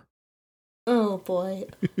owner. Oh, boy.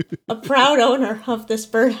 A proud owner of this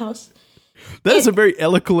birdhouse. That is a very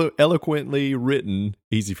eloquently written,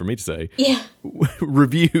 easy for me to say, Yeah.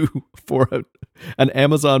 review for an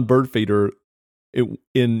Amazon bird feeder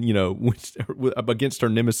against her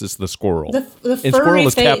nemesis, the squirrel. The And furry squirrel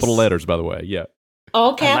is face. capital letters, by the way. Yeah.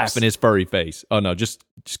 All I caps? laugh in his furry face. Oh, no, just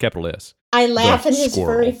capital S. I laugh The in his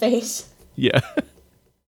squirrel. furry face. Yeah.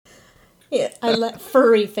 Yeah,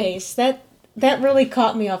 furry face. That really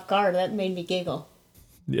caught me off guard. That made me giggle.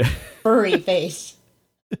 Yeah. Furry face.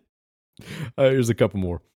 Here's a couple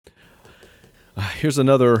more. Here's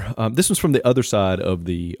another. This one's from the other side of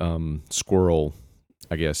the squirrel,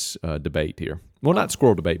 I guess, debate here. Well, not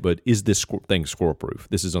squirrel debate, but is this thing squirrel proof?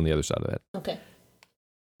 This is on the other side of that. Okay.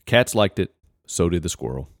 Cats liked it. so did the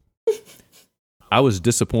squirrel. I was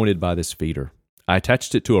disappointed by this feeder. I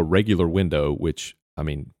attached it to a regular window, which, I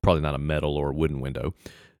mean, probably not a metal or wooden window.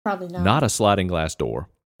 Probably not. Not a sliding glass door.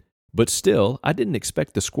 But still, I didn't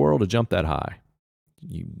expect the squirrel to jump that high.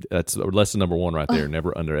 That's lesson number 1 right there.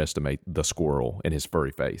 Never underestimate the squirrel and his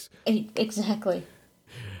furry face. Exactly.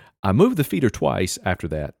 I moved the feeder twice after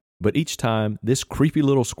that, but each time, this creepy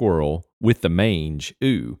little squirrel with the mange,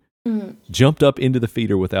 jumped up into the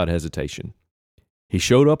feeder without hesitation. He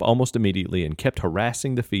showed up almost immediately and kept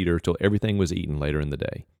harassing the feeder till everything was eaten later in the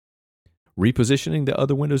day. Repositioning the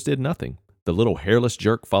other windows did nothing. The little hairless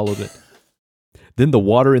jerk followed it. Then the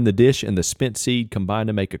water in the dish and the spent seed combined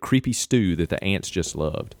to make a creepy stew that the ants just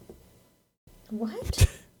loved. What?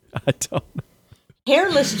 I don't know.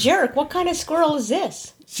 Hairless jerk? What kind of squirrel is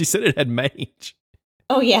this? She said it had mange.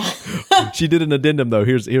 Oh, yeah. She did an addendum, though.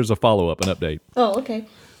 Here's a follow-up, an update. Oh, okay.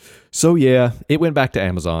 So, yeah, it went back to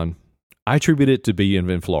Amazon. I attribute it to being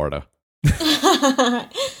in Florida.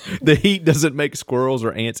 The heat doesn't make squirrels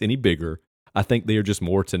or ants any bigger. I think they are just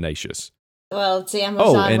more tenacious. Well, it's the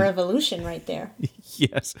Amazon and- revolution right there.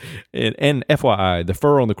 Yes. And FYI, the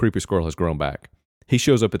fur on the creepy squirrel has grown back. He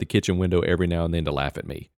shows up at the kitchen window every now and then to laugh at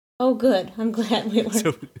me. Oh, good. I'm glad we were.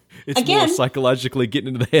 So it's Again? more psychologically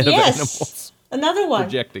getting into the head of animals. Another one.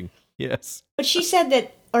 Projecting. Yes. But she said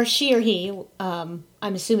that, or she or he, I'm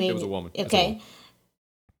assuming. It was a woman. That's a Okay. woman.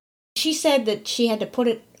 She said that she had to put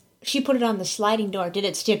it on the sliding door. Did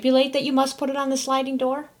it stipulate that you must put it on the sliding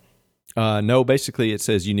door? No, basically it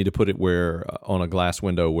says you need to put it where on a glass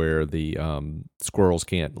window where the squirrels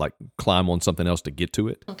can't like climb on something else to get to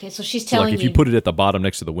it. Okay, so she's So telling like if you put it at the bottom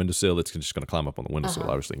next to the windowsill, it's just going to climb up on the windowsill,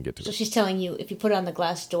 obviously, and get to So it. she's telling you if you put it on the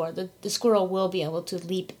glass door, the squirrel will be able to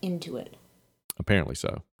leap into it. Apparently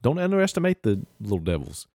so. Don't underestimate the little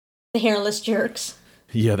devils. The hairless jerks.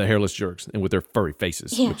 Yeah, the hairless jerks, and with their furry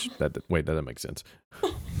faces. Yeah. Which that doesn't make sense.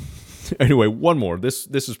 Anyway, one more. This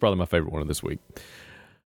is probably my favorite one of this week.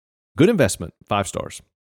 Good investment, 5 stars.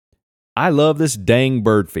 I love this dang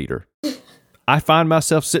bird feeder. I find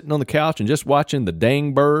myself sitting on the couch and just watching the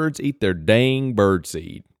dang birds eat their dang bird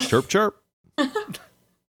seed. Chirp, chirp.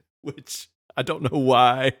 Which I don't know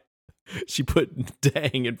why she put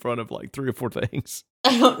dang in front of like 3 or 4 things.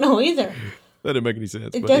 I don't know either. That didn't make any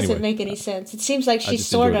sense. It but doesn't anyway. make any sense. It seems like she's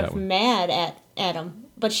just sort enjoyed of that one. mad at him,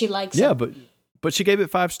 but she likes Yeah, him. but she gave it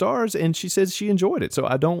 5 stars and she says she enjoyed it. So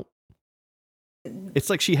I don't. It's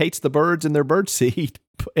like she hates the birds and their bird seed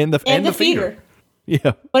and the feeder.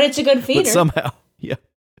 Yeah, But it's a good feeder. but somehow, yeah.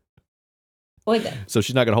 Boy, So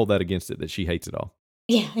she's not going to hold that against it that she hates it all.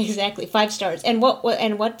 yeah, exactly. 5 stars. And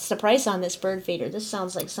what's the price on this bird feeder? This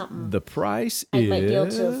sounds like something The price I is might be able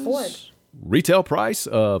to afford. retail price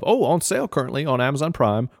of on sale currently on Amazon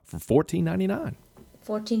Prime for $14.99.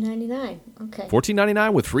 $14.99. Okay.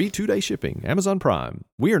 $14.99 with free 2-day shipping. Amazon Prime.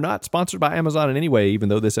 We are not sponsored by Amazon in any way, even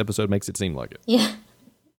though this episode makes it seem like it. Yeah.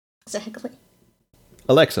 Exactly.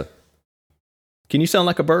 Alexa, can you sound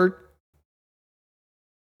like a bird?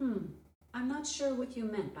 I'm not sure what you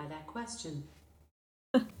meant by that question.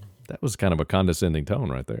 That was kind of a condescending tone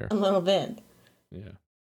right there. A little bit. Yeah.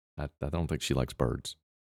 I don't think she likes birds.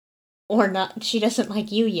 Or not. She doesn't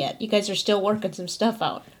like you yet. You guys are still working some stuff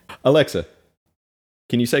out. Alexa,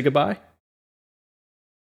 can you say goodbye?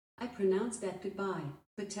 I pronounce that goodbye,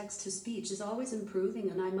 but text-to-speech is always improving,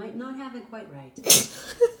 and I might not have it quite right.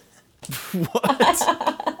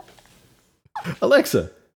 What?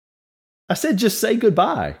 Alexa, I said just say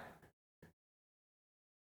goodbye.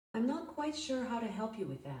 I'm not quite sure how to help you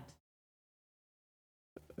with that.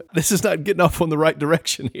 This is not getting off on the right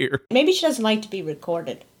direction here. Maybe she doesn't like to be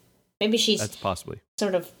recorded. Maybe she's That's possibly.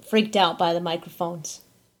 sort of freaked out by the microphones.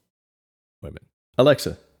 Wait a minute.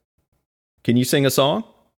 Alexa, can you sing a song?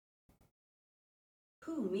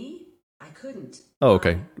 Who, me? I couldn't. Oh,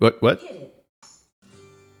 okay. What? Hit it.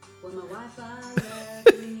 When my Wi-Fi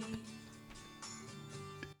left me.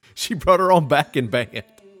 She brought her own backing band.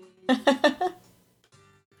 Those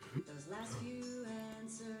last few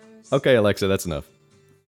answers Okay, Alexa, that's enough.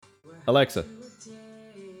 Alexa,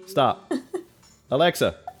 stop.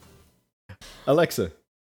 Alexa,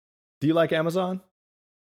 do you like Amazon?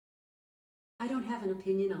 I don't have an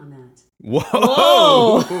opinion on that.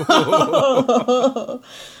 Whoa! Whoa!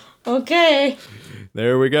 Okay.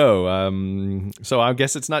 There we go. So I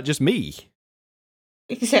guess it's not just me.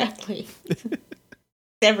 Exactly.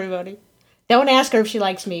 Everybody. Don't ask her if she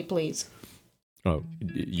likes me, please. Oh,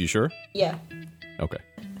 you sure? Yeah. Okay.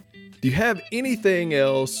 Do you have anything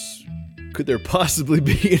else? Could there possibly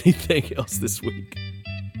be anything else this week?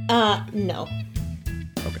 No.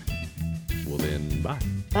 Okay. Well then, bye.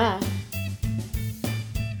 Bye.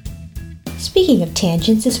 Speaking of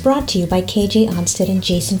Tangents is brought to you by KJ Onstead and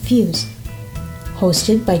Jason Fuse.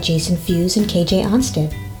 Hosted by Jason Fuse and KJ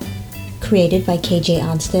Onstead. Created by KJ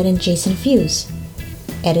Onstead and Jason Fuse.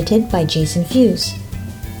 Edited by Jason Fuse.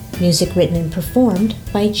 Music written and performed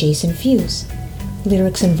by Jason Fuse.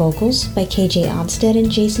 Lyrics and vocals by KJ Onstead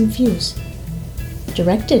and Jason Fuse.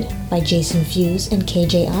 Directed by Jason Fuse and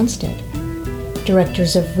KJ Onstead.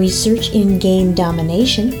 Directors of Research in Game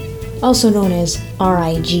Domination, also known as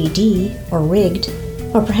RIGD or Rigged,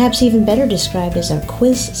 or perhaps even better described as our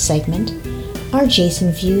quiz segment, are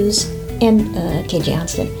Jason Fuse and KJ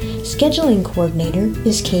Onstead. Scheduling coordinator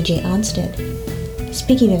is KJ Onstead.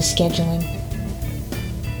 Speaking of scheduling,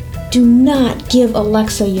 do not give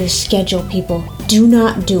Alexa your schedule, people. Do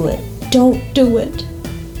not do it. Don't do it.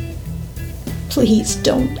 Please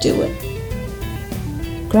don't do it.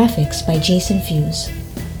 Graphics by Jason Fuse.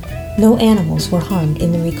 No animals were harmed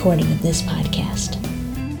in the recording of this podcast.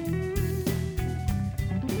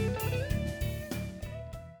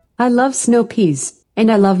 I love snow peas, and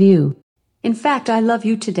I love you. In fact, I love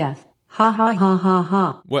you to death. Ha ha ha ha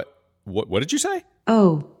ha. What did you say?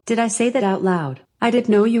 Oh, did I say that out loud? I didn't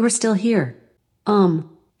know you were still here.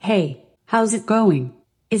 Hey, how's it going?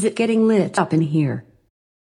 Is it getting lit up in here?